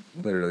 Like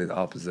literally the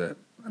opposite.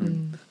 I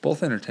mean,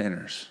 both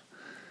entertainers.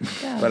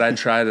 Yeah. But I've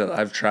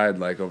tried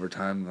like over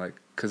time, like,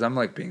 cause I'm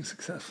like being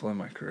successful in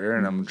my career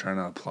and I'm trying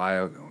to apply,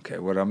 okay,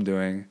 what I'm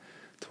doing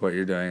to what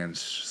you're doing. And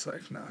it's just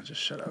like, no, just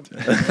shut up.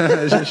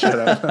 Just shut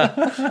up.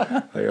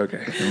 Like,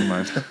 okay, never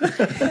mind.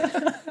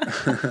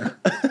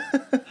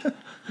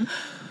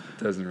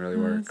 Doesn't really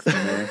work for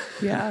me.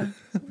 Yeah.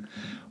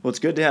 Well, it's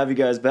good to have you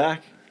guys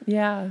back.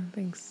 Yeah.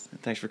 Thanks.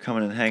 Thanks for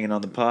coming and hanging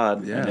on the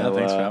pod. Yeah. I know,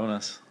 Thanks for having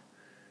us.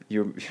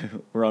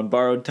 We're on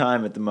borrowed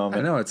time at the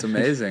moment. I know, it's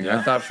amazing.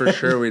 I thought for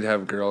sure we'd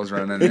have girls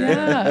running in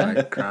and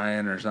like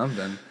crying or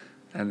something.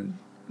 And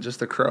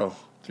just a crow.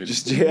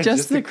 Just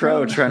the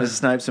crow trying to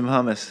snipe some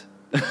hummus.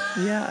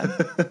 Yeah.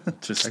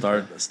 Just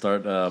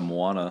start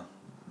Moana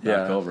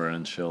back over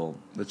and she'll...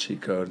 The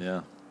cheat code.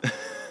 Yeah.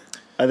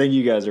 I think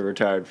you guys are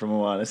retired from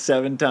Moana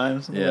 7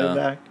 times on the way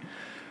back.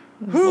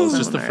 Well, it's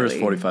just the first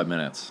 45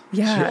 minutes.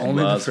 Yeah. She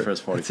loves the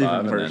first 45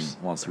 and worse.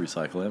 then wants to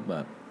recycle it,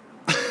 but...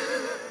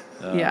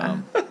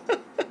 yeah.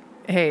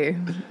 Hey,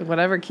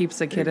 whatever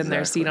keeps a kid in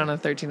their seat on a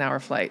 13-hour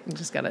flight, you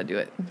just got to do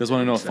it. You guys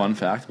want to know a fun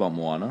fact about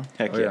Moana?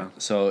 Heck yeah.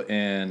 So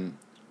in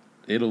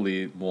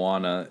Italy,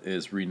 Moana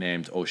is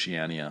renamed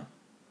Oceania.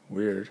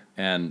 Weird.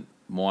 And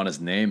Moana's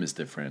name is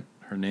different.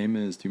 Her name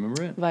is, do you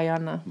remember it?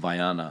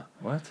 Vaiana.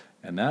 What?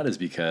 And that is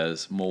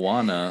because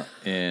Moana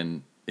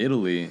in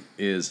Italy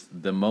is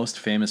the most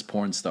famous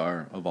porn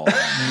star of all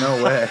time.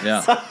 No way.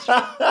 Yeah.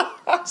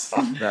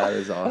 That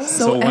is awesome.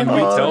 So when we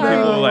tell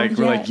people, like,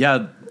 we're like,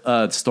 yeah,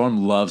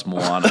 Storm loves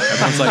Moana.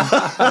 Everyone's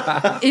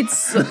like,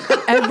 It's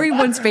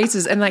everyone's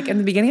faces. And like in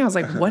the beginning, I was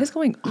like, what is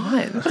going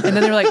on? And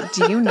then they're like,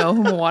 do you know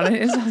who Moana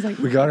is? I was like,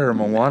 We got her a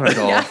Moana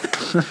doll.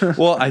 yeah.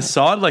 well, I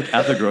saw it like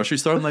at the grocery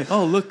store. I'm like,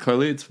 oh, look,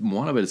 Carly, it's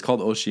Moana, but it's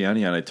called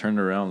Oceania. And I turned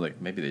around,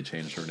 like, maybe they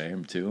changed her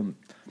name too. And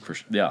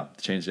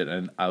changed it.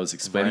 And I was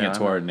explaining it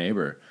to our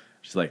neighbor.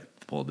 She's like,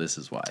 well, this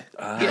is why.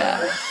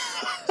 Yeah.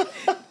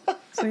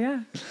 So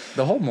yeah.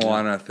 The whole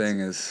Moana thing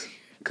is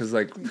because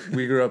like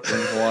we grew up in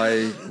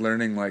Hawaii,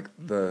 learning like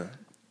the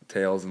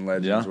tales and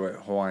legends, Yeah.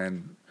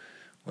 Hawaiian,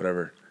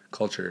 whatever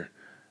culture,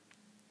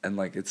 and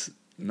like it's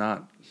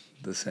not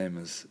the same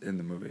as in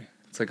the movie.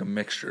 It's like a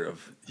mixture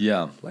of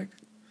like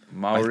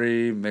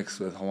Maori mixed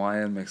with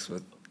Hawaiian, mixed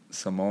with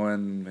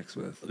Samoan, mixed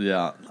with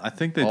I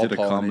think they all did a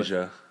combination.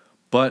 Polynesia.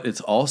 But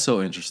it's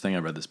also interesting. I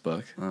read this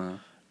book.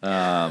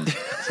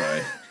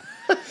 Sorry.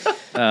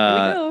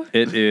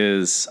 It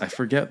is, I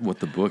forget what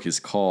the book is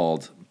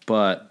called,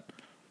 but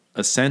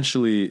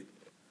essentially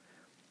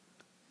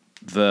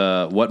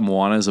what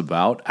Moana is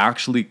about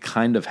actually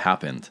kind of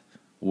happened,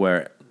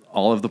 where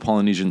all of the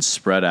Polynesians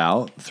spread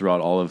out throughout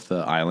all of the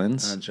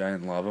islands. A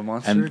giant lava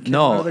monster. And came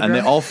out of the and they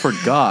ground? all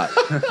forgot.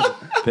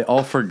 They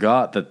all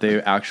forgot that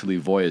they actually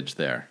voyaged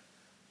there.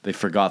 They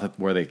forgot that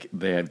where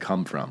they had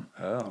come from,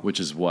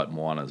 which is what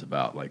Moana is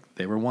about. Like,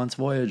 they were once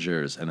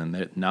voyagers, and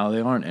then now they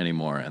aren't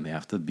anymore, and they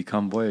have to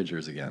become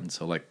voyagers again.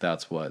 So, like,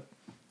 that's what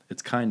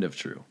it's kind of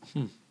true.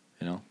 You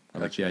know,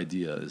 like the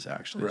idea is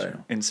actually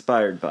true.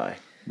 Inspired by.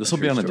 This will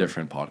be on a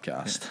different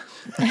podcast.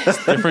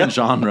 Different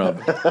genre.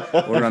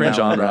 We're on Different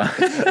that one, genre.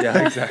 bro.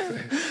 Yeah, exactly.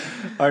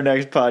 Our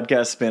next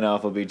podcast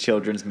spin-off will be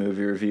children's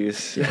movie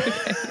reviews.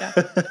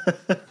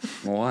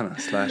 Moana /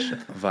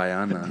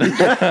 Vaiana.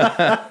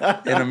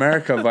 In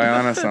America,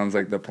 Vaiana sounds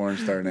like the porn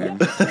star name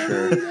for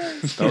sure.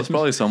 That was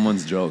probably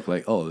someone's joke.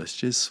 Like, oh, let's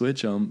just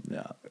switch them.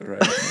 Yeah. Right.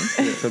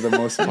 To the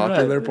most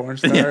popular porn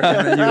star in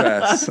the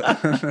U.S.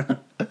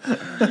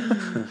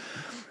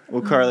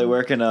 Well, Carly,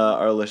 where can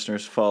our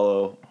listeners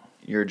follow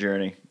your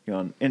journey? You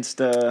on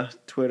Insta,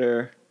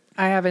 Twitter?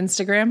 I have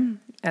Instagram,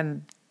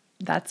 and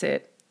that's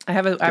it. I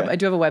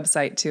do have a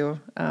website too,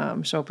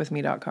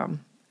 showupwithme.com,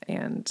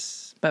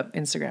 but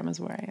Instagram is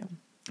where I am.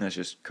 That's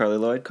just Carli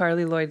Lloyd?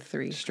 Carli Lloyd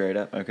 3. Straight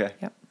up? Okay.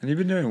 Yep. And you've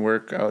been doing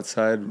work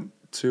outside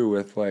too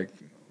with like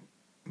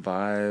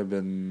Vibe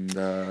and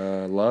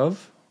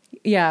Love.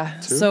 Yeah.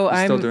 Too? So You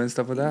I'm still doing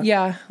stuff with that.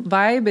 Yeah,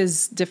 Vibe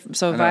is different.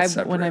 So I know it's Vibe,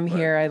 when separate, I'm but-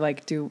 here, I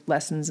like do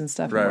lessons and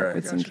stuff Right, and work right,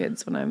 with some gotcha.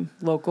 kids when I'm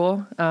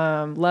local.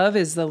 Love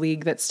is the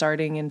league that's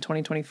starting in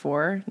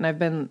 2024, and I've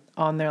been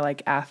on their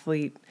like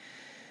athlete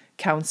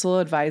council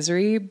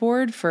advisory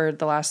board for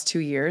the last 2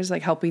 years,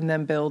 like helping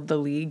them build the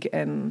league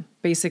and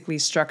basically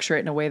structure it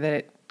in a way that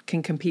it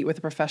can compete with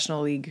a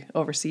professional league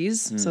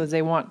overseas. So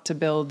they want to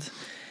build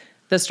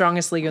the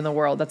strongest league in the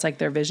world. That's like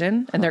their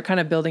vision, and they're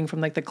kind of building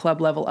from like the club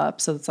level up.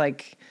 So it's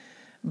like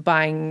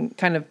becoming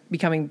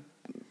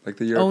Like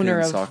the European owner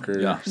of soccer.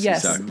 Yeah.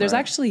 yes. Exactly. There's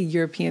actually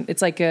European.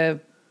 It's like in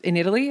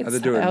Italy. they It's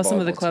do it in how some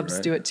of the volleyball too, clubs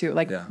right? do it too.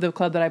 Like Yeah. the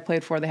club that I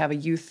played for, they have a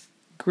youth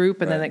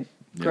group, and then Right. it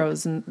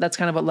grows, and that's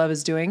kind of what Love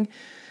is doing.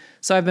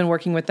 So I've been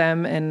working with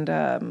them, and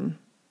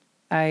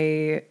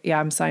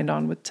I'm signed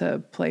on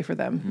to play for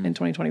them in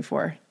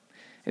 2024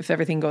 if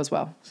everything goes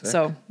well. Sick.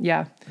 So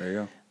yeah. There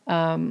you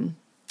go.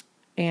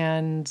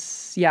 And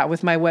yeah,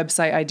 with my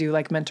website, I do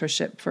like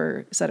mentorship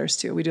for setters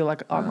too. We do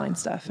like online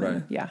stuff. And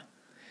right. yeah.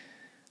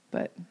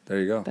 But There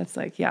you go. that's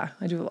like, yeah,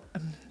 I do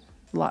a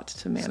lot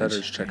to manage.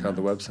 Setters, check out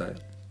the website.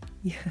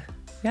 Yeah.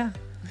 Yeah.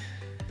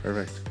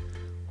 Perfect.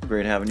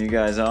 Great having you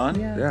guys on.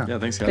 Yeah. Yeah. Yeah,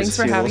 thanks, guys. Thanks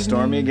for See a little having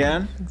stormy me.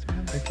 again. Thanks for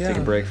having me. Heck Take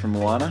a break from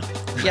Moana.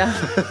 Yeah.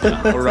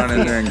 We'll run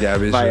in there and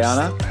Gabby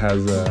Vaiana? just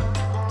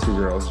has 2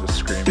 girls just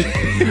screaming.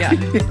 Yeah.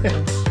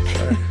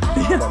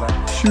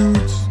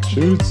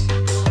 Shoots.